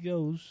he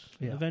goes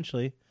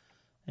eventually,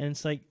 and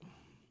it's like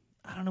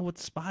I don't know what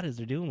the spot is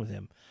they're doing with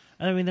him.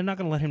 I mean, they're not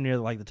going to let him near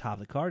like the top of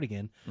the card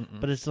again,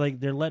 but it's like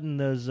they're letting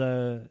those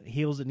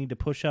heels that need to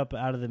push up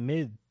out of the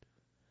mid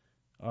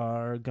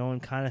are going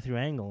kind of through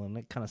Angle, and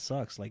it kind of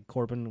sucks. Like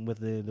Corbin with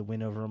the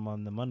win over him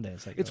on the Monday.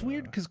 It's like It's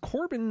weird because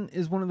Corbin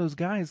is one of those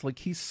guys, like,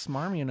 he's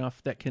smarmy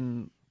enough that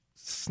can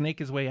snake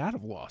his way out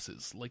of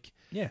losses. Like,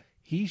 yeah,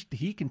 he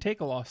can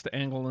take a loss to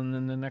Angle and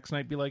then the next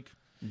night be like,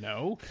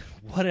 no,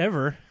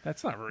 whatever.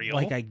 that's not real.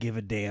 Like I give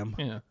a damn.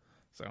 Yeah.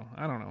 So,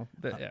 I don't know.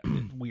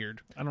 It's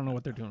weird. I don't know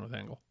what they're doing with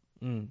Angle.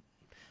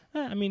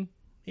 I mean,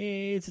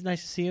 it's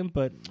nice to see him,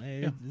 but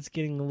it's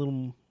getting a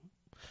little.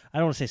 I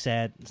don't want to say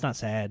sad. It's not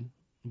sad,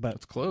 but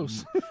It's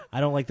close.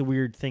 I don't like the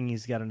weird thing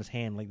he's got in his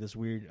hand, like this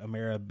weird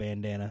Amera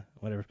bandana,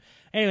 whatever.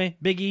 Anyway,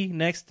 Big E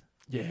next.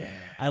 Yeah.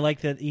 I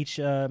like that each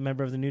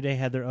member of the New Day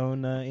had their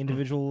own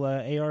individual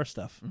AR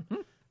stuff,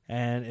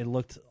 and it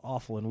looked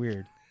awful and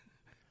weird.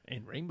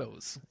 And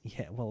rainbows.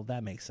 Yeah, well,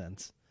 that makes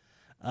sense.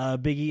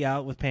 Big E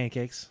out with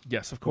pancakes.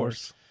 Yes, of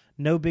course.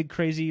 No big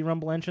crazy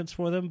Rumble entrance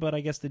for them, but I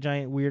guess the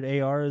giant weird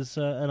AR is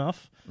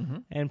enough,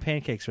 and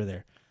pancakes are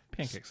there.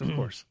 Pancakes, of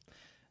course.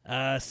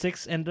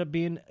 6 ended up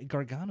being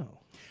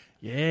Gargano.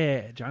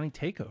 Yeah, Johnny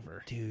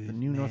Takeover. Dude, the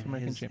new man, North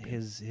American champion.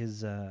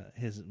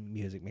 His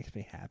music makes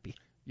me happy.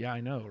 Yeah,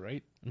 I know,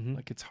 right?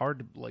 Like, it's hard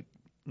to, like,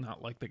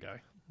 not like the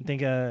guy. I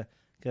think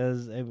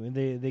because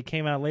they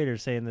came out later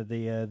saying that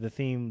the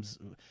themes.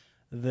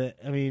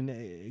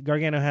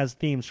 Gargano has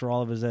themes for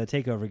all of his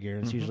takeover gear.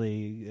 It's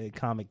usually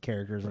comic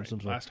characters of some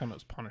sort. Last time it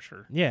was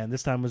Punisher. Yeah, and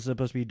this time was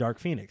supposed to be Dark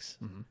Phoenix.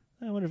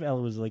 I wonder if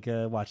Ella was like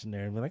watching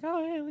there and be like, oh,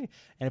 yeah.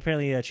 And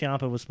apparently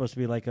Ciampa was supposed to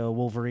be like a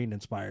Wolverine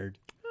inspired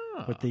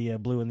with the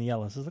blue and the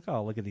yellow. So it's like,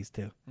 oh, look at these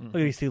two. Look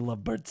at these two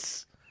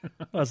lovebirds.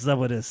 What's up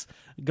with this?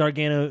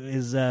 Gargano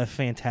is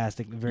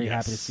fantastic. Very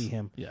happy to see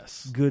him.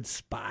 Yes. Good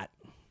spot.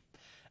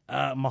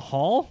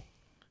 Mahal.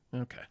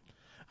 Okay.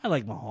 I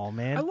like Mahal,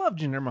 man. I love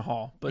Jinder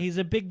Mahal, but He's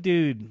a big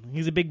dude.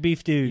 He's a big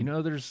beef dude. you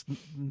know there's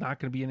not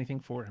going to be anything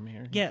for him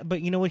here. Yeah,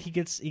 but you know what? He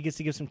gets to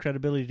give some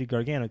credibility to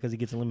Gargano because he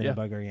gets eliminated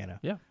by Gargano.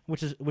 Yeah.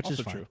 which is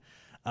Also fine.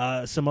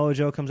 true. Samoa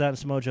Joe comes out, and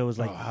Samoa Joe was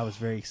like, I was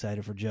very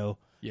excited for Joe.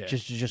 Yeah.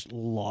 just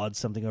laud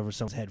something over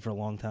someone's head for a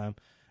long time,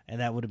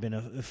 and that would have been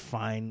a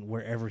fine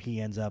wherever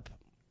he ends up.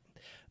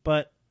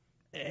 But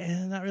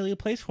not really a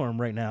place for him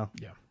right now.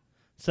 Yeah.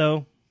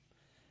 So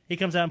He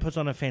comes out and puts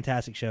on a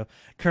fantastic show.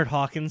 Kurt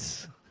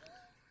Hawkins.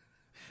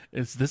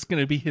 Is this going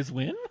to be his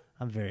win?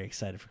 I'm very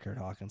excited for Kurt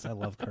Hawkins. I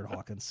love Kurt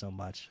Hawkins so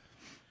much.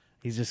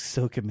 He's just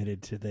so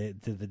committed to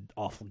the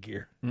awful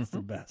gear. It's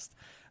the best.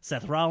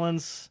 Seth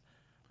Rollins.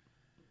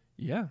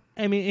 Yeah.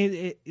 I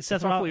mean,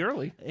 Seth awfully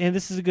Rollins early. and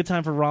this is a good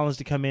time for Rollins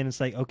to come in.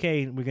 It's like,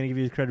 okay, we're going to give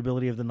you the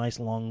credibility of the nice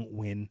long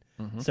win,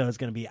 so it's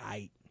going to be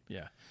aight.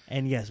 Yeah.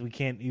 And yes, you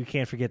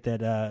can't forget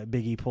that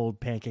Big E pulled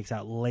pancakes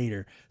out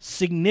later,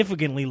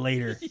 significantly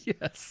later,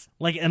 Yes.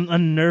 like an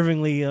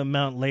unnervingly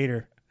amount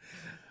later.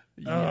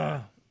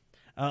 Yeah.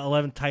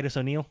 11 Titus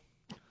O'Neil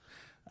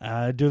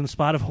doing the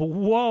spot of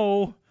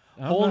whoa,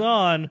 hold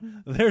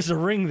on, there's a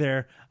ring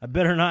there. I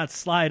better not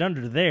slide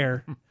under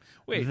there.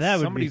 Wait, That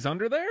would somebody's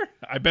under there?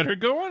 I better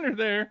go under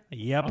there.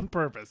 Yep. On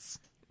purpose.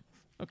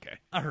 Okay.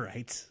 All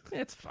right.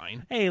 It's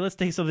fine. Hey, let's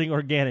take something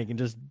organic and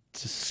just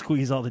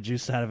squeeze all the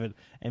juice out of it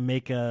and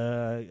make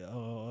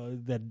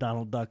that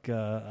Donald Duck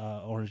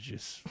orange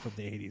juice from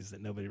the 80s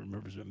that nobody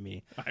remembers but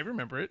me. I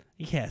remember it.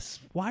 Yes.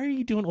 Why are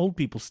you doing old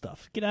people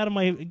stuff? Get out of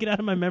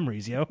my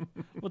memories, yo.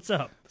 What's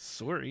up?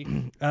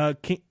 Sorry.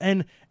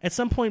 And at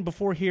some point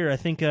before here, I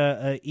think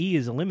E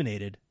is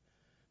eliminated,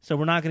 so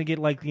we're not going to get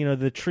like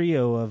the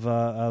trio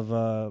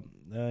of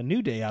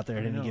New Day out there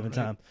at any given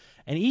time.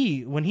 And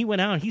E, when he went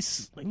out, he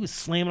was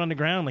slamming on the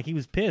ground like he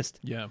was pissed.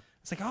 Yeah.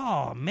 It's like,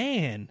 oh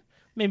man,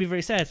 made me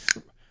very sad.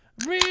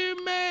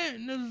 Real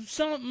man, there's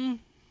something.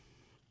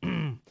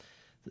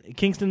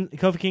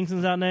 Kofi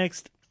Kingston's out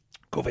next.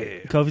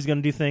 Kofi's going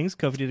to do things.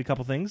 Kofi did a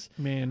couple things.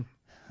 Man.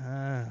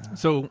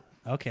 So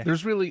Okay.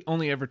 there's really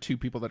only ever two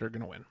people that are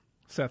going to win.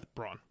 Seth,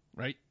 Braun,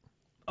 right?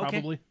 Okay.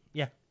 Probably.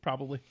 Yeah.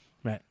 Probably.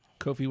 Right.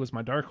 Kofi was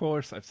my dark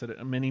horse. I've said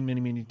it many,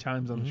 many, many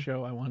times on the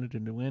show. I wanted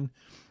him to win.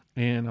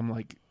 And I'm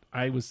like,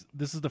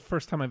 this is the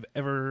first time I've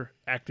ever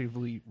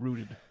actively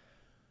rooted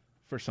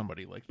for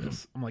somebody like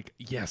this. I'm like,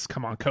 yes,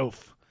 come on,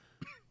 Kof.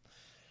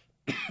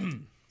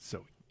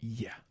 So,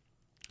 yeah.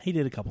 He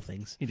did a couple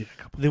things. He did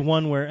a couple. The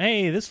one where,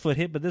 hey, this foot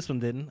hit, but this one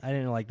didn't. I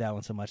didn't like that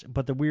one so much.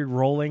 But the weird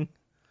rolling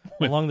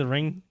along the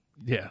ring.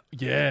 Yeah.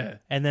 Yeah.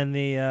 And then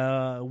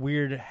the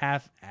weird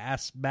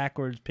half-ass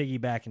backwards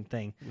piggybacking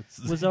thing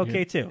was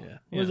okay, too. Yeah.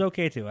 It was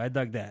okay, too. I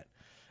dug that.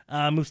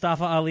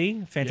 Mustafa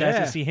Ali,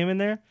 fantastic to see him in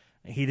there.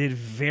 He did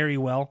very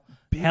well.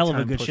 Hell of a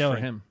time good push showing.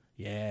 for him.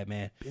 Yeah,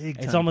 man. Big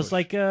It's time almost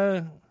push.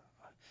 like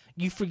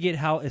you forget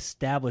how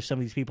established some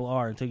of these people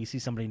are until you see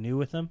somebody new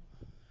with them.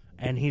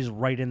 And he's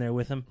right in there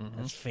with him.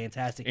 That's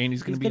fantastic. And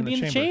he's gonna be in the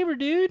chamber. chamber,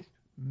 dude.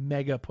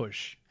 Mega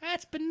push.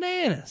 That's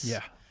bananas.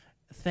 Yeah.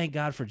 Thank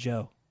God for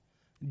Joe.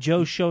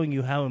 Joe showing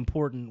you how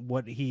important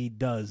what he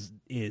does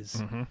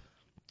is.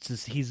 It's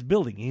just, he's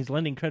building. He's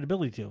lending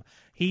credibility to him.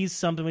 He's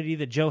somebody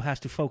that Joe has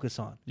to focus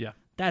on. Yeah.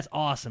 That's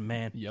awesome,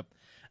 man. Yep.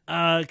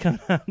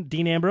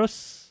 Dean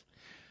Ambrose.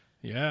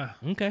 Yeah.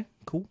 Okay,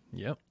 cool.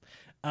 Yep.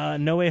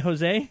 No Way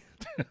Jose.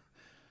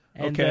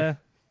 And, Okay.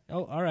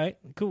 all right,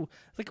 cool.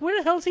 It's like, where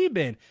the hell's he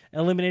been?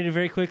 Eliminated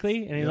very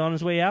quickly, and he's on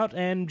his way out,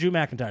 and Drew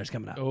McIntyre's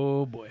coming out.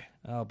 Oh, boy.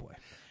 Oh, boy.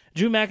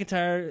 Drew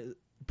McIntyre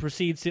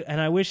proceeds to, and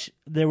I wish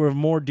there were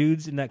more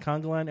dudes in that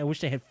conga line. I wish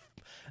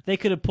they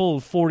could have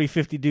pulled 40,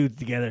 50 dudes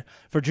together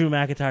for Drew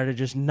McIntyre to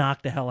just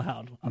knock the hell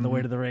out on the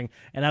way to the ring,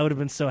 and I would have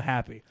been so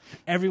happy.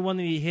 Every one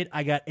that he hit,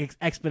 I got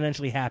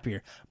exponentially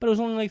happier. But it was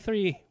only like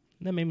 3.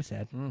 That made me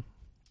sad.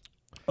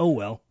 Oh,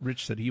 well.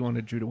 Rich said he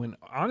wanted Drew to win.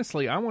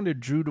 Honestly, I wanted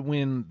Drew to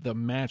win the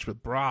match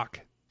with Brock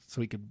so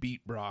he could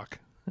beat Brock.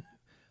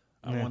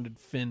 I wanted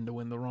Finn to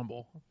win the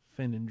Rumble.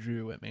 Finn and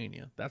Drew at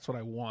Mania. That's what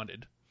I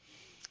wanted.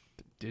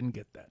 Didn't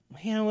get that.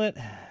 You know what?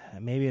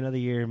 Maybe another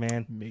year,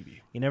 man.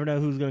 Maybe. You never know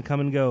who's going to come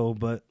and go,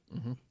 but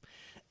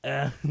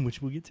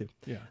which we'll get to.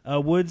 Yeah.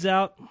 Woods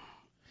out.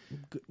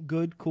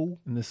 Good, cool.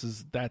 And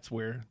that's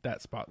where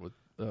that spot with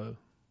Kof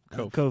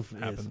Kof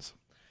happens. is.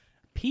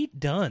 Pete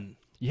Dunne.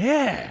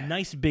 Yeah.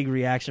 Nice big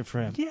reaction for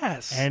him.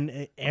 Yes.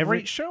 And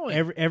Great showing.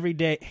 every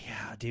day.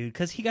 Yeah, dude,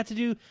 because he got to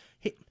do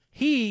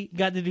he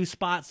got to do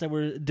spots that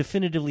were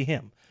definitively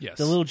him. Yes.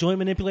 The little joint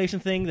manipulation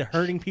thing, the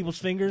hurting people's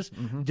fingers,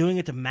 doing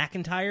it to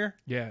McIntyre.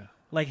 Yeah.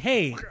 Like,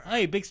 hey,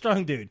 big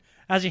strong dude,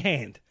 how's your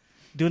hand?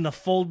 Doing the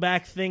fold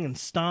back thing and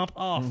stomp.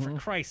 Oh, for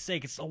Christ's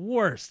sake, it's the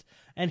worst.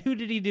 And who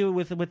did he do it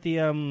with the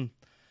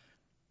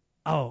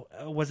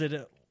was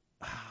it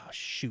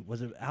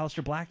was it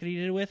Aleister Black that he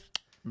did it with?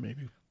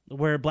 Maybe.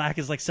 Where Black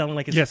is like selling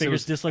like his Yes, it fingers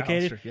was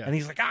dislocated, Aleister, yeah. and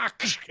he's like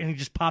and he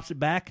just pops it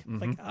back.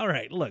 It's like, all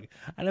right, look,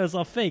 I know it's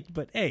all fake,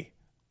 but hey,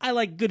 I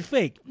like good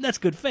fake. That's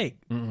good fake.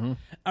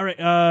 All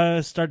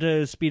right, start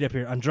to speed up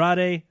here.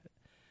 Andrade,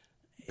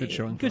 Good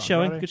showing. good for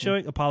showing, Andrade. good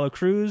showing. Apollo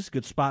Crews,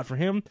 good spot for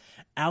him.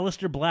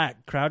 Aleister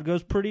Black, crowd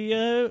goes pretty.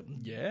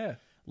 Yeah.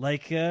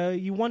 Like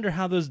you wonder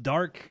how those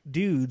dark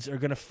dudes are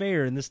gonna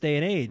fare in this day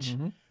and age.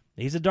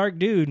 He's a dark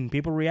dude, and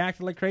people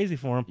reacted like crazy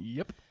for him,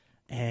 Yep.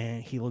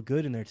 and he looked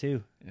good in there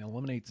too. It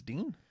eliminates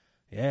Dean.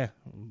 Yeah,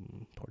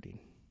 poor Dean.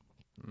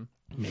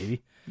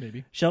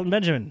 Maybe. Shelton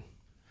Benjamin.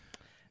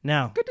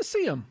 Now, Good to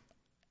see him.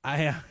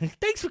 I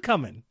thanks for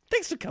coming.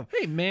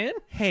 Hey, man.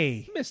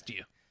 Hey, Missed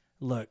you.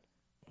 look,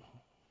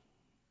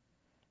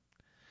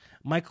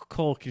 Michael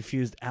Cole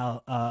confused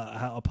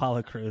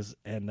Apollo Crews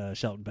and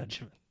Shelton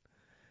Benjamin,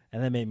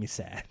 and that made me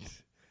sad.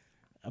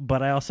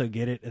 But I also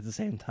get it at the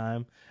same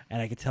time,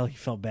 and I could tell he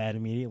felt bad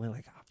immediately.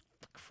 Like, oh,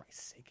 for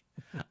Christ's sake,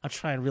 I'm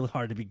trying really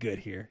hard to be good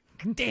here.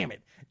 Damn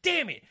it!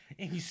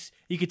 And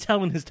you could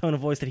tell in his tone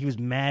of voice that he was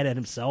mad at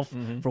himself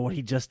for what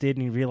he just did,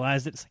 and he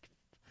realized it. It's like,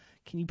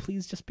 can you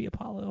please just be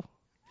Apollo?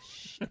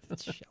 Shit,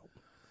 it's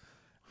Shelton.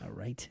 All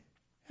right.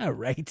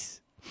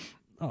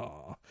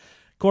 Oh,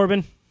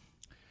 Corbin.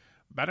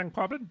 Batting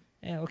Corbin?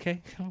 Yeah,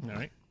 okay. All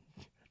right.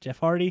 Jeff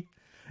Hardy.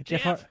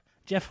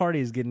 Jeff Hardy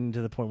is getting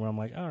to the point where I'm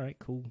like, all right,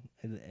 cool.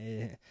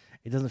 It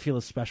doesn't feel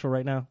as special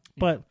right now,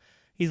 but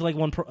he's like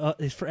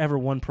he's forever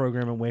one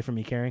program away from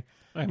me caring.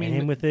 I mean,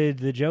 and him with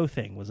the Joe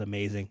thing was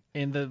amazing,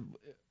 and the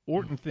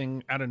Orton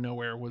thing out of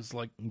nowhere was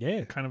like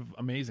kind of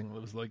amazing.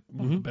 It was like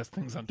one of the best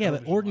things on television.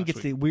 Yeah, but Orton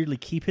gets to weirdly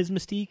keep his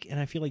mystique, and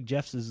I feel like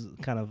Jeff's is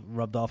kind of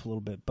rubbed off a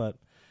little bit. But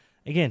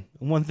again,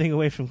 one thing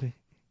away from me.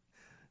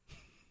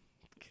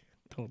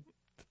 Don't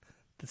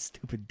the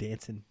stupid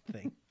dancing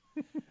thing.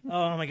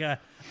 Oh my god!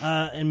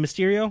 And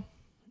Mysterio,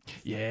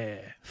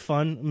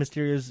 fun.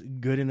 Mysterio's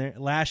good in there.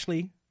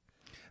 Lashley,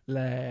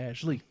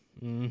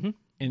 in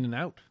and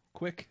out,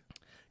 quick,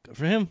 good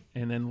for him.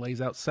 And then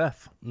lays out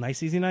Seth.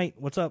 Nice easy night.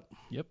 What's up?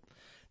 Yep.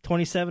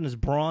 27 is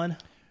Braun,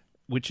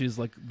 which is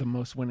like the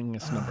most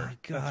winningest number.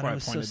 God, that's why I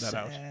was pointed so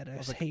that sad. out. I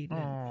was like, hating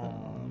it.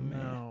 Oh man.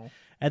 no!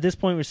 At this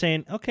point, we're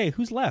saying, okay,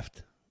 who's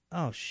left?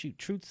 Oh shoot,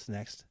 Truth's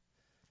next.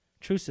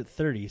 Truth's at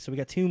 30, so we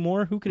got two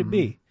more. Who could it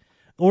be?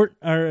 Or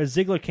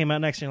Ziggler came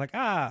out next, and you're like,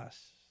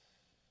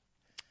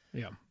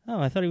 yeah. Oh,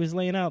 I thought he was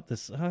laying out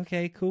this.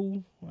 Okay,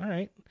 cool. All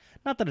right.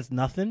 Not that it's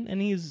nothing,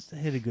 and he's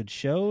hit a good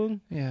show.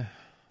 Yeah.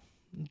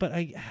 But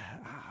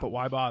But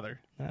why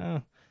bother?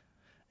 And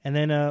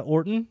then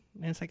Orton,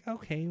 and it's like,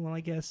 okay, well,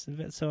 I guess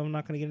so. I'm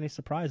not going to get any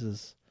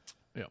surprises.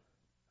 Yeah.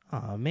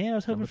 Oh man, I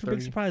was hoping Number for 30,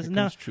 big surprises. here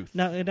No, comes Truth.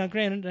 now,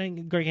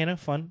 granted, Gargano,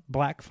 fun,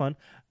 Black, fun.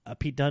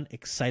 Pete Dunne,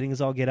 exciting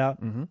as all get out.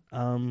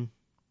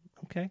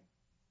 Okay.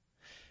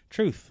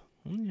 Truth.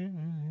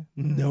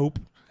 Nope.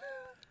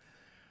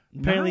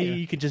 Apparently,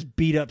 you can just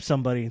beat up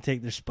somebody and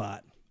take their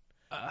spot.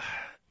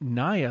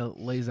 Nia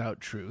lays out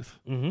Truth.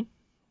 Mm-hmm.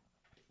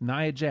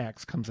 Nia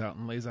Jax comes out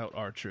and lays out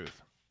our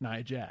Truth.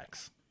 Nia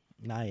Jax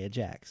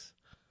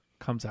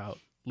comes out,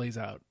 lays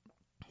out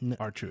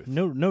our Truth.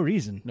 No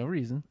reason. No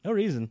reason. No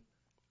reason.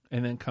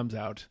 And then comes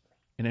out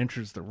and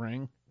enters the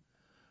ring.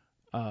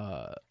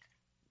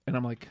 And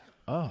I'm like,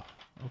 oh,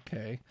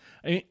 okay.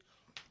 I mean,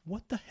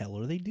 what the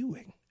hell are they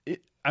doing?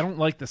 I don't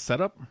like the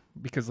setup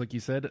because, like you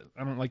said,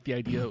 I don't like the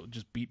idea of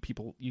just beat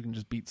people. You can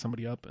just beat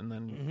somebody up and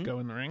then go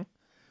in the ring.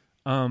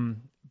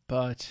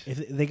 But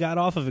if they got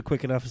off of it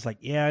quick enough, it's like,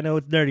 yeah, I know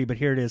it's dirty, but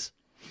here it is.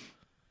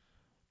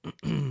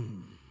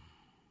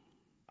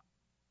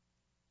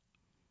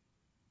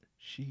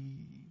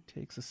 She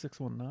takes a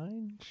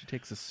 619. She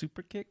takes a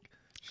super kick.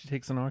 She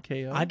takes an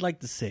RKO. I'd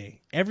like to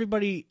say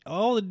everybody,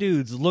 all the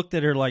dudes looked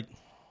at her like,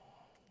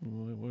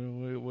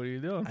 what are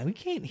you doing? we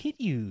can't hit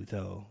you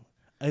though.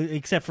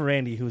 Except for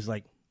Randy, who was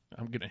like,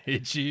 I'm going to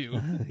hit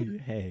you.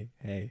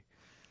 hey.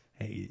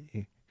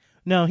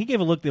 No, he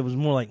gave a look that was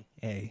more like,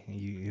 hey,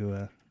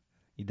 you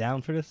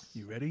down for this?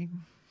 You ready?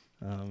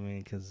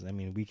 Because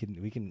we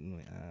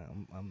can.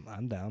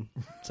 I'm down.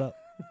 What's up?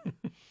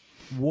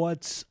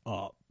 What's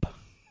up?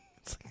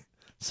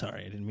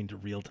 Sorry, I didn't mean to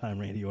real time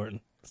Randy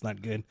Orton. It's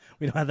not good.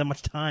 We don't have that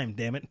much time.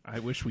 Damn it. I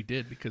wish we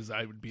did because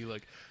I would be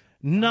like,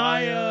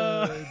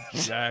 Nia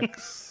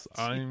Jax,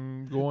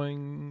 I'm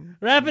going.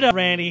 Wrap it up,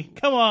 Randy.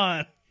 Come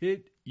on.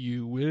 Hit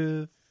you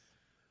with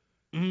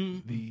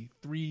the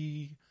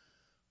 3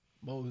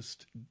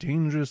 most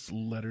dangerous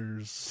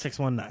letters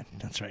 619.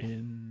 That's right.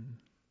 in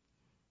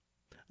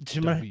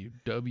WWE.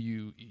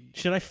 WWE.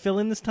 Should I fill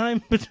in this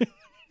time?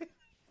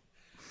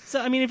 So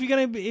I mean, if you're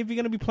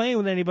gonna be playing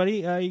with anybody,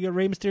 you got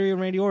Rey Mysterio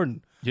and Randy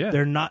Orton. Yeah,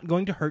 they're not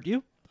going to hurt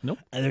you. Nope.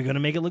 And they're gonna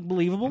make it look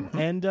believable.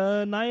 And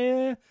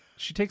Nia,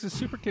 she takes a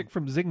super kick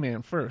from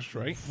Zigman first,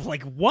 right?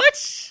 Like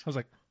what? I was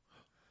like,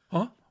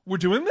 huh? We're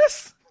doing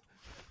this?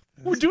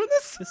 We're doing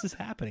this? This is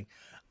happening.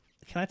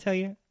 Can I tell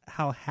you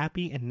how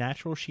happy and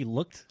natural she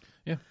looked?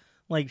 Yeah.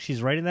 Like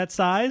she's right in that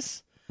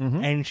size,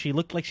 and she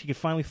looked like she could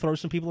finally throw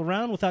some people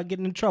around without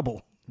getting in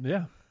trouble.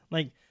 Yeah.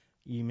 Like,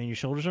 you mean your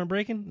shoulders aren't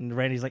breaking? And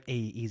Randy's like, hey,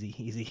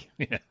 easy.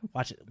 Yeah.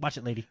 Watch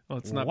it, lady.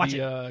 Let's not Watch be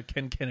it.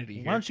 Ken Kennedy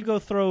here. Why don't you go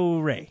throw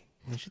Ray?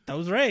 And she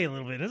throws Ray a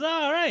little bit. It's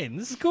all right.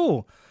 This is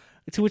cool.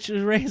 To which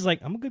Ray's like,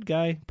 I'm a good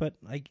guy, but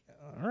like,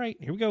 all right,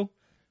 here we go.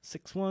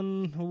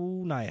 6-1,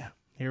 Nia.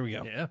 Here we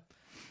go. Yeah.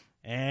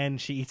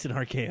 And she eats an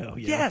RKO.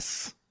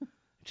 Yes.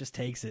 Just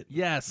takes it.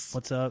 Yes.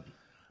 What's up?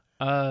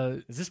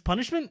 Is this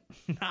punishment?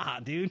 Nah,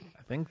 dude.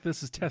 I think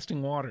this is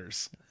testing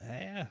waters.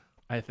 Yeah.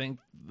 I think.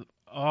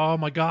 Oh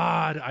my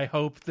God! I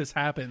hope this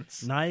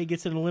happens. Nia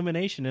gets an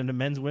elimination in a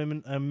men's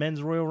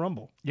Royal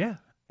Rumble. Yeah,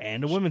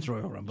 and a women's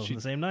Royal Rumble on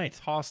the same night.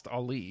 Tossed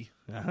Ali.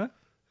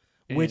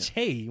 Which,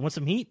 hey, you want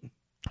some heat?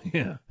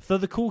 Yeah. Throw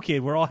the cool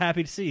kid. We're all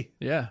happy to see.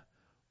 Yeah.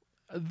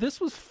 This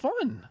was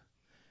fun.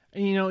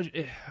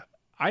 And,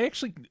 I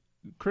actually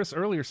Chris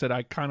earlier said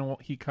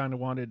he kind of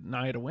wanted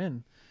Nia to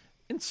win.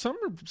 In some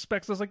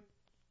respects, I was like,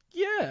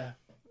 yeah,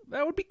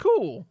 that would be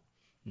cool.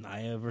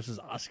 Nia versus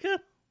Asuka?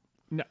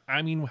 No,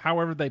 I mean,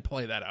 however they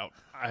play that out,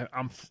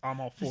 I'm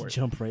all for Just it.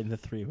 jump right in the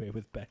three-way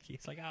with Becky.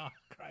 It's like, oh,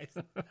 Christ.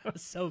 I'm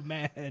so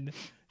mad.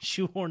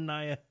 Shoehorn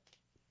Nia.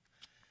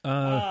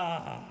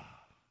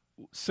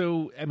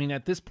 So, I mean,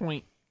 at this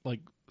point,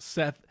 like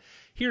Seth,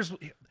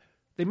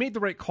 they made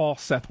the right call.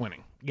 Seth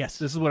winning. Yes.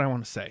 This is what I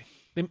want to say.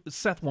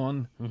 Seth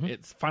won.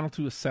 It's final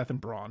two is Seth and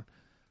Braun.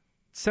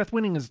 Seth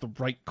winning is the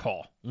right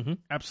call.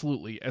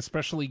 Absolutely,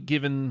 especially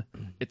given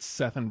it's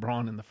Seth and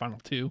Braun in the final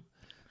two.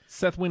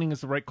 Seth winning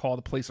is the right call.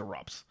 The place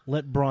erupts.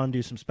 Let Braun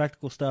do some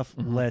spectacle stuff.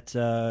 Let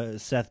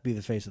Seth be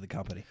the face of the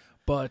company.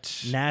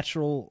 But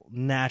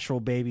Natural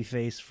baby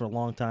face for a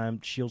long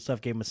time. Shield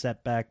stuff gave him a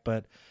setback,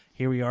 but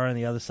here we are on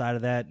the other side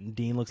of that.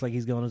 Dean looks like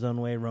he's going his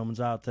own way. Roman's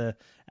out to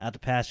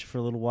pasture for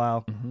a little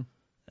while.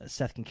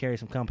 Seth can carry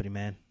some company,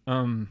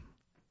 man.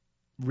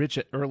 Rich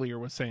earlier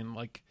was saying,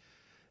 like,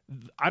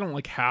 I don't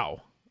like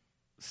how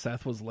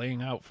Seth was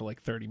laying out for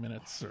like 30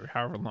 minutes or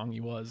however long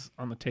he was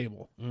on the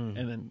table, and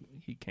then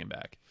he came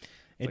back.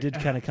 It did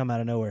kind of come out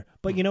of nowhere.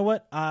 But you know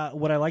what?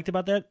 What I liked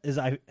about that is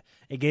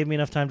it gave me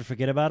enough time to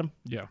forget about him.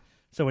 Yeah.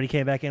 So when he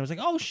came back in, I was like,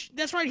 oh,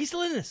 that's right. He's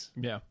still in this.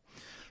 Yeah.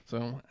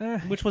 So,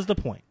 Which was the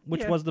point.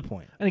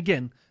 And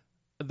again,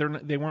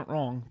 they weren't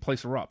wrong.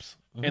 Place erupts.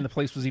 And the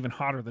place was even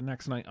hotter the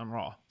next night on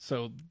Raw.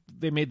 So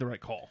they made the right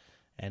call.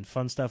 And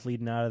fun stuff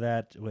leading out of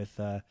that with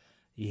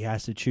he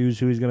has to choose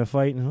who he's going to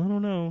fight. And I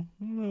don't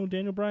know.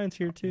 Daniel Bryan's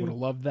here too. Would have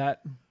loved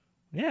that.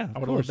 Yeah, I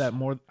would have loved that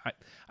more.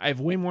 I have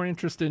way more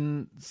interest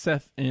in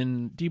Seth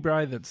and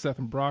D-Bry than Seth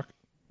and Brock.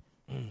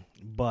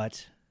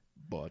 But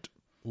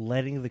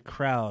letting the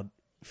crowd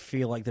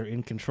feel like they're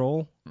in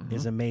control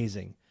is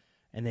amazing.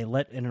 And they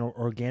let an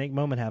organic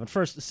moment happen.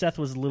 First, Seth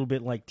was a little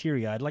bit like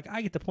teary-eyed, like,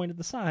 I get to point at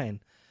the sign.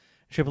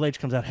 Triple H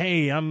comes out,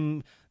 hey,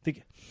 I'm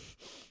thinking...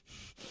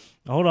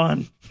 Hold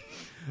on.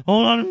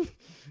 How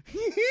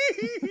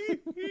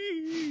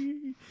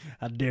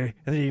dare you?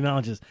 And then he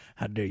acknowledges,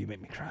 how dare you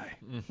make me cry,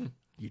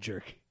 you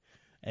jerk.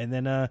 And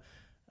then a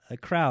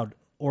crowd,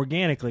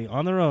 organically,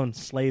 on their own,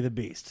 slay the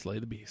beast.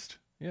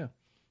 Yeah.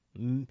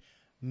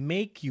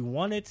 Make you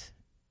want it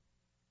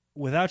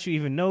without you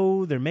even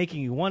know they're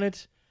making you want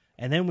it.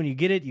 And then when you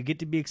get it, you get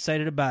to be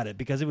excited about it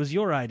because it was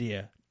your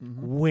idea.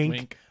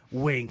 Wink,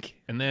 wink.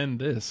 And then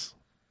this.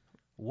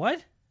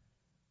 What?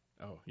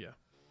 Oh, yeah.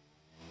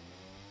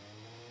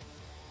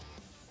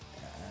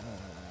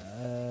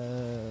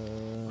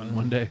 On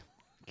Monday.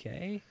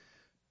 Okay.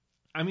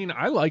 I mean,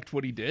 I liked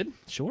what he did.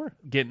 Sure.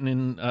 Getting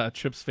in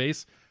Chip's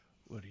face.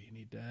 What do you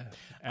need to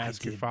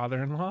ask your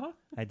father-in-law?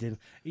 I did.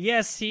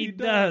 Yes, he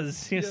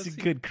does. He's a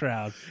good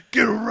crowd.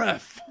 Get a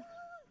ref.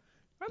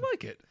 I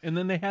like it. And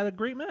then they had a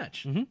great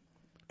match.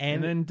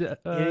 And then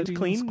it's Dean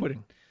clean. was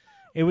quitting.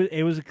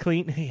 It was a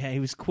clean. Yeah, he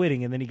was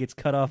quitting, and then he gets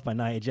cut off by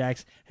Nia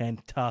Jax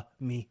and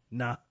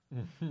Tamina.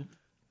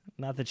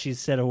 Not that she's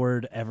said a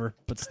word ever,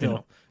 but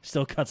still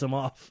cuts him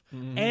off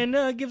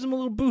and gives him a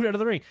little boot out of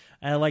the ring.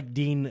 I like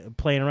Dean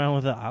playing around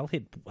with it.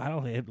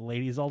 I'll hit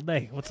ladies all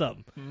day. What's up?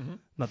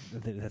 Not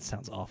that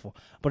sounds awful,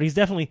 but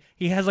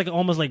he has like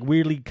almost like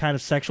weirdly kind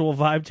of sexual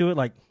vibe to it.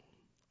 Like,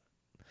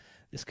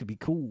 this could be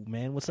cool,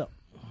 man. What's up?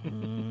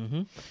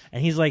 And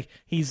he's like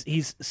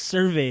he's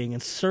surveying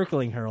and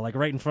circling her like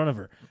right in front of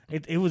her.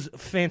 It was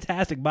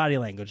fantastic body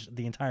language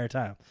the entire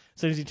time.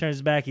 As soon as he turns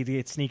his back, he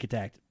gets sneak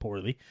attacked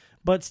poorly,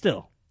 but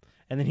still.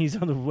 And then he's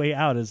on the way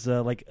out as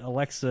like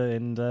Alexa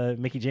and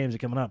Mickey James are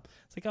coming up.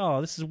 It's like,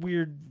 oh, this is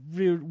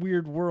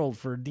weird world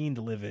for Dean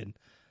to live in.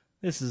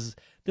 This is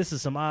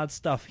some odd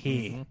stuff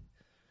here.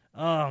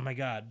 Oh my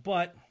God!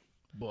 But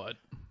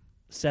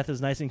Seth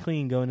is nice and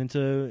clean going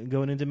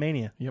into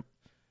Mania. Yep.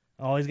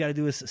 All he's got to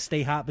do is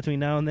stay hot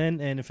between now and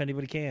then, and if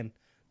anybody can,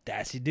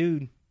 that's your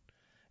dude.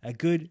 A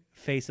good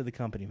face of the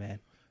company, man.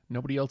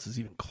 Nobody else is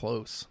even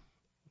close.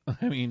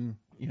 I mean,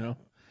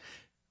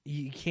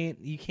 you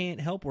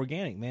can't help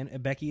organic, man.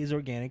 Becky is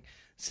organic.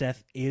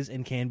 Seth is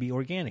and can be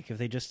organic if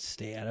they just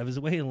stay out of his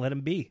way and let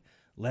him be.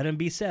 Let him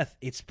be Seth.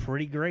 It's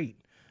pretty great.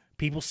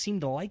 People seem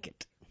to like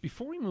it.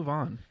 Before we move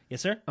on,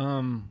 yes, sir.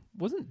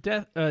 Wasn't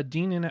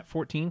Dean in at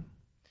 14?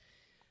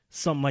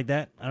 Something like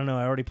that. I don't know.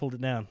 I already pulled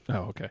it down.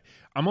 Oh, okay.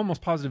 I'm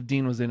almost positive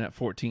Dean was in at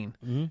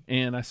 14,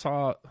 and I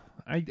saw.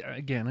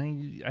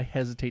 I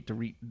hesitate to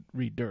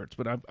read dirts,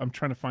 but I'm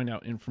trying to find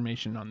out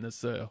information on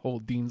this whole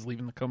Dean's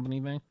leaving the company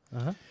thing.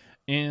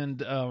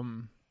 And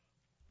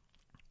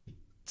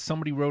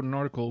somebody wrote an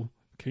article,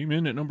 came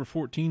in at number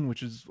 14,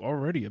 which is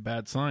already a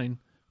bad sign.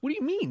 What do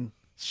you mean?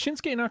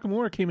 Shinsuke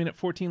Nakamura came in at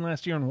 14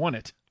 last year and won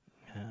it.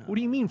 What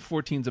do you mean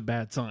 14's a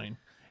bad sign?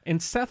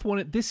 And Seth won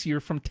it this year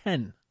from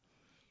 10.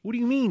 What do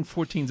you mean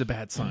 14's a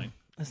bad sign?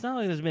 It's not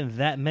like there's been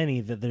that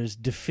many that there's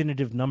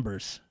definitive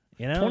numbers.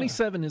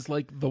 27 is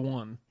like the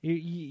one.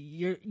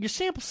 Your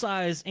sample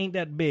size ain't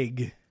that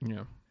big.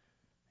 Yeah.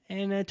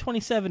 And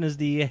 27 is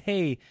the,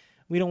 hey,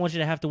 we don't want you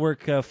to have to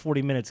work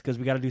 40 minutes because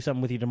we got to do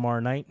something with you tomorrow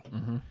night.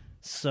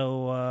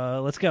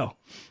 So let's go.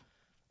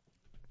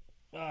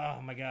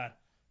 Oh, my God.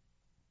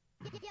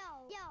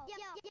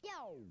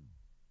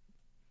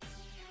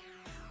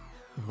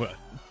 What?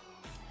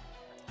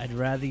 I'd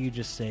rather you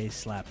just say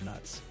slap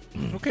nuts.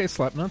 Okay,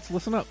 Slapnuts,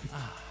 listen up.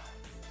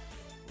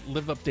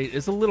 Live update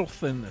is a little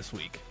thin this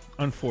week,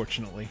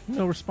 unfortunately.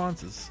 No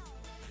responses.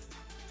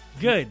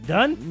 Good.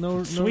 Done?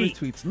 No Sweet.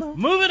 retweets. No.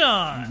 Moving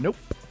on. Nope.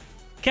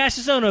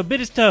 Cassius Ono bit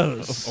his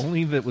toes. If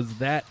only that was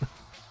that.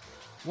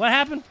 What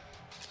happened?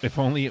 If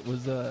only it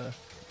was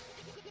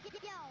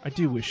I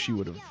do wish she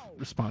would have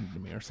responded to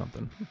me or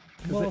something.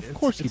 'Cause Well, of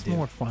course you it's do.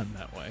 more fun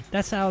that way.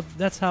 That's how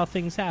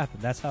things happen.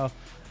 That's how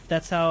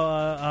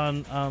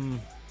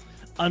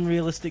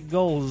unrealistic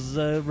goals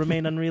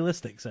remain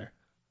unrealistic, sir.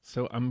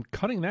 So I'm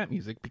cutting that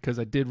music because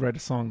I did write a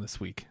song this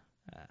week.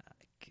 God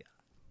damn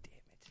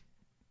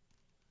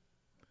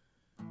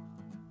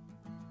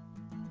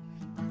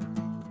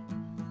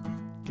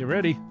it. Get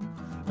ready.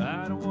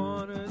 I don't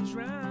wanna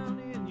drown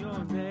in your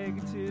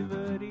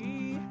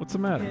negativity. What's the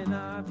matter? And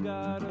I've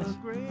got a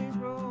great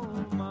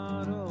role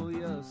model,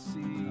 you'll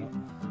see.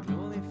 The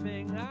only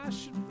thing I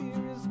should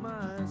fear is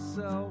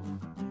myself.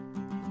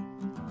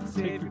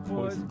 Save your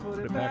poison, put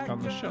it back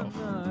on the shelf.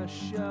 the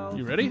shelf.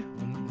 You ready?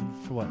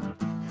 For what?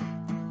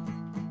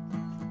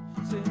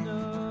 Say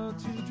no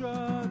to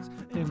drugs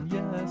and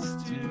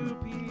yes to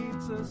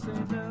pizza. Say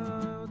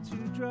no to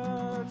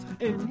drugs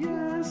And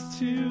yes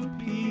to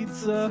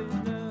pizza. Say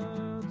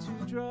no to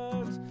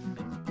drugs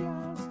and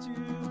yes to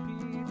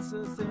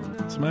pizza. Say no.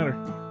 What's the matter?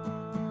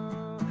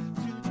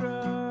 To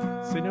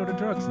drugs. Say no to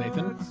drugs,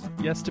 Nathan.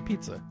 Yes to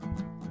pizza.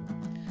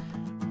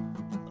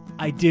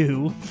 I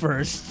do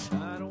first,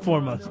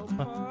 foremost.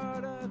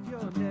 I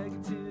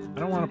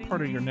don't want a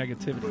part of your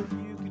negativity.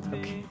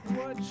 Okay.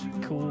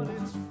 Cool.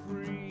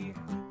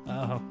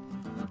 Oh,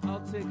 I'll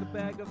take a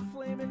bag of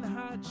flaming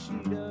hot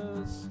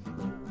Cheetos.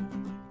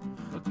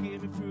 Or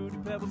give me fruity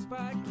pebbles if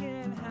I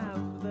can't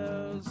have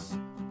those.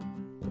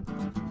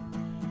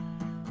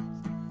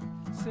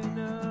 Say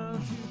no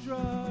to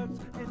drugs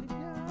and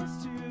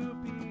yes to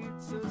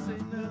pizza. Say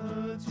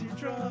no to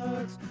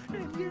drugs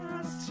and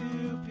yes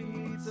to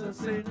pizza.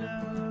 Say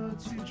no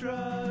to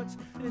drugs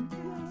and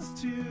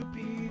yes to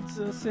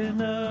pizza. Say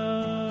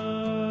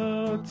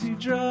no to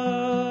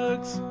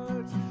drugs.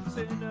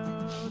 Say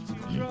no to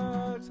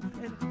drugs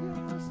and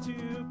yes to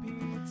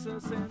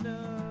pizza. Say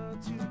no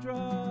to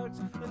drugs.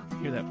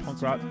 Hear that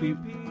punk rock beat?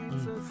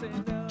 Pizza. Say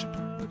no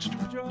to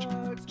drugs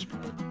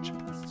and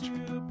yes to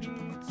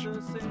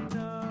pizza. Say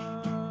no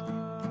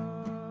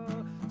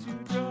to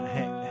drugs.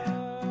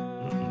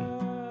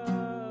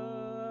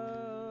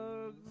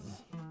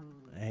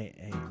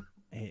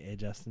 hey,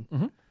 Justin.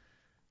 Mhm.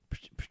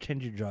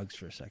 Pretend you're drugs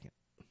for a second.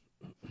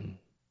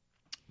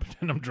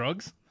 Pretend I'm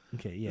drugs?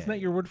 Okay, yeah. Isn't that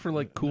your word for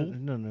like cool?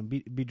 No.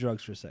 Be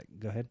drugs for a second.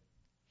 Go ahead.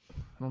 I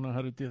don't know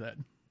how to do that.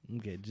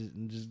 Okay, just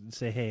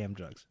say, hey, I'm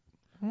drugs.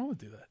 I don't want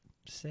to do that.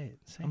 Just say it.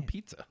 Say I'm it.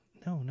 pizza.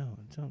 No,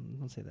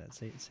 don't say that.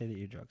 Say that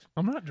you're drugs.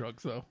 I'm not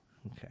drugs though.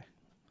 Okay.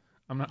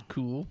 I'm not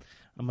cool.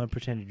 I'm gonna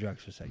pretend you're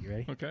drugs for a second. You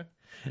ready? Okay.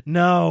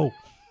 No.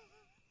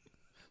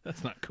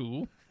 That's not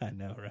cool. I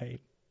know, right?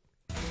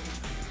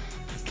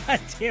 God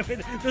damn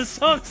it! The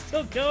song's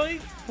still going.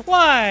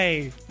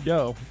 Why?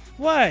 Yo,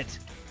 What?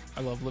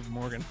 I love Liv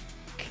Morgan.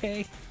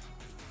 Okay.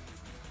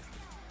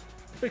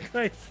 For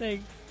Christ's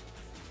sake.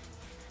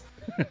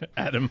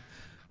 Adam,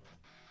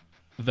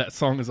 that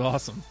song is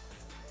awesome.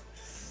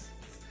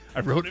 I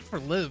wrote it for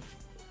Liv.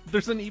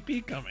 There's an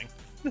EP coming.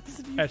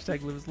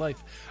 Hashtag Live His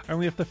Life. I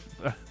only have to.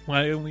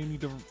 I only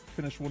need to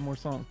finish one more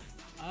song.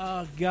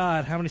 Oh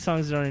God! How many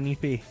songs are on an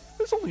EP?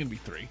 There's only gonna be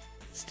 3.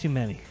 It's too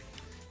many,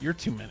 You're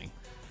too many.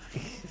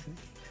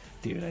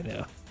 dude. I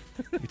know.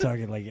 You're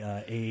talking like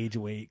age,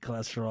 weight,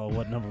 cholesterol.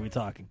 What number are we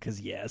talking?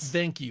 Because yes.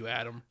 Thank you,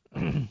 Adam.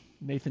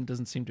 Nathan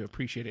doesn't seem to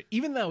appreciate it,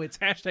 even though it's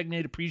hashtag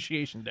Nate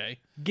Appreciation Day.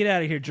 Get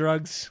out of here,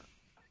 drugs.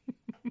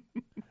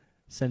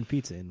 Send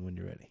pizza in when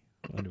you're ready.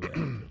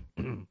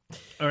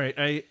 All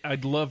right,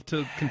 I'd love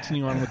to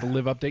continue on with the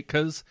Live update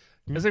because,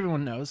 as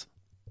everyone knows,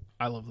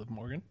 I love Liv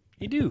Morgan.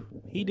 He do.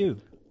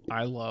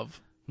 I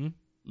love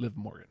Liv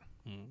Morgan.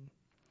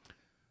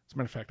 As a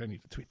matter of fact, I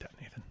need to tweet that,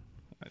 Nathan.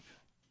 I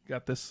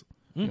got this.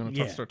 You want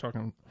to yeah. start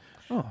talking?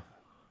 Oh,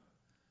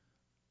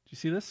 did you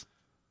see this?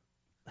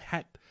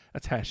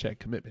 That's hashtag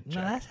commitment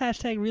check. No, that's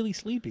hashtag really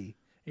sleepy.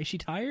 Is she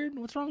tired?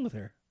 What's wrong with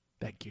her?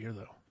 That gear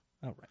though,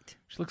 All right.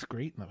 she looks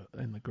great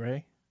in the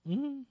gray.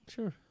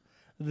 Sure.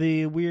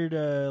 The weird,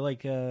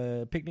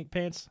 picnic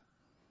pants.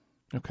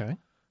 Okay,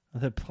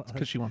 The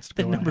because she wants to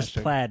the go. number's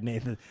on hashtag. plaid,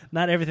 Nathan.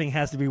 Not everything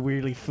has to be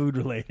weirdly food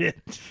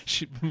related.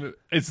 Is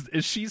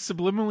she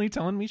subliminally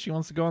telling me she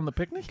wants to go on the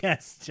picnic?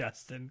 Yes,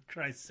 Justin.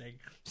 Christ's sake.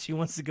 She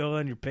wants to go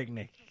on your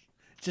picnic.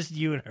 Just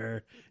you and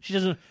her. She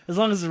doesn't. As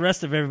long as the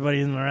rest of everybody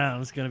isn't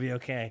around, it's gonna be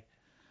okay.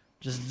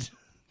 Just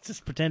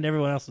pretend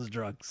everyone else is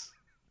drugs,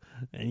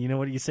 and you know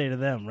what you say to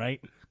them, right?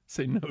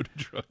 Say no to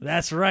drugs,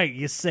 That's right.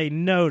 You say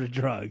no to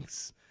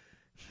drugs.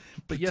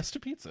 but yes to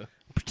pizza.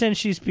 Pretend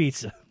she's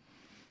pizza.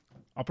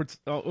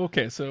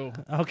 Okay, so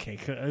Okay,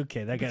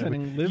 that got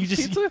Pretending Liv's you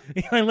just. pizza?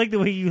 I like the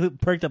way you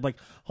perked up. Like,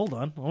 hold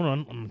on,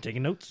 I'm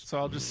taking notes. so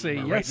I'll just say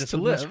Write yes this to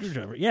with my Liv.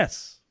 screwdriver.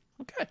 Yes.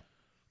 Okay.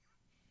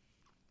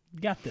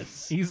 Got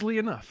this. Easily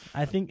enough.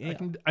 I think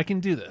I can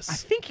do this. I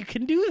think you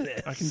can do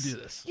this. I can do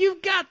this.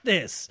 You've got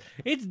this.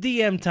 It's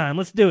DM time.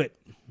 Let's do it.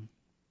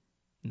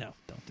 No,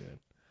 don't do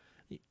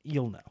it.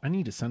 You'll know. I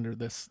need to send her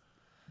this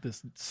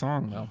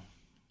song though.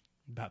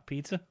 About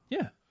pizza?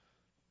 Yeah.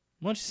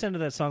 Why don't you send her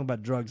that song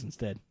about drugs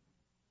instead?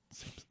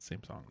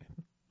 Same song.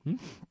 Man.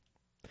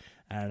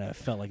 I don't know. It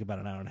felt like about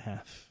an hour and a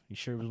half. You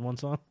sure it was one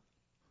song?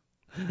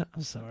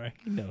 I'm sorry.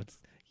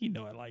 You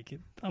know I like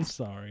it. I'm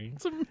sorry.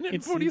 It's a minute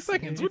and 40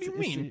 seconds. What do you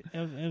mean?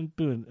 I'm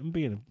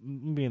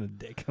being a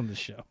dick on the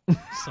show.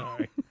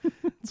 Sorry.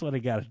 That's what I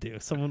got to do.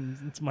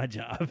 It's my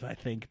job, I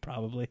think,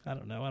 probably. I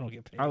don't know. I don't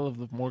get paid. I love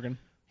the Morgan.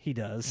 He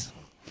does.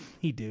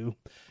 He do.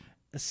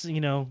 So,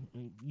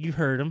 you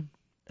heard him.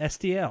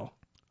 STL.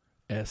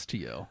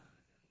 STL.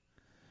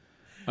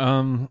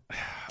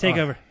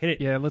 TakeOver. Hit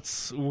it. Yeah, we're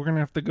going to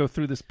have to go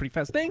through this pretty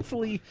fast.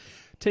 Thankfully,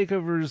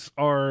 takeovers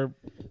are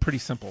pretty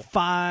simple.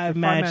 Five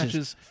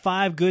matches.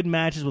 5 good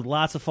matches with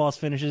lots of false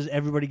finishes.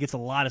 Everybody gets a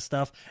lot of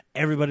stuff.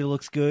 Everybody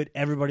looks good.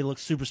 Everybody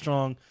looks super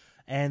strong.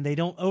 And they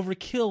don't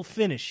overkill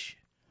finish.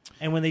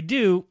 And when they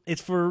do,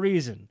 it's for a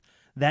reason.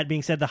 That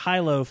being said, the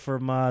high-low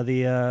from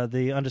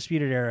the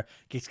Undisputed Era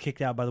gets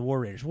kicked out by the War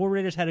Raiders. War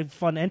Raiders had a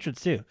fun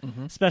entrance, too.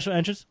 Mm-hmm. Special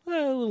entrance, a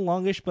little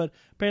longish, but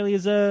apparently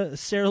is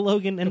Sarah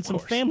Logan and some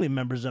family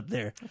members up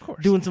there. Of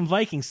course. Doing some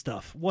Viking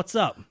stuff. What's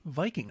up?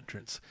 Viking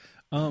entrance.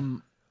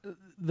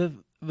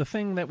 The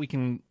thing that we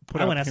can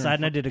put I out went here outside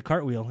and I did a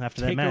cartwheel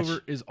after that match.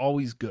 TakeOver is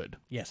always good.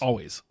 Yes.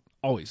 Always.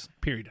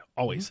 Period.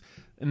 Always.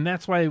 Mm-hmm. And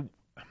that's why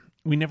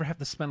we never have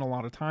to spend a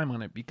lot of time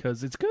on it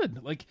because it's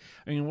good. Like,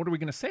 I mean, what are we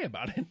going to say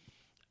about it?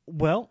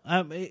 Well,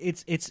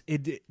 it's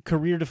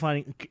career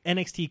defining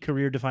NXT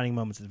career defining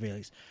moments at the very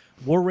least.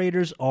 War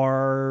Raiders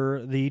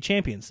are the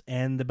champions,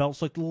 and the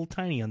belts looked a little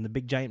tiny on the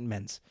big giant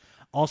men's.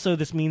 Also,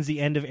 this means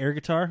the end of air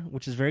guitar,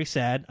 which is very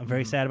sad. I'm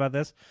very sad about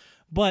this,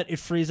 but it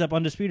frees up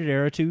Undisputed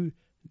Era to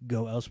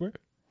go elsewhere,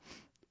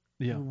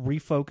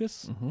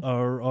 refocus,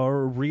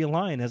 or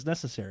realign as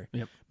necessary.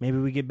 Yep. Maybe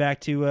we get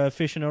back to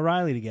Fish and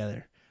O'Reilly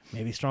together.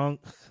 Maybe Strong.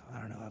 I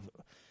don't know.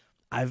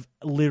 I've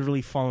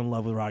literally fallen in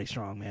love with Roddy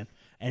Strong, man.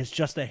 And it's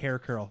just a hair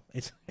curl.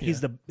 He's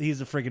the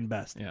friggin'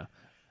 best. Yeah,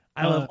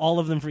 I love all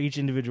of them for each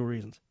individual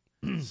reasons.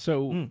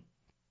 So,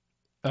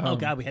 oh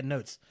god, we had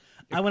notes.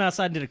 I went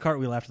outside and did a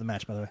cartwheel after the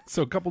match. By the way,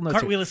 so a couple notes.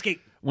 Cartwheel here.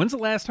 escape. When's the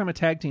last time a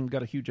tag team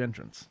got a huge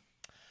entrance?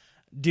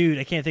 Dude,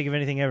 I can't think of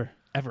anything ever.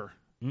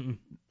 Mm-mm.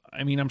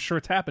 I mean, I'm sure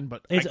it's happened,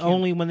 but it's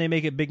only when they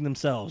make it big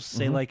themselves.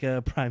 Say like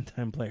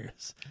primetime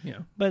players. Yeah,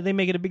 but they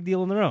make it a big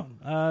deal on their own.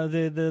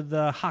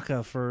 The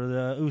Haka for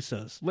the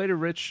Usos. Later,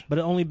 Rich. But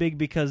only big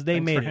because they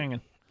Thanks made for it.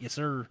 Hanging. Yes,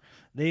 sir.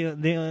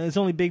 It's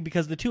only big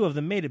because the two of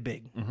them made it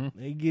big. Mm-hmm.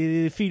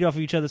 They feed off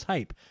of each other's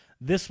hype.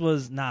 This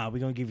was, we're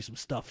going to give you some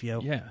stuff, yo.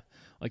 Yeah,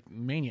 like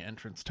Mania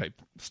entrance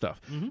type stuff.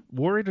 Mm-hmm.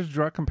 War Raiders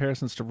draw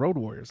comparisons to Road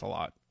Warriors a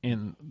lot.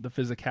 In the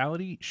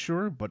physicality,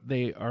 sure, but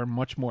they are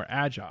much more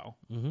agile.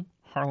 Mm-hmm.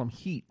 Harlem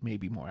Heat may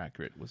be more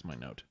accurate, was my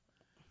note.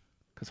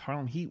 Because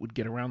Harlem Heat would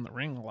get around the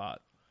ring a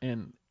lot.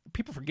 And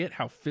people forget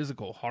how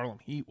physical Harlem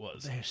Heat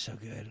was. They're so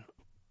good.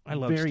 I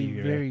love very, Stevie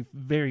Ray. very,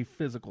 very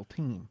physical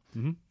team.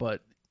 Mm-hmm.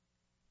 But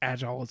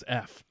agile as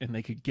F, and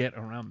they could get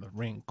around the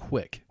ring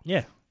quick.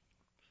 Yeah.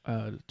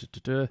 And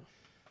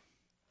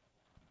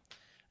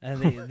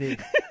they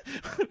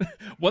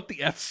what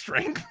the F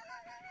strength?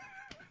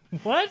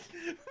 What?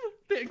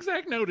 The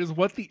exact note is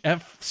what the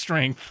F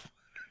strength.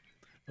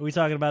 Are we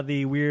talking about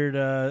the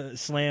weird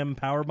slam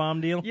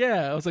powerbomb deal?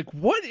 Yeah, I was like,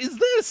 what is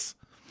this?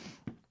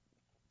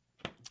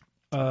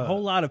 A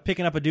whole lot of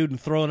picking up a dude and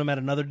throwing him at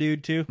another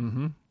dude, too.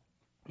 Mm-hmm.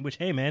 Which,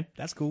 hey, man,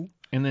 that's cool.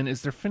 And then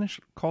is their finish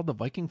called the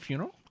Viking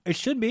Funeral? It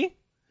should be.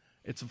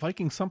 It's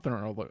Viking something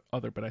or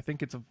other, but I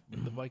think it's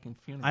the Viking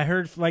Funeral. I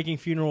heard Viking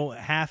Funeral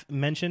half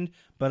mentioned,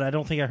 but I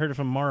don't think I heard it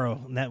from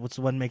Morrow, and that was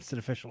what makes it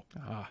official.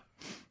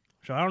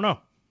 So I don't know.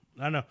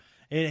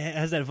 It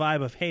has that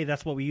vibe of, hey,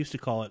 that's what we used to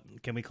call it.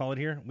 Can we call it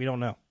here? We don't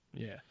know.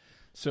 Yeah.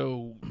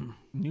 So,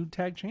 new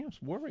tag champs,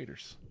 War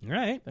Raiders. All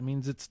right. That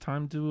means it's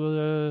time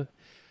to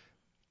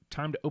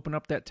open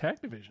up that tag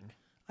division.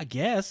 I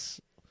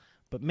guess.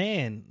 But,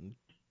 man,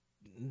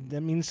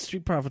 that means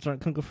Street Profits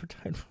aren't going to go for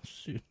titles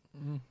soon.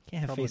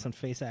 Can't have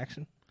face-on-face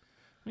action.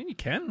 I mean, you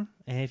can.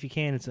 And if you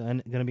can, it's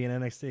going to be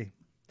an NXT.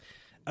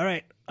 All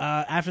right.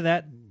 After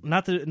that,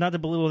 not to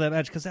belittle that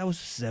match, because that was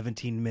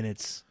 17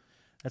 minutes.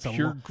 That's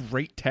pure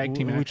great tag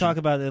team action. We talk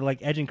about it like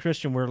Edge and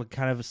Christian were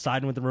kind of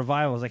siding with the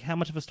Revival. It's like, how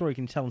much of a story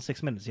can you tell in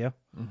 6 minutes, yo?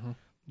 Mm-hmm.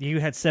 You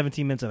had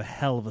 17 minutes of a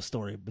hell of a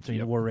story between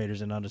the War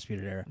Raiders and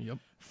Undisputed Era. Yep.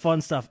 Fun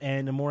stuff.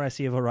 And the more I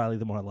see of O'Reilly,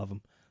 the more I love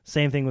him.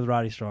 Same thing with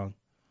Roddy Strong.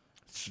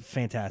 It's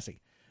fantastic.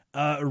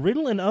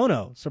 Riddle and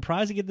Ono,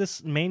 surprised to get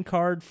this main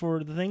card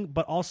for the thing,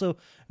 but also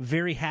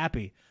very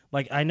happy.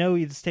 Like, I know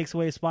this takes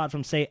away a spot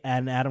from, say,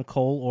 an Adam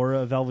Cole or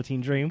a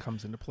Velveteen Dream.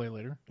 Comes into play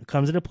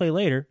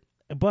later.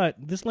 But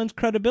this lends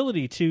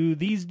credibility to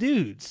these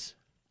dudes.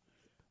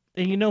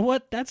 And you know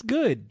what? That's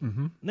good.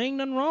 Mm-hmm. There ain't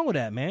nothing wrong with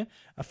that, man.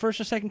 A first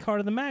or second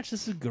card of the match,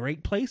 this is a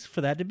great place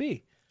for that to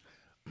be.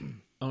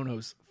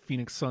 Ono's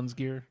Phoenix Suns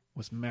gear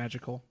was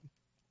magical.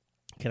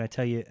 Can I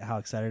tell you how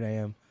excited I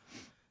am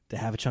to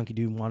have a chunky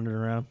dude wandering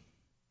around?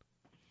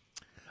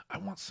 I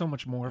want so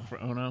much more for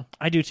Ono.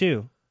 I do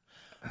too.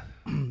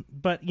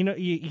 But, you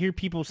hear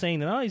people saying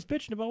that, he's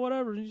bitching about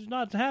whatever, he's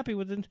not happy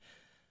with it.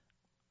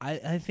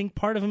 I think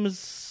part of him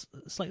is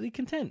slightly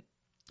content.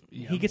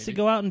 Yeah, he gets to maybe.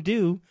 go out and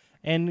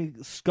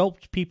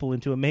sculpt people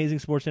into amazing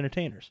sports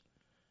entertainers.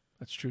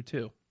 That's true,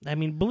 too. I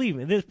mean, believe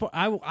me,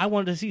 I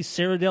wanted to see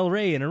Sarah Del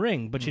Rey in a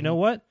ring, but you know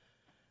what?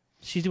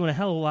 She's doing a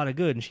hell of a lot of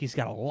good, and she's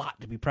got a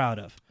lot to be proud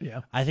of.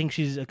 Yeah. I think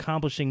she's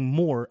accomplishing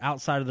more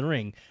outside of the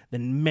ring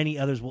than many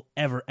others will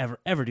ever, ever,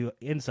 ever do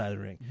inside the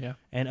ring. Yeah.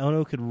 And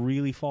Ono could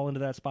really fall into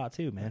that spot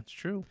too, man. That's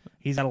true.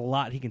 He's got a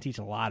lot. He can teach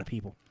a lot of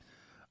people.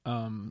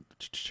 Hot-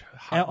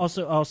 And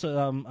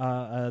also,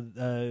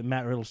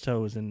 Matt Riddle's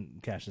toe is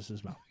in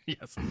Cassius's mouth.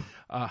 yes.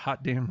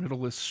 Hot damn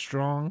Riddle is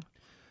strong.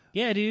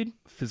 Yeah, dude.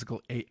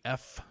 Physical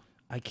AF.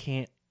 I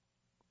can't.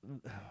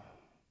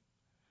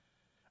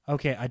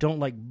 Okay, I don't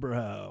like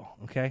bro.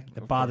 Okay,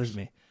 it Of bothers course.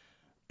 me.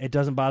 It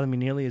doesn't bother me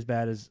nearly as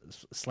bad as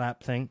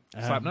slap thing.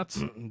 Slap nuts.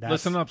 That's-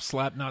 Listen up,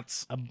 slap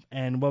nuts.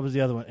 And what was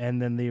the other one?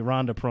 And then the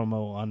Ronda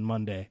promo on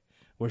Monday,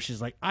 where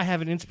she's like, "I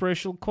have an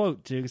inspirational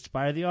quote to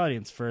inspire the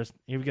audience first."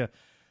 Here we go.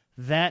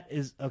 That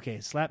is okay.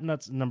 Slap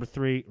nuts number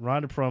 3.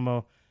 Ronda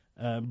promo.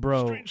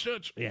 Bro. Strange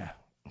touch. Yeah,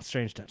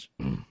 strange touch.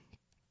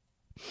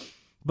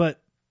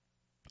 But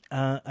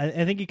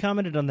I think you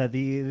commented on that.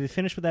 The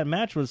finish with that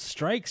match was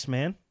strikes,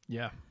 man.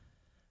 Yeah.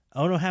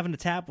 Ono having to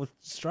tap with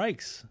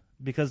strikes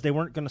because they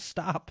weren't going to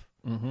stop.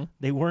 Mm-hmm.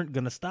 They weren't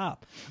going to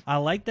stop. I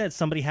like that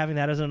somebody having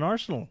that as an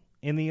arsenal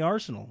in the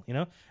arsenal.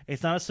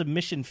 It's not a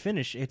submission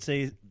finish; it's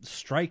a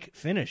strike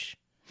finish.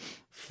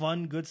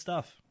 Fun, good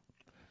stuff.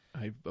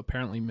 I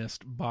apparently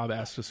missed. Bob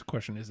asked us a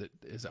question: Is it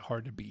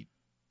hard to beat,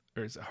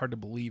 or is it hard to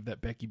believe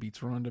that Becky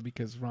beats Ronda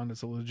because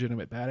Ronda's a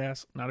legitimate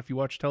badass? Not if you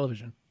watch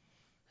television.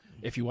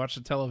 If you watch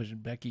the television,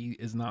 Becky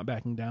is not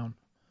backing down.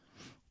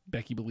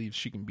 Becky believes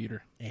she can beat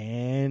her.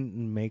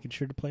 And making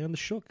sure to play on the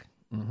shook.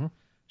 Mm-hmm.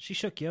 She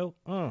shook, yo.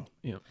 Oh.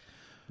 Yeah.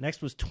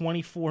 Next was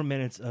 24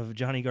 minutes of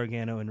Johnny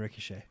Gargano and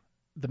Ricochet.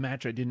 The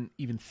match I didn't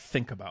even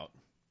think about.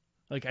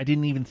 Like, I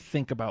didn't even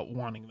think about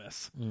wanting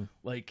this.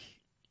 Like,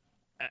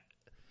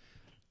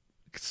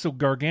 so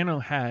Gargano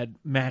had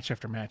match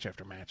after match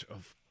after match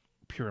of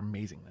pure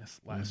amazingness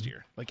last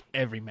year. Like,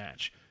 every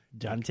match.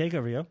 Johnny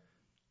Takeover, yo.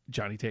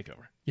 Johnny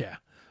Takeover. Yeah.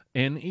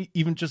 And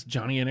even just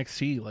Johnny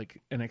NXT,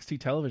 like NXT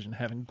television,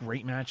 having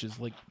great matches.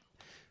 Like,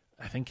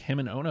 I think him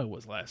and Ono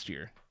was last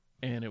year.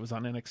 And it was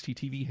on NXT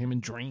TV. Him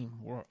and Dream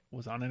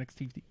was on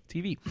NXT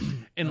TV.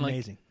 And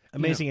Amazing. like,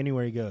 Amazing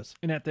anywhere he goes.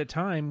 and at that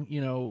time,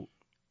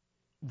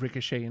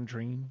 Ricochet and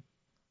Dream,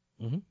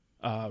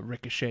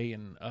 Ricochet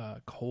and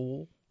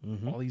Cole,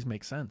 all these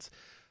make sense.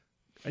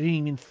 I didn't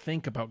even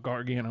think about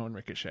Gargano and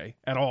Ricochet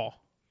at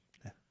all.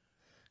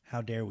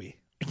 How dare we?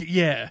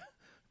 Yeah.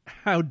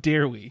 How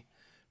dare we?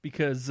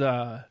 Because,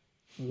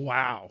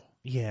 wow.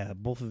 Yeah,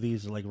 both of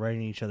these are like right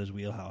in each other's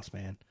wheelhouse,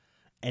 man.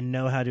 And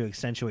know how to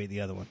accentuate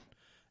the other one.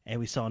 And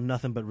we saw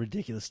nothing but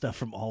ridiculous stuff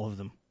from all of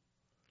them.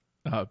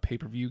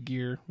 Pay-per-view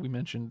gear, we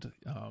mentioned.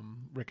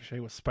 Ricochet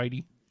was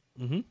Spidey.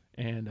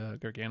 And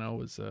Gargano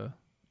was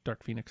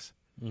Dark Phoenix.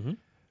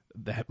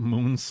 That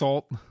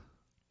moonsault.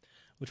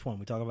 Which one?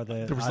 We talk about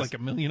the... There was like a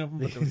million of them,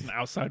 but there was an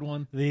outside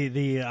one. The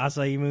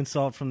acai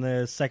moonsault from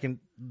the second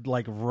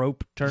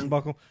rope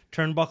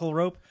turnbuckle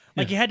rope.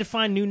 Like you had to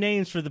find new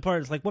names for the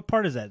parts. Like what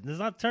part is that? It's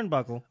not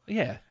turnbuckle.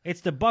 Yeah.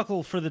 It's the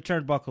buckle for the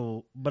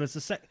turnbuckle, but it's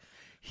the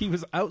He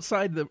was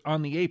outside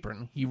on the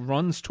apron. He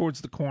runs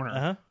towards the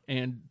corner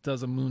and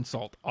does a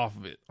moonsault off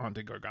of it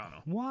onto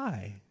Gargano.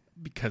 Why?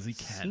 Because he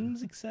can.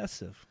 Seems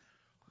excessive.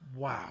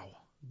 Wow.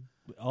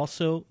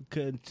 Also,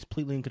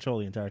 completely in control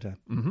the entire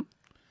time.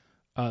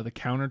 The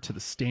counter to the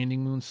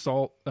standing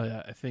moonsault.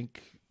 I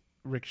think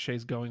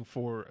Ricochet's going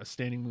for a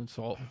standing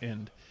moonsault,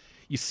 and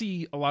you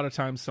see a lot of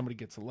times somebody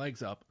gets the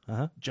legs up.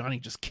 Johnny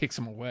just kicks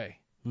him away.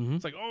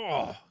 It's like,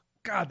 oh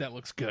God, that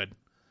looks good.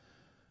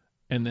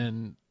 And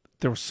then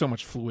there was so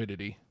much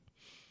fluidity.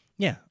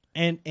 Yeah,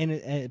 and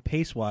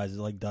pace wise,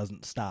 it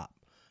doesn't stop.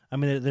 I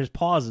mean, there's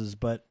pauses,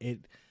 but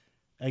it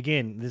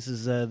again, this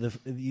is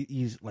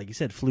like you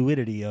said,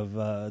 fluidity of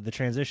the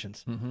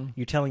transitions.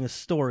 You're telling a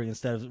story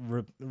instead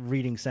of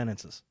reading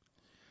sentences.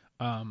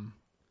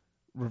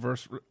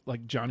 Reverse,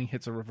 like Johnny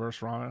hits a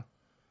reverse Rana.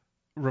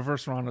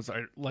 Reverse Ranas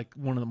are like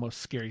one of the most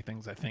scary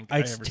things I think.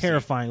 It's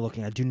terrifying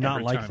looking. I do not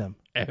Every like time. them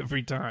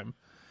Every time.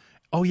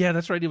 Oh yeah,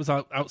 that's right. It was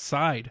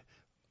outside.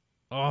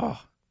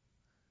 Oh,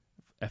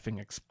 effing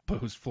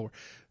exposed floor.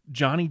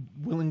 Johnny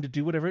willing to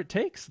do whatever it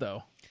takes,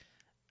 though.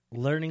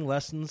 Learning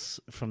lessons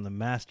from the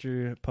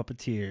master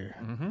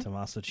puppeteer,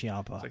 Tommaso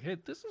Ciampa. It's like, hey,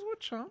 this is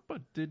what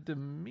Ciampa did to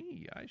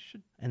me. I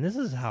should. And this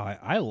is how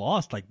I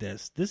lost like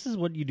this. This is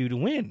what you do to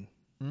win.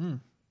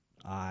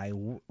 I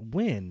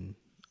win.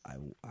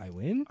 I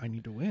win. I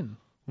need to win.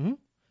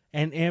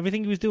 And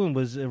everything he was doing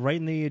was right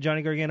in the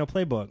Johnny Gargano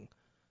playbook.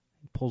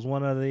 He pulls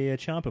one out of the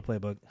Ciampa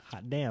playbook.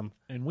 Hot damn.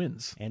 And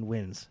wins. And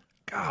wins.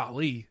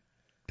 Golly.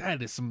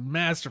 That is some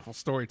masterful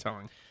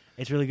storytelling.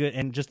 It's really good,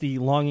 and just the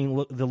longing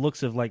look, the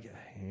looks of like,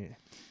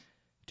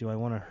 do I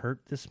want to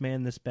hurt this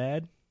man this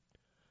bad?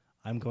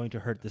 I'm going to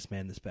hurt this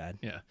man this bad.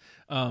 Yeah.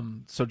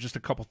 So just a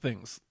couple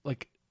things.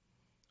 Like,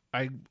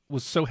 I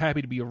was so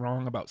happy to be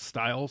wrong about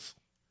Styles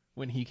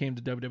when he came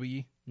to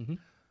WWE. Mhm.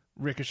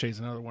 Ricochet's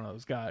another one of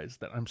those guys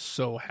that I'm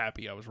so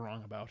happy I was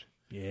wrong about.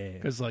 Yeah,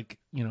 Because, like,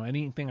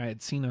 anything I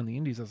had seen on the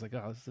indies, I was like,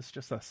 oh, is this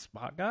just a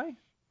spot guy?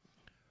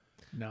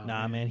 No,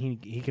 nah, man, he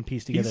can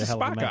piece together he's a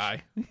hell of spot a match.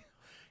 guy.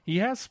 He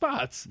has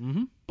spots,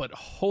 Mm-hmm. but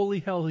holy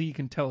hell, he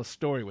can tell a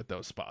story with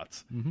those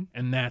spots,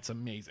 and that's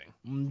amazing.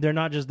 They're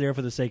not just there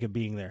for the sake of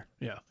being there.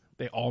 Yeah,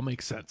 they all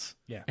make sense.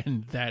 Yeah.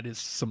 and that is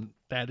some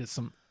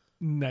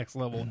next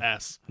level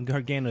S.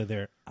 Gargano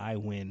there, I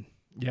win.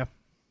 Yeah,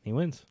 He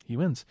wins. he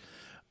wins.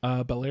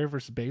 Belair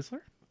versus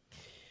Baszler.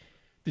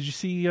 Did you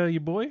see your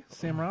boy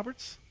Sam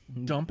Roberts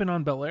dumping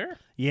on Belair?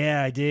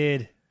 Yeah, I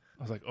did.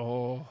 I was like,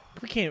 oh,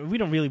 We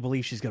don't really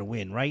believe she's gonna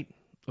win, right?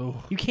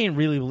 oh, You can't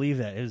really believe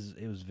that.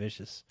 It was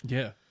vicious.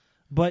 yeah.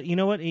 But you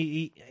know what?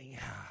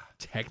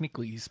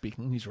 Technically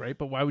speaking, he's right.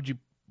 But why would you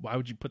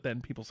put that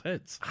in people's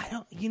heads? I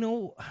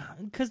don't,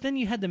 because then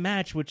you had the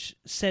match which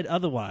said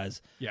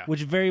otherwise. Yeah.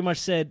 Which very much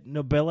said,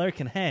 no, Belair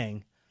can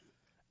hang,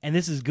 and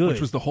this is good.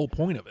 Which was the whole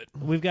point of it.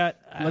 We've got.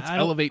 Let's I don't-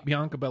 elevate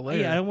Bianca Belair.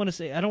 Yeah, I don't want to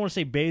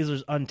say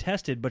Baszler's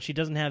untested, but she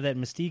doesn't have that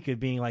mystique of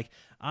being like,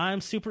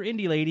 I'm super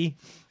indie lady.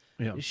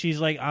 Yeah. She's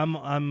like,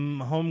 I'm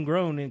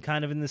homegrown and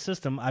kind of in the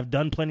system. I've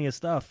done plenty of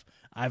stuff.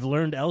 I've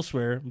learned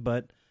elsewhere,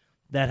 but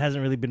that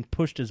hasn't really been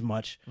pushed as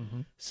much.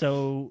 Mm-hmm.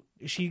 So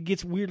she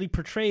gets weirdly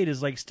portrayed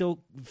as like still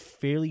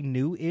fairly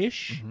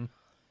new-ish. Mm-hmm.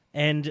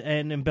 And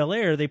in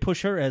Belair, they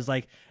push her as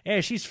like, hey,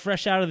 she's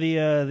fresh out of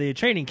the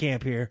training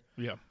camp here.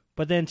 Yeah.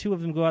 But then two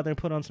of them go out there and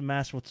put on some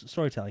masterful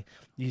storytelling.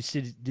 You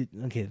see,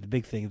 okay, the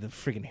big thing, the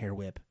freaking hair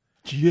whip.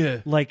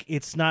 Yeah. Like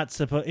it's not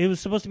supposed. It was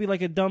supposed to be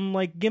like a dumb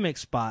like gimmick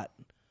spot,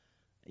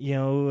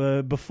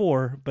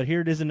 before. But here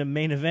it is in the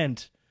main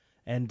event,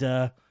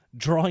 and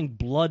drawing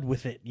blood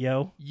with it,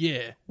 yo.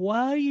 Yeah.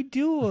 Why are you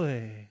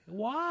doing?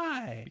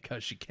 Why?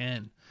 Because she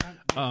can.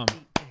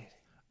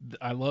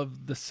 I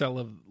love the sell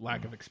of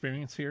lack of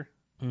experience here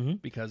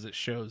because it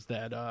shows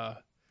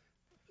that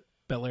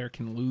Belair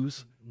can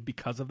lose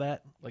because of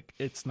that. Like,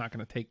 it's not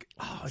going to take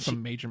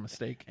some major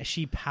mistake.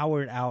 She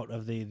powered out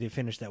of the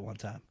finish that one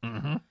time,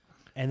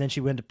 and then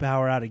she went to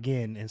power out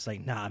again, and it's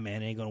like, nah,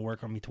 man, it ain't gonna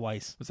work on me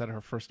twice. Was that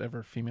her first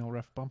ever female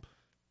ref bump?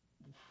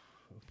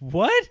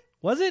 What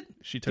was it?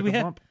 She took a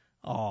bump.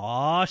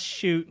 Aw,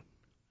 shoot.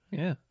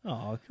 Yeah.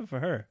 Oh, good for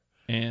her.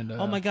 And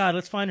Oh my God,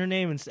 let's find her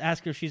name and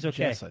ask her if she's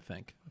okay. Jess, I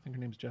think her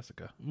name's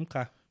Jessica.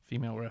 Okay.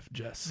 Female ref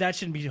Jess. That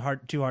shouldn't be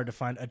too hard to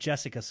find a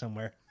Jessica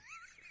somewhere.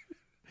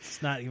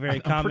 It's not a very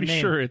I'm common pretty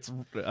name. sure it's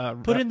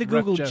Put in the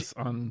Google Jess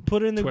on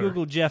Put in the Twitter.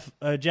 Google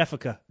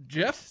Jeffica.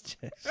 Jeff.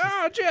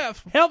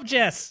 Jeff. Help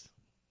Jess.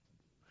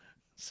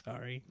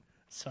 Sorry,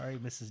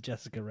 Mrs.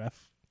 Jessica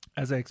Ref.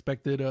 As I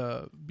expected,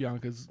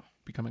 Bianca's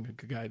becoming a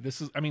good guy. This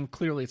is, I mean,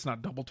 clearly it's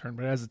not double turn,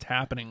 but as it's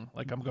happening,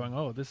 like, I'm going,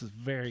 oh, this is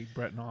very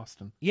Brett and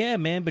Austin. Yeah,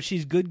 man, but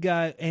she's good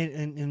guy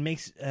and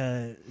makes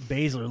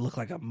Baszler look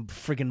like a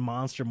freaking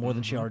monster more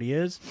than she already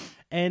is.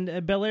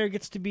 And Belair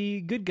gets to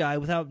be good guy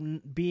without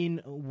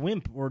being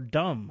wimp or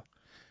dumb.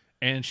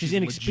 And She's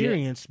legit.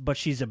 inexperienced, but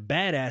she's a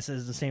badass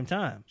at the same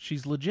time.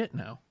 She's legit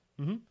now.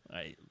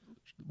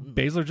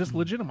 Baszler just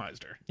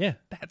legitimized her. Yeah.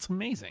 That's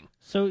amazing.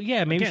 So,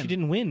 yeah, maybe Again. she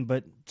didn't win,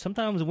 but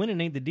sometimes winning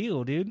ain't the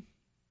deal, dude.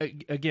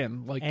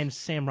 Again, like, And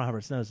Sam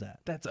Roberts knows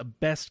that. that's a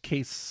best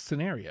case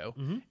scenario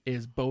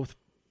is both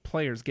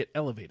players get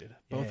elevated.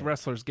 Both Yeah.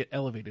 wrestlers get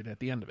elevated at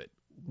the end of it.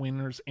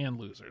 Winners and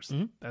losers.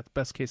 That's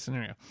best case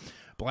scenario.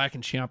 Black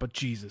and Ciampa,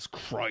 Jesus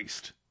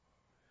Christ.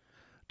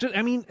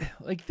 I mean,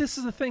 like, this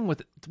is the thing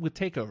with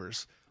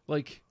takeovers.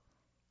 Like,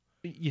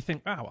 you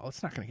think, oh, well,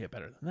 it's not going to get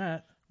better than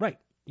that. Right.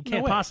 You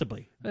can't way.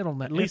 possibly.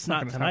 At least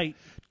not gonna tonight.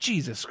 happen.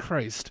 Jesus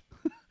Christ.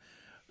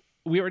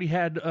 We already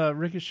had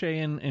Ricochet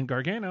and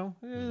Gargano.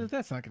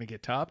 That's not going to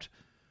get topped.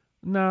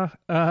 Nah,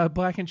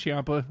 Black and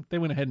Ciampa, they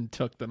went ahead and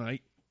took the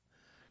night.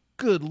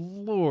 Good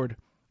Lord.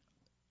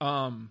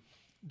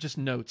 Just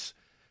notes.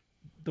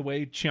 The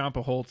way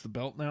Ciampa holds the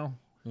belt now,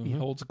 he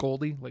holds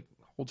Goldie, like,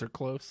 holds her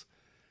close.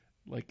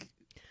 Like,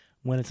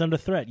 When it's under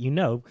threat,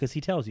 because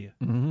he tells you.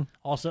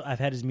 Also, I've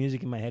had his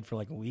music in my head for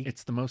like a week.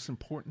 it's the most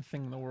important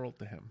thing in the world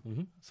to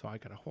him. So I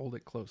got to hold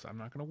it close. I'm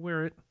not going to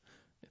wear it.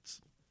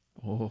 It's,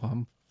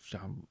 I'm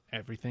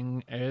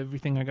everything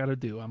I got to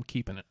do, I'm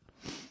keeping it.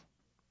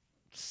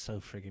 So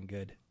friggin'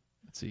 good.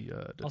 Let's see.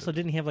 Also,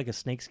 didn't he have like a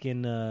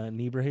snakeskin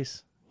knee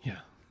brace? Yeah.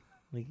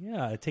 Like,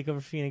 yeah, take over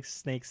Phoenix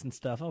snakes and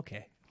stuff.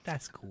 Okay,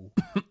 that's cool.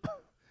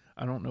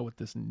 I don't know what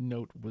this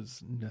note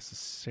was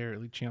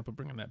necessarily. Ciampa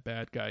bringing that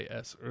bad guy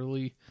S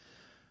early.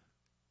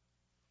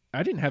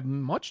 I didn't have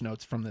much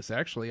notes from this,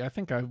 actually. I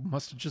think I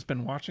must have just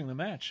been watching the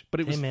match. But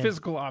it was man.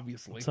 physical,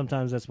 obviously.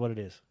 Sometimes that's what it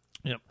is.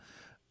 Yep.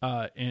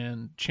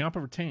 And Ciampa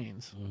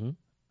retains.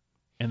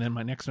 And then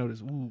my next note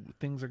is, ooh,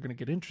 things are going to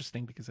get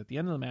interesting because at the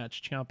end of the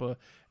match, Ciampa,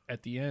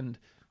 at the end,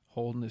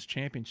 holding his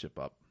championship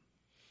up.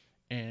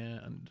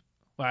 And,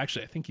 well,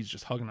 actually, I think he's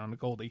just hugging on to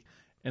Goldie.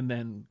 And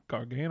then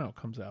Gargano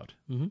comes out.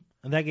 Mm-hmm.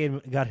 And that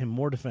game got him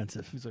more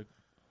defensive. He's like,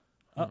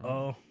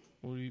 Uh-oh.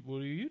 What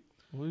are you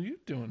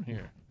doing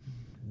here?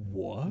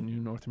 What? The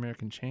new North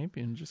American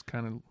champion just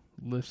kind of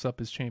lifts up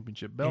his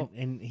championship belt.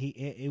 And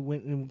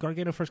when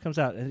Gargano first comes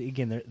out, and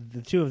again,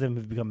 the two of them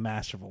have become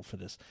masterful for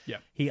this. Yeah.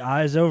 He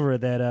eyes over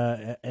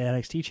that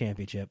NXT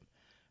championship,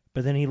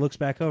 but then he looks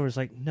back over. It's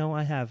like, no,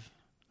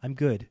 I'm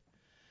good.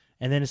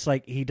 And then it's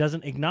like he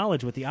doesn't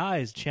acknowledge with the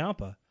eyes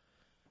Ciampa.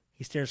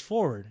 He stares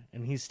forward,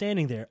 and he's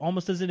standing there,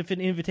 almost as if an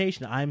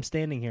invitation. I'm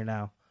standing here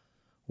now.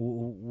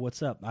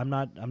 What's up? I'm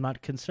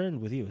not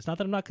concerned with you. It's not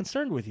that I'm not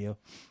concerned with you.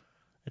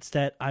 It's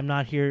that I'm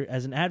not here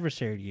as an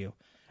adversary to you.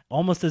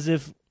 Almost as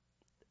if,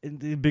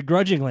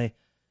 begrudgingly,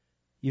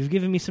 you've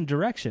given me some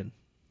direction.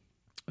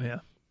 Yeah.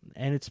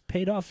 And it's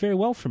paid off very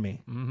well for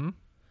me. Mm-hmm. I'm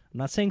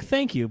not saying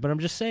thank you, but I'm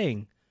just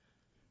saying,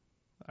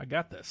 I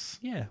got this.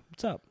 yeah,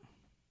 what's up?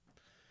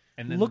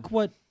 And then Look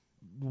what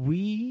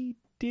we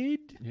did.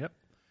 Yep.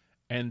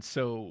 And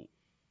so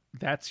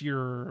that's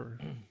your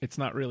it's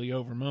not really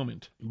over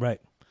moment.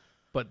 Right.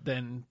 But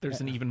then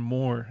there's an even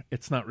more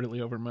it's not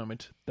really over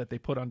moment that they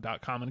put on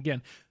 .com. And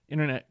again,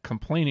 internet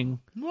complaining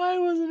Why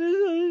wasn't it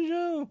on the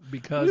show?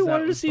 because We that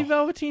wanted to was see the-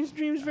 Velveteen's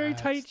Dream's very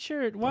That's tight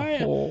shirt. the Why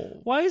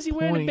whole is he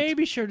wearing a point.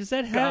 baby shirt? Is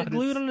that hat God,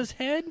 glued it's- on his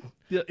head?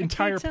 the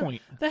entire Can't tell.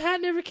 point. The hat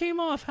never came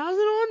off. How's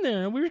it on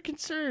there? We were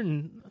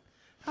concerned.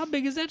 How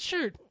big is that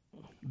shirt?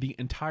 The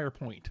entire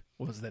point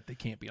was that they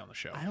can't be on the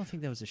show. I don't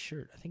think that was a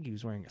shirt. I think he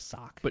was wearing a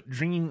sock. But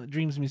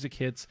Dream's music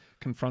hits,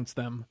 confronts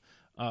them.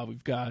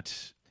 We've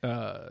got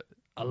A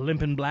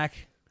limp in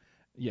black.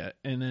 yeah,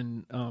 and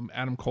then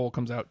Adam Cole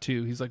comes out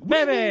too. He's like,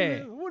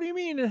 Baby! What do you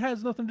mean it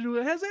has nothing to do with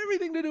it? It has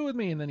everything to do with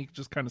me. And then he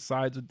just kind of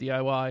sides with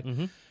DIY.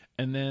 Mm-hmm.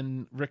 And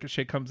then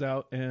Ricochet comes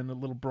out and a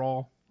little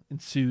brawl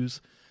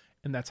ensues.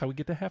 And that's how we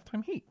get to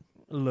halftime heat.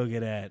 Look at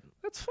that.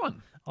 That's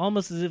fun.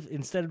 Almost as if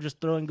instead of just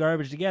throwing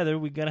garbage together,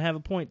 we're going to have a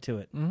point to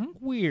it. Mm-hmm.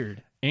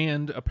 Weird.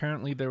 And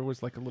apparently there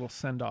was like a little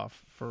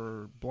send-off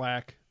for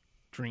Black,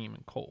 Dream,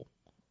 and Cole.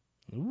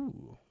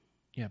 Ooh.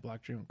 Yeah,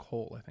 Black Dream and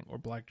Cole, I think. Or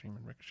Black Dream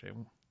and Ricochet.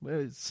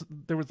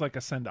 There was like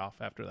a send-off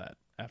after that.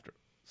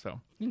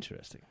 So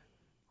Interesting.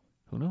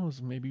 who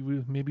knows? Maybe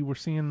we're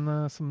seeing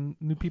some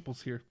new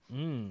peoples here.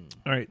 Mm.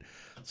 All right.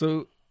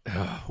 So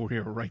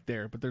we're right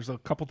there, but there's a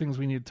couple things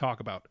we need to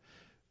talk about.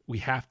 We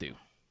have to.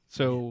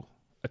 So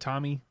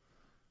Atami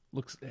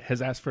has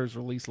asked for his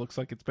release. Looks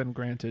like it's been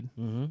granted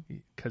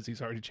because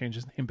he's already changed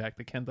his name back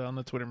to Kenta on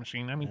the Twitter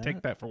machine. I mean,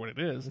 take that for what it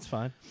is. It's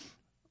fine.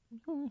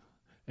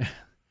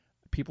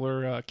 People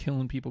are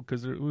killing people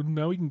because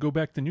now he can go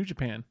back to New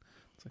Japan.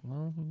 It's like,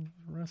 well, he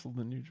wrestled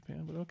in New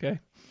Japan, but okay.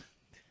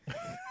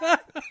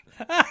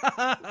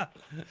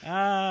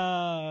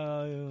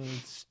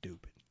 It's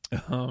stupid.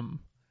 Oh,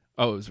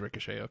 it was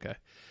Ricochet. Okay.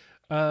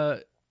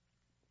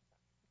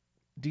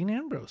 Dean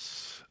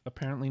Ambrose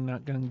apparently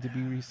not going to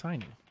be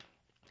re-signing.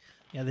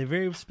 Yeah, they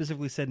very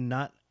specifically said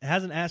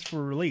hasn't asked for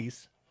a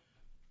release,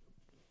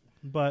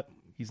 but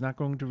He's not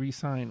going to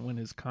re-sign when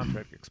his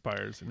contract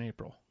expires in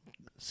April.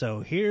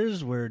 so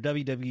here's where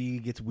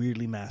WWE gets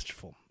weirdly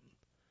masterful.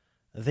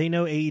 They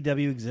know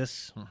AEW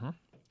exists. Mm-hmm.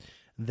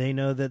 They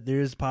know that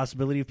there is a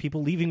possibility of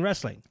people leaving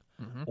wrestling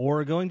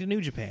or going to New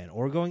Japan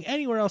or going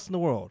anywhere else in the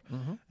world.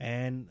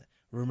 And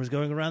rumors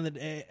going around that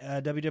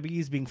WWE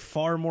is being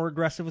far more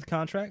aggressive with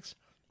contracts,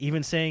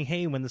 even saying,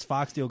 hey, when this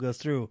Fox deal goes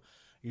through,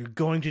 you're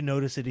going to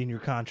notice it in your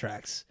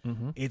contracts.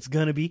 It's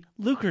going to be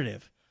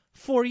lucrative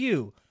for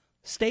you.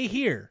 Stay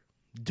here.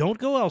 Don't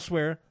go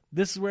elsewhere.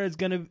 This is where it's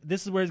going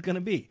to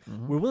be.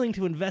 We're willing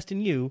to invest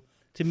in you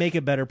to make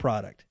a better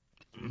product.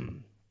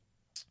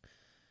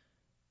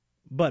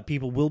 But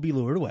people will be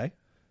lured away.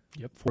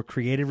 Yep. For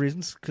creative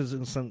reasons, because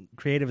some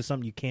creative is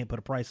something you can't put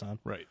a price on.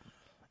 Right.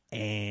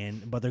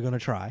 But they're going to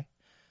try.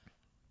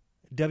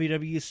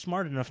 WWE is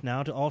smart enough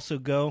now to also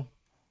go,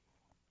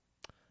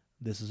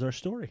 this is our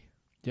story.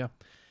 Yeah.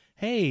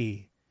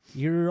 Hey,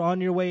 you're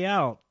on your way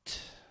out.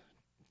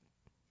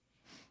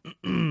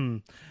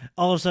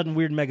 All of a sudden,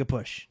 weird mega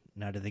push.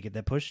 Now, did they get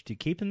that push to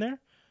keep them there?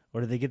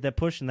 Or did they get that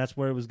push and that's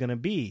where it was going to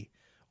be?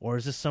 Or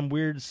is this some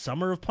weird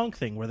Summer of Punk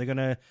thing where they're going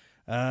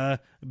to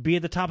be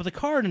at the top of the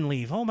card and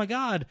leave? Oh, my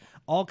God.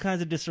 All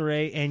kinds of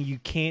disarray, and you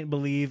can't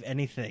believe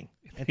anything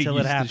until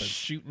it happens. The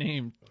shoot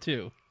name,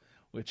 too,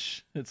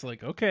 which it's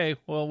like, okay,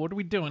 well, what are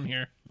we doing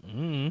here?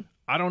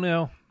 I don't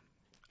know.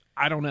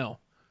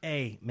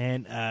 Hey,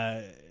 man,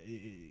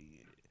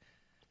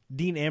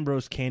 Dean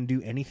Ambrose can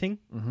do anything,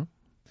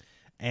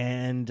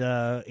 and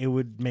it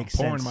would make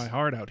sense. Pouring my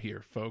heart out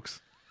here,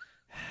 folks.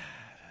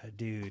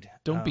 Dude.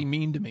 Don't be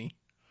mean to me.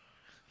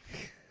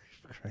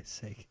 For Christ's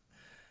sake.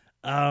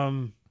 I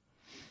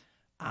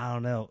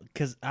don't know,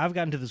 because I've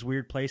gotten to this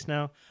weird place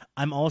now.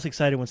 I'm always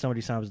excited when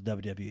somebody signs with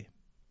WWE.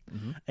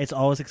 It's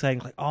always exciting,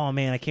 like, oh,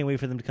 man, I can't wait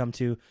for them to come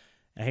to,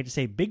 I hate to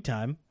say big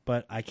time,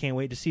 but I can't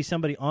wait to see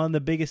somebody on the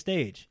biggest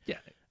stage. Yeah.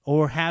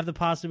 Or have the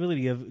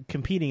possibility of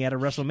competing at a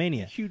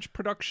WrestleMania. Huge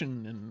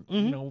production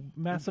and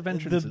massive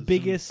entrances.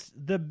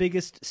 The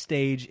biggest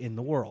stage in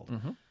the world.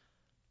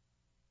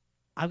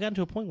 I've gotten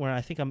to a point where I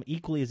think I'm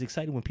equally as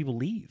excited when people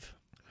leave.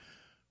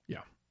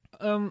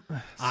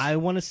 I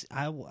want to.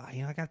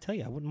 I gotta tell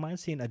you, I wouldn't mind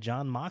seeing a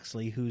John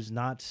Moxley who's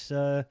not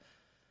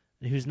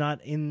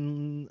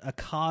in a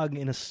cog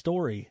in a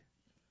story,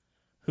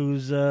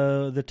 who's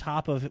the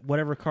top of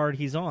whatever card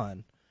he's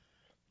on.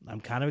 I'm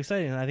kind of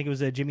excited. I think it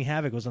was Jimmy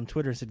Havoc was on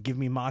Twitter and said, "Give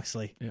me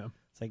Moxley." Yeah,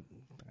 it's like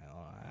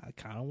I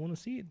kind of want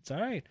to see it. It's all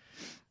right.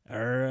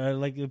 Or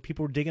like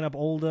people were digging up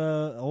old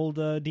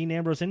Dean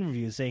Ambrose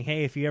interviews saying,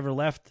 "Hey, if he ever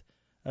left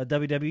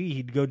WWE,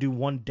 he'd go do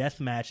one death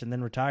match and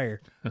then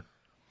retire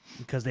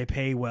because they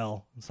pay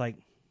well." It's like,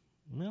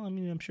 well, I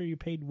mean, I'm sure you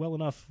paid well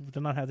enough to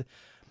not have to,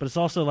 but it's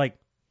also like,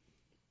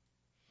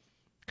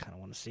 kind of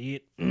want to see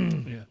it.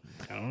 Yeah,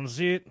 kind of want to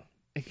see it.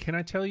 Can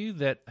I tell you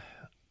that?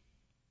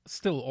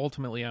 Still,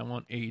 ultimately, I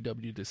want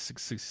AEW to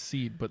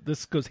succeed, but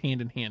this goes hand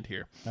in hand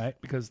here, right?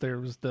 Because there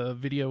was the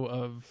video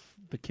of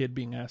the kid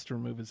being asked to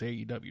remove his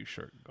AEW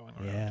shirt going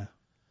around. Yeah,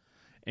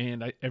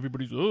 and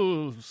everybody's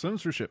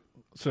censorship.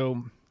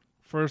 So,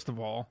 first of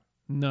all,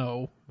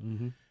 no,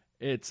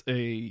 it's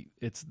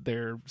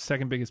their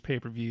second biggest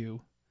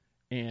pay-per-view,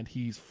 and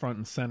he's front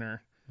and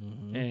center,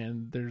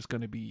 and there's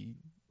going to be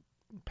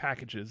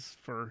packages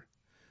for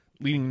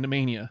leading into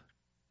Mania.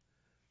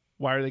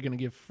 Why are they going to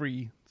give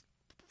free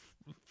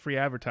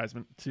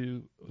advertisement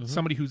to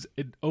somebody who's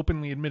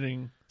openly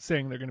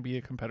saying they're going to be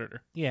a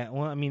competitor? Yeah,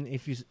 well, I mean,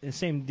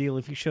 same deal.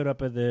 If you showed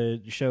up at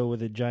the show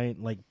with a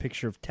giant like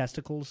picture of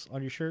testicles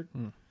on your shirt,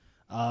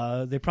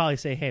 they probably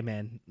say, "Hey,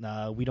 man,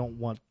 we don't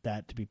want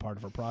that to be part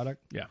of our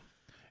product." Yeah,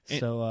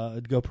 so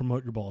go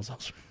promote your balls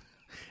elsewhere.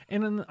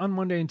 And then on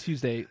Monday and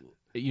Tuesday,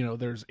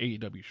 there's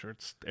AEW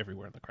shirts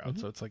everywhere in the crowd,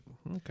 so it's like,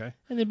 okay.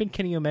 And there've been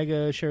Kenny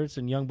Omega shirts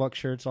and Young Buck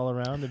shirts all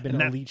around. There've been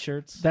Elite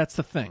shirts. That's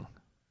the thing.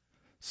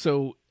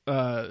 So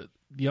the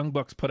Young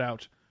Bucks put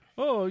out,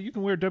 "Oh, you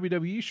can wear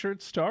WWE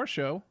shirts to our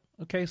show."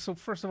 Okay, so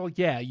first of all,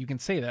 yeah, you can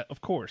say that, of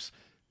course,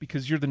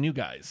 because you're the new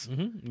guys.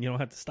 You don't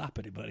have to stop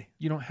anybody.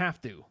 You don't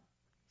have to.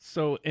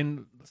 So,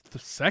 and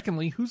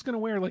secondly, who's going to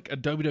wear like a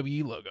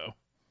WWE logo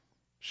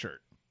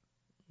shirt?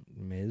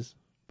 Miz,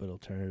 but he'll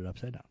turn it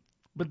upside down.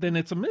 But then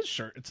it's a Miz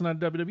shirt. It's not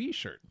a WWE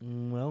shirt.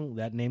 Well,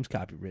 that name's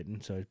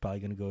copywritten, so it's probably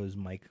going to go as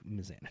Mike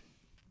Mizanin.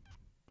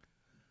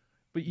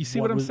 But you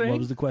see what I'm saying? What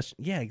was the question?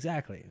 Yeah,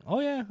 exactly. Oh,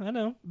 yeah, I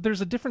know. There's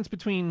a difference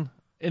between,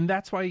 and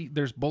that's why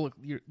there's Bullet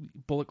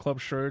Club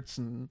shirts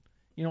and,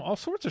 all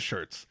sorts of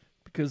shirts,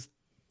 because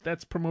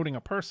that's promoting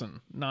a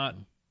person, not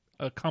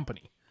a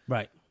company.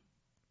 Right.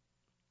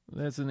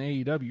 That's an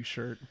AEW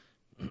shirt.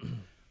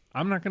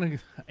 I'm not going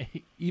to,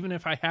 even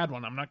if I had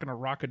one, I'm not going to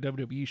rock a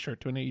WWE shirt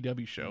to an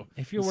AEW show.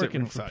 If you're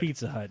working for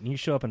Pizza Hut and you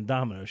show up in a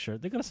Domino's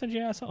shirt, they're going to send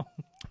your ass home.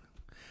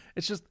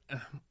 It's just...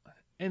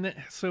 And then,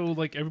 so,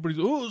 like, everybody's,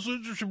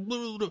 censorship, blah,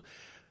 blah, blah.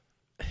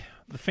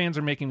 The fans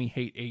are making me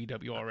hate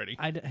AEW already.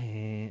 I don't.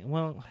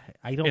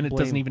 And it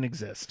doesn't even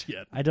exist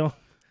yet. I don't.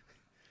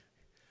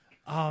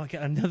 Oh, okay,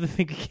 another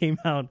thing that came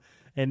out,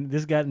 and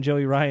this got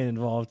Joey Ryan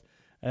involved,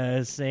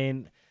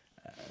 saying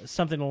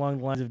something along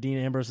the lines of Dean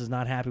Ambrose is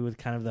not happy with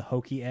kind of the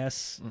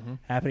hokey-s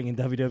happening in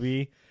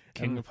WWE.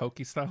 King of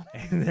Hokey style.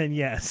 And then,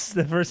 yes,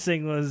 the first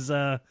thing was,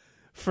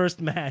 first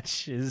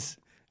match is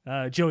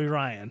Joey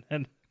Ryan.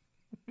 And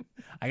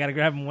I got to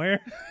grab him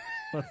where?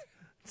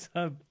 It's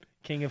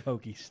King of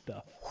Hokey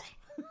stuff.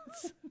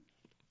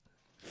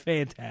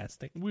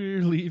 Fantastic.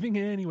 We're leaving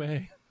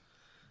anyway.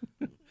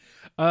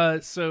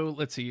 So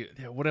let's see.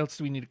 What else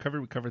do we need to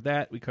cover? We covered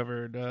that. We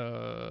covered,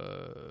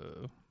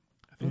 I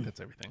think that's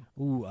everything.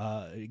 Ooh,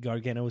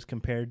 Gargano was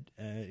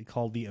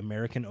called the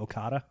American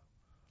Okada.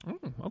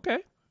 Okay.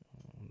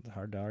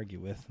 Hard to argue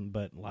with,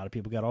 but a lot of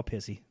people got all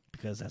pissy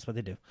because that's what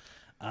they do.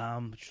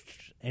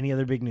 Any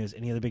other big news?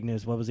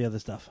 What was the other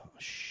stuff?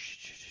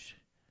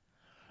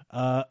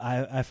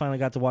 I finally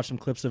got to watch some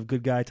clips of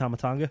Good Guy Tama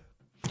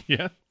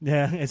Yeah?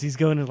 Yeah, as he's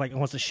going and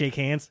wants to shake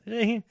hands.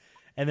 And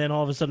then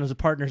all of a sudden his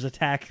partners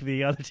attack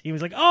the other team.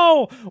 He's like,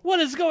 "Oh, what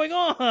is going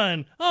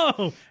on?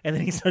 Oh!" And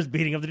then he starts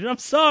beating up the dude. I'm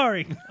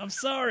sorry.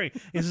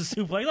 He's a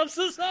suplex. I'm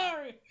so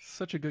sorry.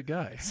 Such a good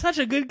guy.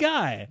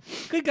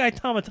 Good Guy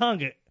Tama.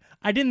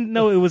 I didn't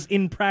know it was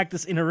in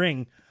practice in a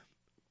ring.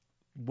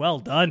 Well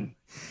done.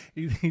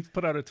 He's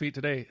put out a tweet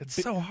today. It's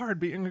so hard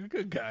being a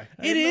good guy.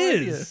 It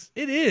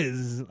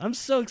is. I'm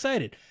so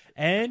excited.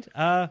 And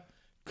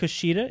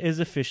Kushida is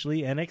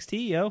officially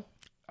NXT, yo.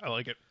 I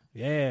like it.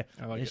 Yeah.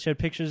 They showed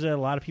pictures of a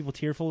lot of people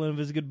tearful of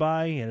his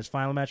goodbye. He had his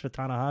final match with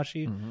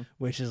Tanahashi,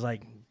 which is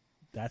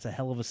that's a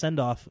hell of a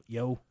send-off,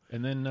 yo.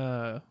 And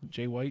then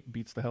Jay White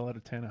beats the hell out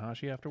of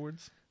Tanahashi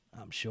afterwards.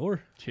 I'm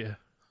sure. Yeah.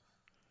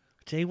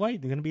 Jay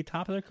White, they're going to be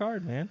top of their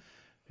card, man.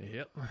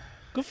 Yep.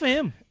 Good for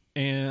him.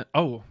 And,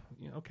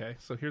 okay.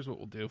 So here's what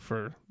we'll do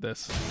for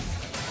this.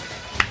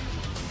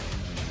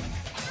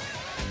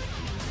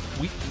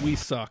 We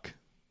suck.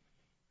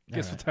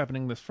 Guess what's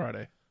happening this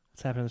Friday?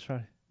 What's happening this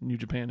Friday? New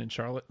Japan in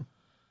Charlotte.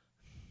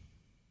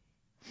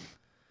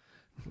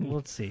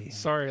 Let's see.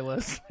 Sorry,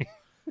 Leslie.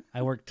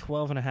 I worked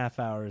 12 and a half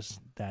hours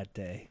that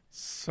day.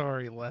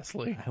 Sorry,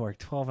 Leslie. I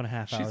worked 12 and a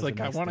half hours. She's like,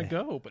 I want to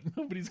go, but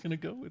nobody's going to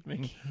go with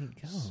me. I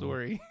can't go.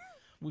 Sorry.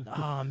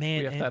 Oh, man.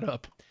 We have that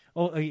up.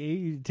 Oh,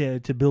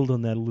 to build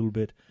on that a little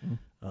bit,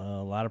 a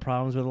lot of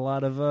problems with a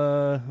lot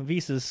of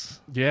visas.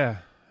 Yeah.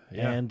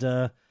 And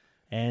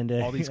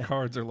all these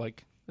cards are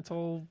like, it's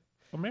all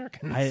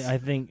Americans. I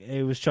think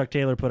it was Chuck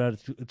Taylor put out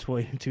a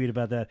tweet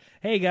about that.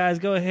 Hey guys,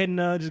 go ahead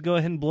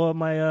and blow up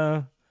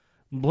my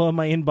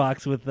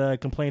inbox with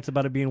complaints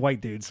about it being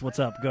white dudes. What's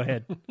up? Go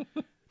ahead.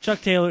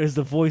 Chuck Taylor is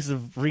the voice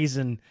of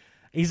reason.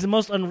 He's the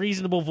most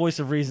unreasonable voice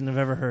of reason I've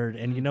ever heard.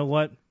 And you know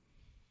what?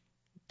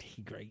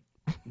 He great.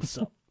 What's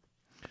up?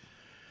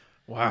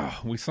 Wow,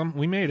 we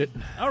made it.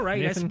 All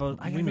right, Nathan, I suppose.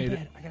 I we made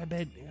it. I got to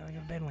bed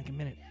in like a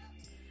minute.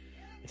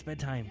 It's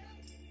bedtime.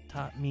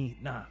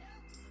 Nah.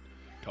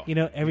 Talk You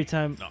know, every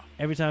time nah.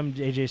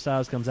 AJ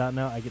Styles comes out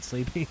now, I get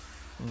sleepy.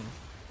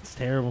 It's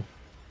terrible.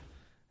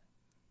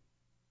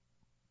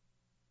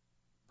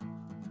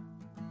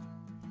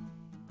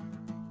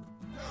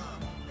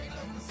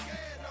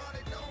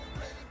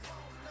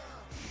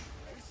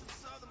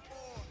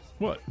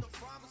 What?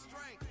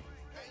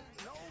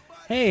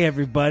 Hey,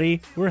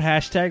 everybody. We're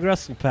hashtag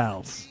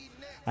WrestlePals.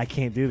 I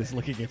can't do this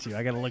looking at you.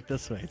 I got to look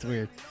this way. It's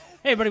weird.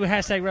 Hey, everybody. We're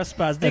hashtag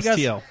WrestlePals. Dig us.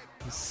 STL.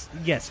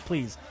 Yes,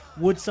 please.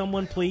 Would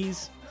someone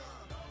please?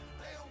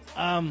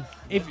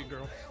 If you,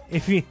 girl.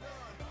 if you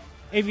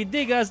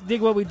dig us,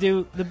 dig what we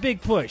do. The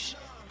big push.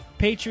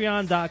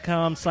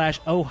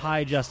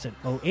 Patreon.com/OHIJustin.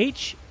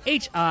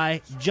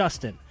 OHHI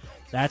Justin.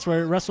 That's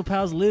where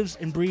WrestlePals lives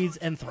and breathes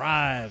and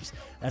thrives.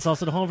 That's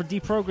also the home for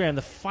Deprogram,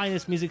 the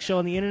finest music show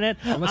on the internet.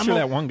 Unless you're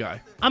that one guy.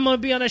 I'm going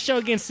to be on that show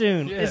again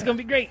soon. Yeah. It's going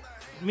to be great.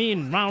 Me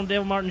and Ronald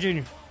Dale Martin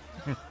Jr.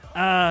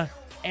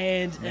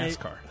 And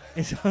NASCAR.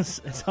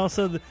 It's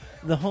also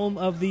the home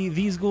of the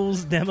These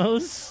Ghouls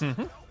demos,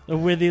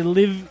 where the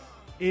Live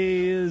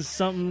Is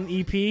Something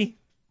EP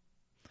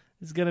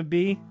is going to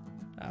be.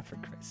 For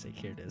Christ's sake,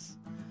 here it is.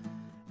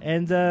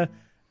 And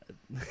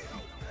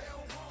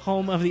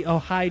home of the Oh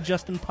Hi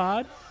Justin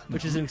Pod,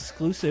 which is an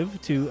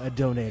exclusive to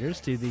donators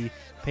to the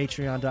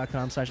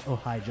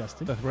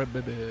patreon.com/OhHiJustin. That's right,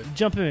 baby.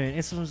 Jump in.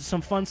 It's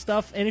some fun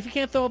stuff. And if you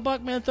can't throw a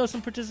buck, man, throw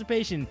some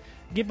participation.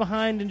 Get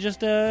behind and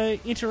just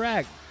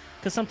interact.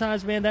 Because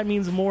sometimes, man, that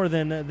means more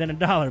than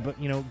 $1. But,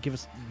 you know, give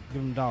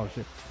them $1.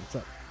 What's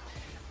up?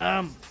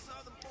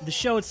 The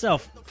show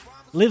itself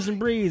lives and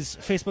breathes.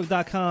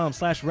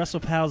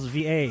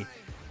 Facebook.com/WrestlePalsVA.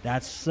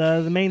 That's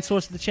the main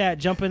source of the chat.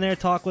 Jump in there,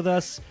 talk with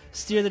us,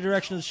 steer the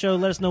direction of the show.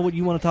 Let us know what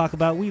you want to talk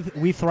about.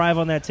 We thrive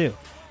on that too.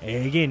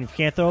 And again, if you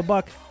can't throw a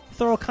buck,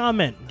 throw a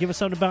comment. Give us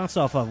something to bounce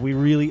off of. We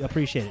really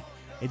appreciate it.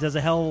 It does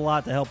a hell of a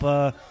lot to help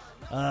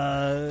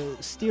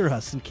steer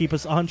us and keep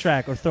us on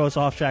track or throw us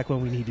off track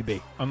when we need to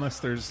be.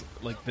 Unless there's,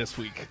 like this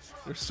week,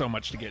 there's so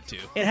much to get to.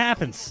 It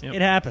happens. Yep.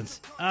 It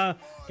happens.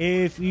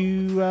 If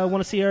you want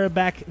to see our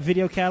back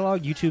video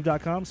catalog,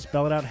 youtube.com,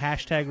 spell it out,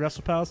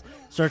 #WrestlePals.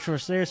 Search for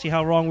us there, see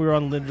how wrong we were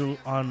on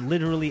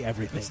literally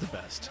everything. It's the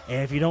best.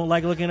 And if you don't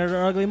like looking at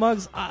our ugly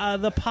mugs,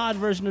 the pod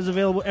version is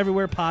available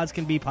everywhere pods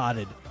can be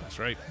podded. That's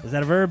right. Is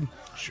that a verb?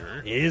 Sure.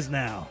 It is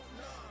now.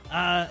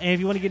 And if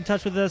you want to get in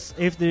touch with us,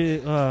 let's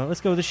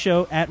go with the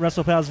show at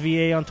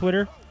WrestlePalsVA on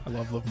Twitter. I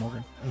love Liv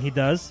Morgan. He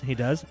does.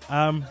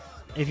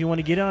 If you want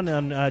to get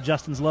on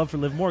Justin's love for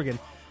Liv Morgan,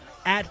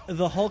 at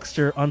the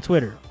Hulkster on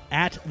Twitter.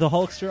 At the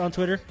Hulkster on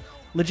Twitter.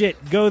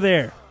 Legit, go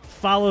there.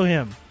 Follow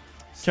him.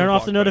 Turn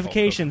off the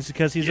notifications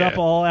because he's up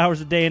all hours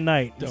of day and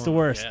night. It's the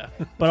worst,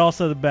 but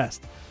also the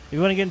best. If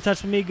you want to get in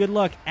touch with me, good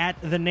luck. At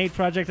the Nate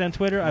Project on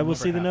Twitter. I will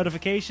see the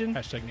notification.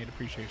 #Nate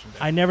Appreciation Day.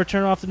 I never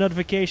turn off the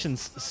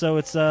notifications, so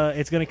it's going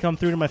to come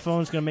through to my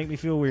phone. It's going to make me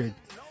feel weird.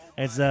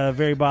 It's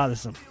very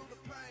bothersome.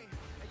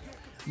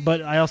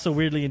 But I also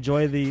weirdly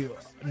enjoy the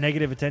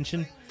negative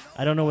attention.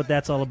 I don't know what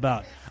that's all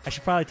about. I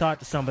should probably talk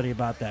to somebody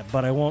about that,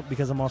 but I won't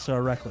because I'm also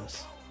a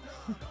recluse.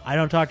 I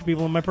don't talk to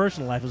people in my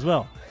personal life as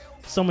well.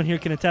 Someone here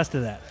can attest to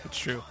that. It's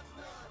true.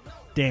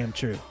 Damn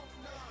true.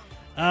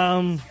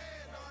 I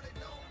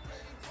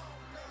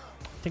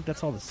think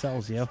that's all that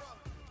sells, yo.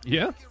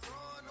 Yeah?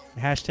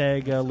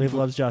 #Liv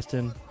loves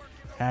Justin.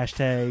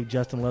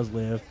 #Justin loves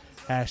Liv.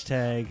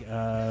 Happy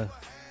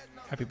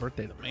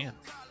birthday to the man.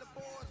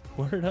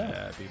 Word up.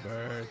 Happy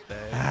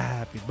birthday.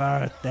 Happy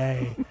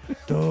birthday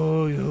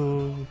to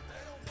you.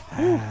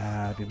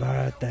 Happy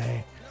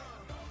birthday,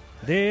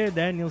 dear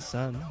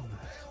Danielson.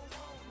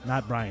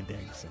 Not Brian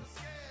Danielson.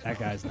 That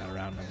guy's not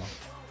around no more.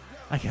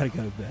 I gotta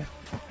go to bed.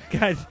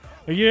 God,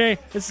 are you ready?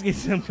 Let's get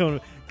some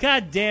going.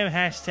 God damn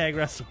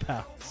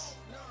 #WrestlePals.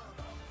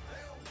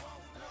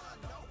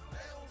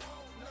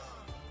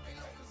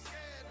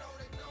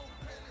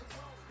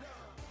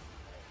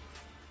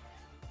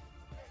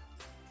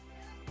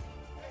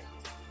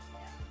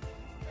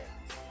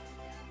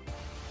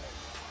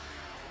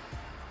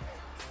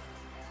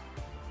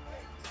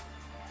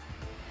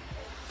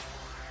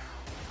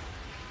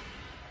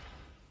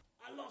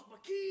 I lost my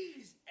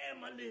keys and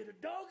my little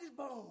dog is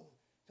bone.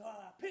 So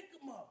I pick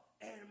him up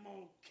and I'm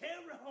gonna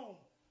carry home.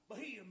 But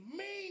he a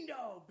mean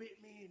dog,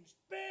 bit me in the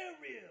spare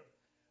rib.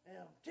 And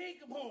I'll take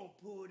him home,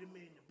 put him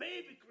in the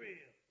baby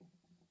crib.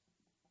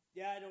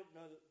 Yeah, I don't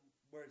know the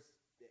words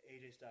to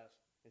AJ Styles.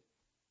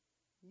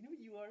 You know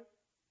what you are?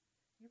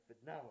 You're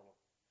phenomenal.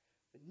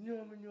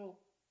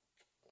 Phenomenal.